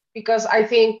 Talamantes, because I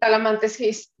think Talamantes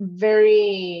is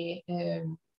very,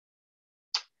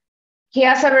 he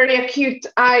has a very acute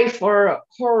eye for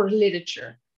horror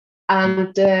literature.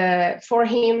 And for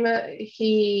him,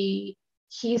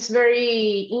 he's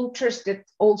very interested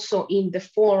also in the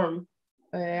form,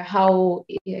 how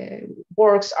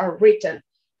works are written.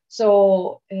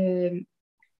 So you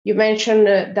mentioned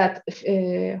that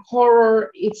horror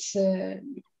is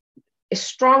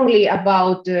strongly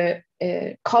about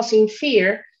causing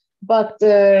fear, but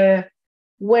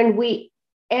when we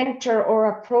enter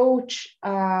or approach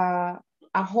a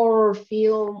horror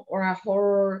film or a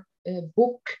horror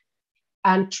book,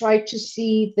 and try to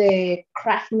see the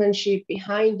craftsmanship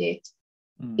behind it,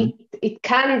 it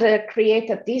can create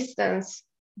a distance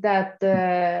that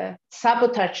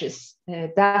sabotages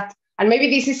that. And maybe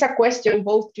this is a question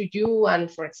both to you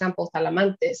and, for example,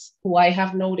 Talamantes, who I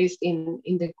have noticed in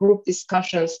the group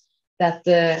discussions that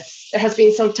there has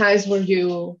been some times where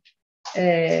you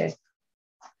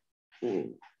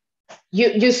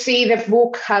see the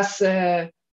book has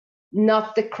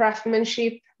not the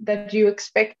craftsmanship that you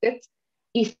expected.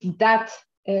 If that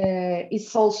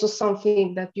is also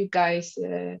something that you guys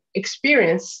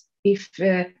experience, if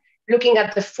looking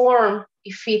at the form,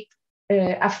 if it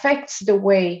affects the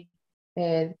way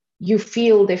you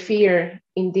feel the fear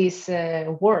in these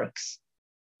works.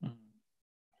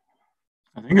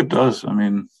 I think it does. I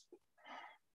mean,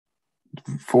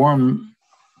 form,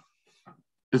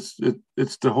 it's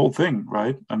the whole thing,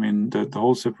 right? I mean, the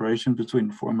whole separation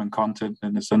between form and content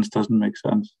in a sense doesn't make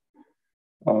sense.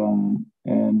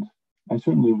 And I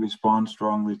certainly respond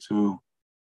strongly to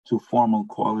formal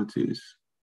qualities.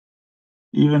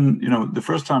 Even, the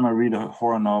first time I read a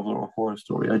horror novel or a horror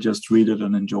story, I just read it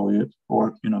and enjoy it,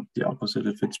 or, the opposite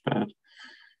if it's bad.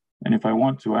 And if I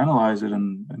want to analyze it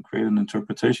and create an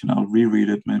interpretation, I'll reread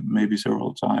it maybe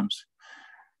several times.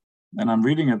 And I'm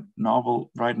reading a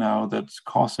novel right now that's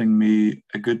causing me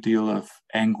a good deal of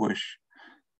anguish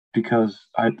because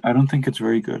I don't think it's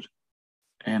very good.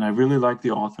 And I really like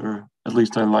the author. At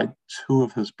least I liked 2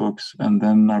 of his books. And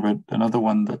then I read another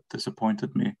one that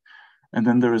disappointed me. And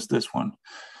then there is this one.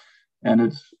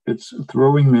 And it's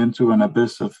throwing me into an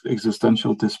abyss of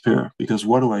existential despair, because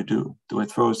what do? Do I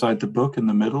throw aside the book in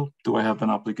the middle? Do I have an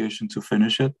obligation to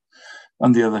finish it?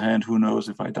 On the other hand, who knows,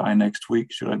 if I die next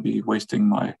week, should I be wasting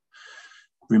my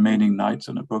remaining nights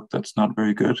in a book that's not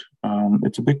very good?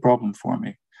 It's a big problem for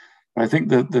me. I think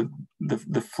that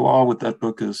the flaw with that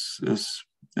book is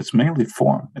it's mainly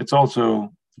form. It's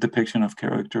also depiction of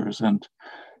characters and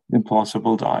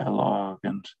implausible dialogue,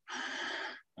 and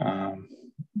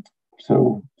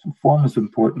so form is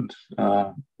important.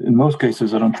 In most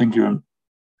cases, I don't think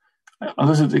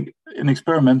unless it's in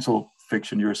experimental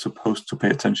fiction, you're supposed to pay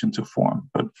attention to form.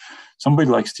 But somebody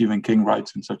like Stephen King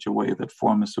writes in such a way that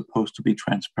form is supposed to be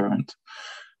transparent.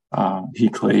 he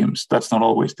claims. That's not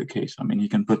always the case. I mean, he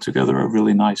can put together a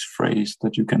really nice phrase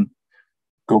that you can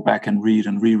go back and read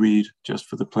and reread just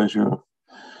for the pleasure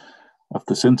of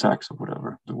the syntax or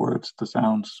whatever, the words, the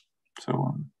sounds.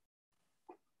 So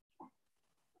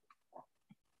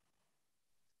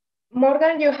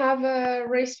Morgan, you have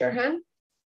raised your hand.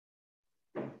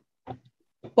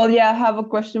 Well, yeah, I have a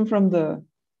question from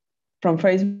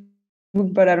Facebook,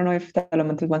 but I don't know if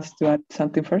Talamantes wants to add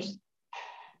something first.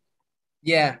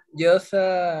 Yeah, just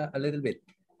a little bit.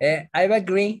 I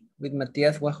agree with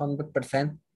Matthias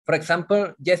 100%. For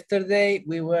example, yesterday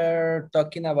we were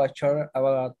talking about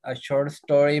a short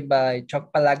story by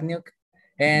Chuck Palahniuk,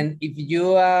 and if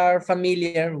you are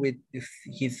familiar with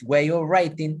his way of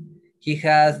writing, he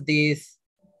has this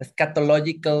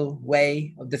eschatological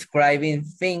way of describing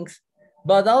things,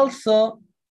 but also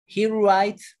he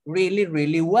writes really,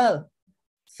 really well.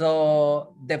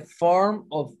 So the form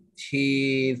of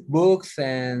his books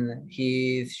and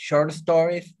his short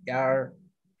stories are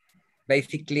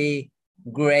basically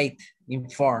great in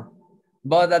form.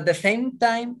 But at the same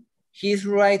time, he's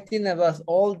writing about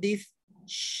all these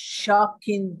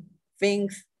shocking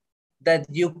things that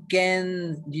you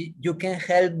can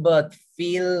help but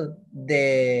feel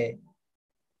the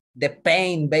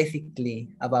pain basically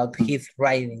about his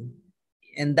writing.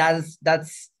 And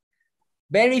that's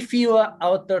very few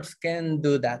authors can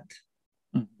do that.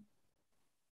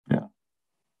 Yeah.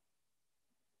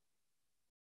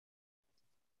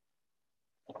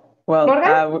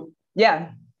 Well,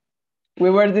 yeah, we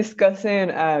were discussing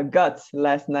guts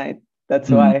last night.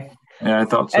 That's why. Yeah, I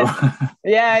thought so.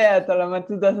 Yeah,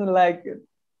 Talamantes doesn't like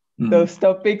those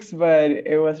topics, but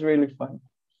it was really fun.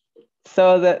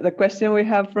 So the question we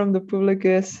have from the public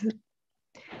is,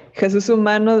 Jesus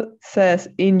Humano says,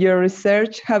 in your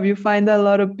research, have you found a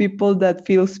lot of people that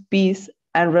feels peace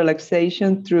and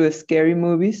relaxation through scary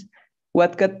movies?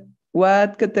 What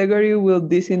category will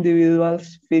these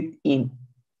individuals fit in?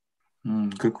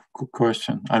 Good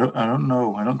question. I don't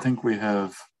know. I don't think we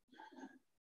have,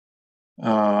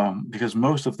 because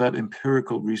most of that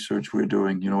empirical research we're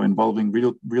doing, involving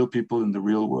real people in the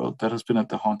real world, that has been at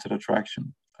the haunted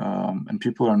attraction, and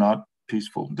people are not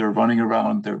peaceful. They're running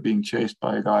around. They're being chased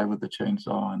by a guy with a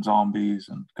chainsaw and zombies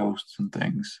and ghosts and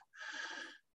things.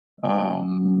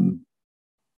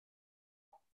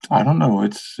 I don't know.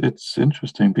 It's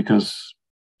interesting because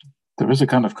there is a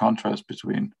kind of contrast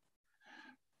between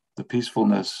the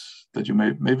peacefulness that you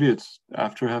maybe it's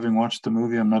after having watched the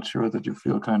movie, I'm not sure, that you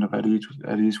feel kind of at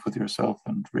ease with yourself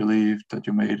and relieved that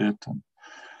you made it. And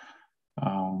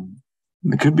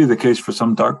it could be the case for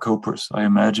some dark copers. I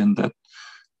imagine that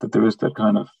there is that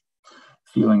kind of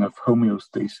feeling of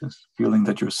homeostasis, feeling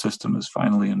that your system is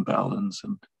finally in balance,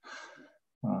 and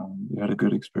you had a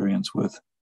good experience with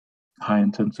high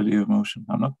intensity of emotion.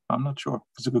 I'm not sure.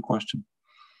 It's a good question.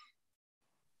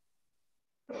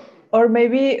 Or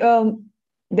maybe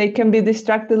they can be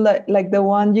distracted, like the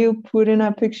one you put in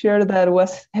a picture that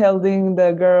was holding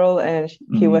the girl and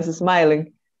he was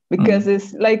smiling, because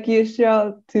it's like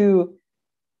usual to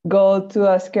go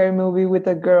to a scary movie with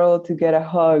a girl to get a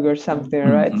hug or something,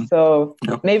 right? So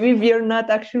maybe if you're not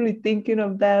actually thinking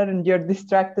of that and you're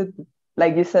distracted,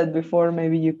 like you said before,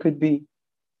 maybe you could be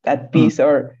at peace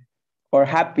or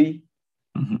happy.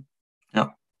 Yeah.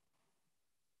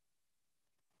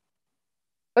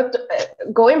 But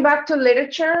going back to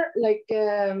literature, like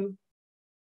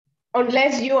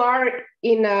unless you are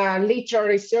in a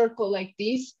literary circle like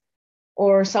this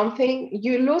or something,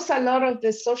 you lose a lot of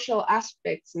the social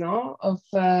aspects, no, of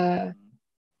the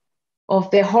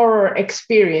horror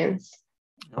experience.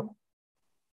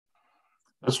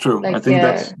 That's true. Like, I think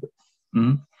that's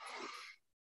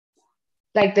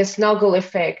like the snuggle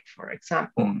effect, for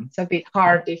example. It's a bit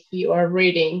hard if you are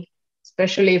reading,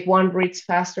 especially if one reads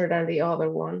faster than the other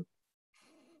one.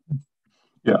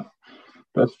 Yeah,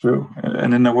 that's true.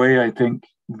 And in a way, I think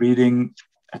reading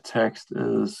a text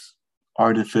is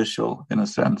artificial in a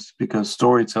sense, because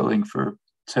storytelling for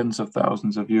tens of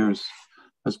thousands of years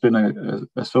has been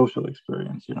a social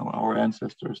experience. Our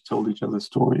ancestors told each other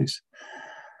stories.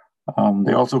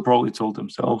 They also probably told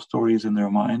themselves stories in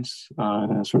their minds.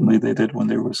 Certainly they did when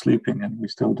they were sleeping, and we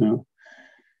still do.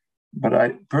 But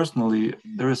I personally,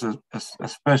 there is a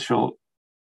special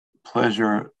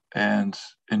pleasure and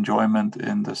enjoyment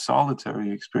in the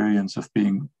solitary experience of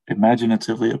being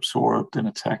imaginatively absorbed in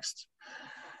a text.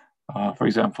 For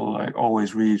example, I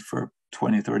always read for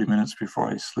 20, 30 minutes before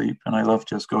I sleep, and I love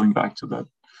just going back to that,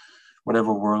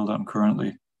 whatever world I'm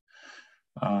currently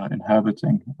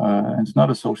inhabiting. And it's not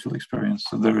a social experience,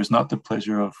 so there is not the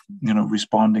pleasure of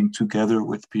responding together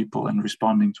with people and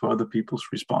responding to other people's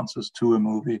responses to a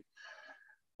movie.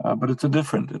 but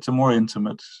it's a more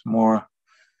intimate, more,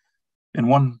 in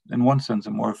one sense,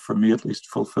 a more, for me at least,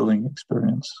 fulfilling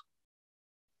experience.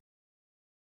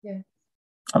 Yeah.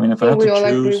 I mean, if I had we to all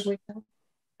choose, agree with that.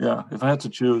 yeah, if I had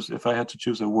to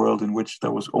choose a world in which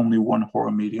there was only one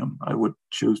horror medium, I would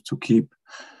choose to keep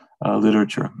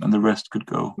literature, and the rest could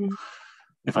go.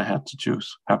 If I had to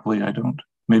choose. Happily, I don't.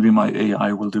 Maybe my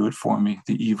AI will do it for me,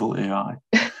 the evil AI.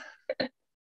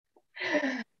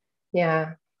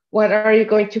 Yeah. What are you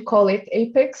going to call it?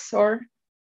 Apex or?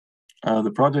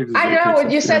 The project is I know Apex,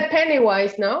 what you said,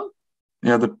 Pennywise, no?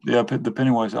 Yeah, the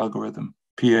Pennywise algorithm,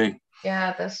 PA.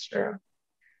 Yeah, that's true.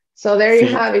 So there you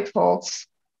have it, folks.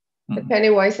 The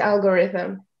Pennywise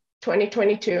algorithm,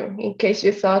 2022, in case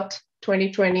you thought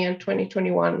 2020 and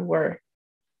 2021 were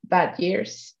bad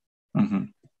years.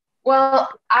 Well,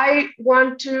 I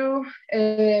want to,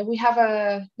 we have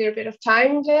a little bit of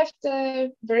time left,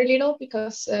 very little,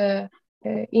 because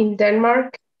in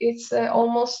Denmark, it's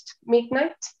almost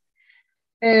midnight.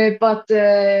 But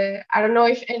I don't know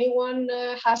if anyone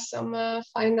has some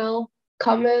final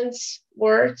comments,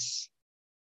 words,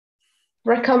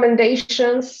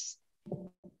 recommendations.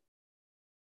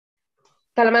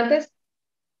 Talamantes?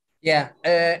 Yeah,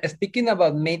 speaking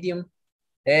about medium,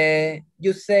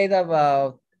 you said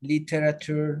about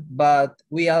literature, but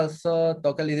we also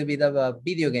talk a little bit about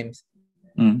video games.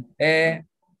 Do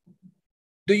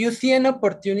you see an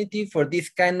opportunity for this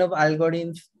kind of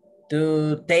algorithms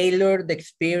to tailor the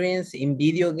experience in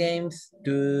video games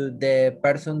to the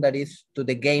person that is, to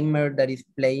the gamer that is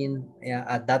playing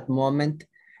at that moment?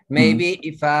 Maybe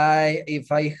if I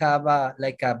have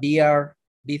like a VR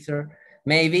visor,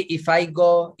 maybe if I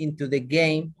go into the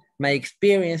game, my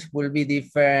experience will be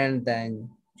different than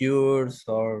yours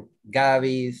or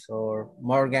Gabby's or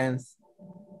Morgan's.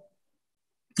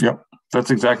 Yep,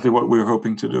 that's exactly what we're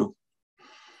hoping to do.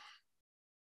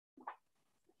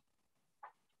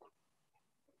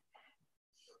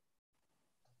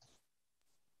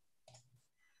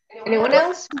 Anyone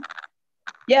else?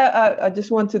 Yeah, I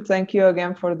just want to thank you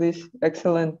again for this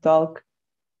excellent talk.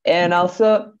 And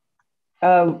also,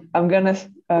 I'm gonna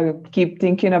keep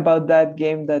thinking about that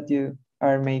game that you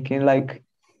are making. Like,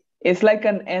 it's like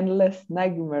an endless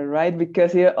nightmare, right?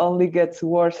 Because it only gets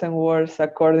worse and worse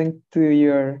according to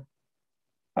your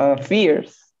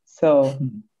fears. So,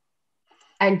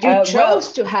 and you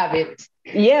chose to have it.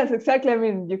 Yes, exactly. I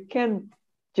mean, you can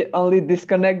only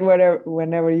disconnect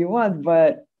whenever you want,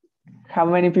 but how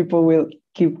many people will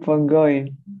keep on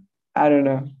going? I don't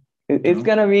know. It's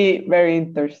gonna be very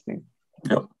interesting.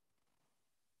 Yep.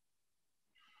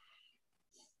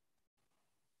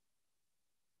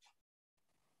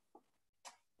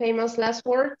 Famous last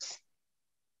words?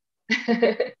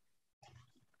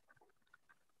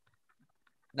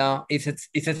 No, it's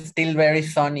still very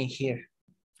sunny here.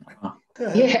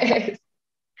 Yes.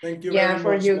 Thank you very much,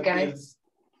 for you Matthias. guys.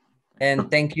 And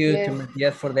thank you to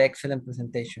Matthias for the excellent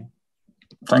presentation.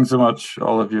 Thanks so much,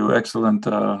 all of you. Excellent,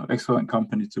 excellent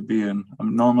company to be in.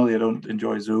 Normally, I don't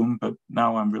enjoy Zoom, but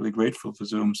now I'm really grateful for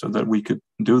Zoom so that we could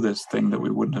do this thing that we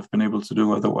wouldn't have been able to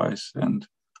do otherwise. And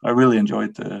I really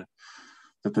enjoyed the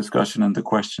discussion and the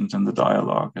questions and the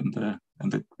dialogue and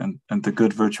the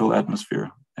good virtual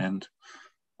atmosphere. And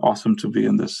awesome to be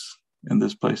in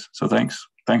this place. So thanks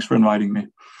for inviting me.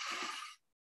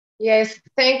 Yes,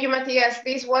 thank you, Matthias.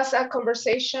 This was a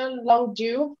conversation long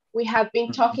due. We have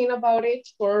been talking about it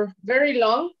for very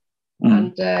long,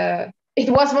 and it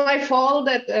was my fault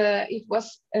that it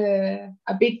was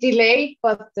a bit delayed,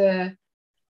 but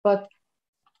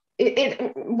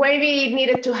it maybe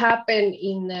needed to happen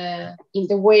in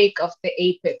the wake of the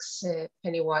Apex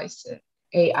Pennywise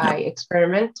AI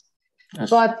experiment. Yes.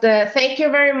 But thank you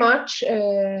very much,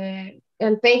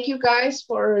 and thank you guys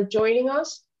for joining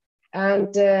us.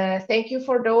 And thank you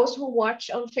for those who watch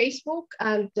on Facebook.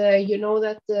 And you know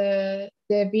that the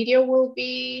video will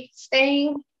be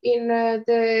staying in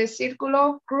the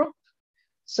Círculo group.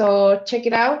 So check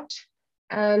it out.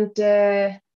 And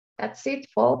that's it,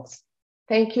 folks.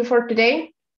 Thank you for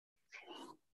today.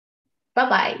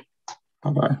 Bye-bye.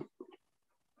 Bye-bye.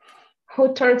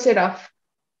 Who turns it off?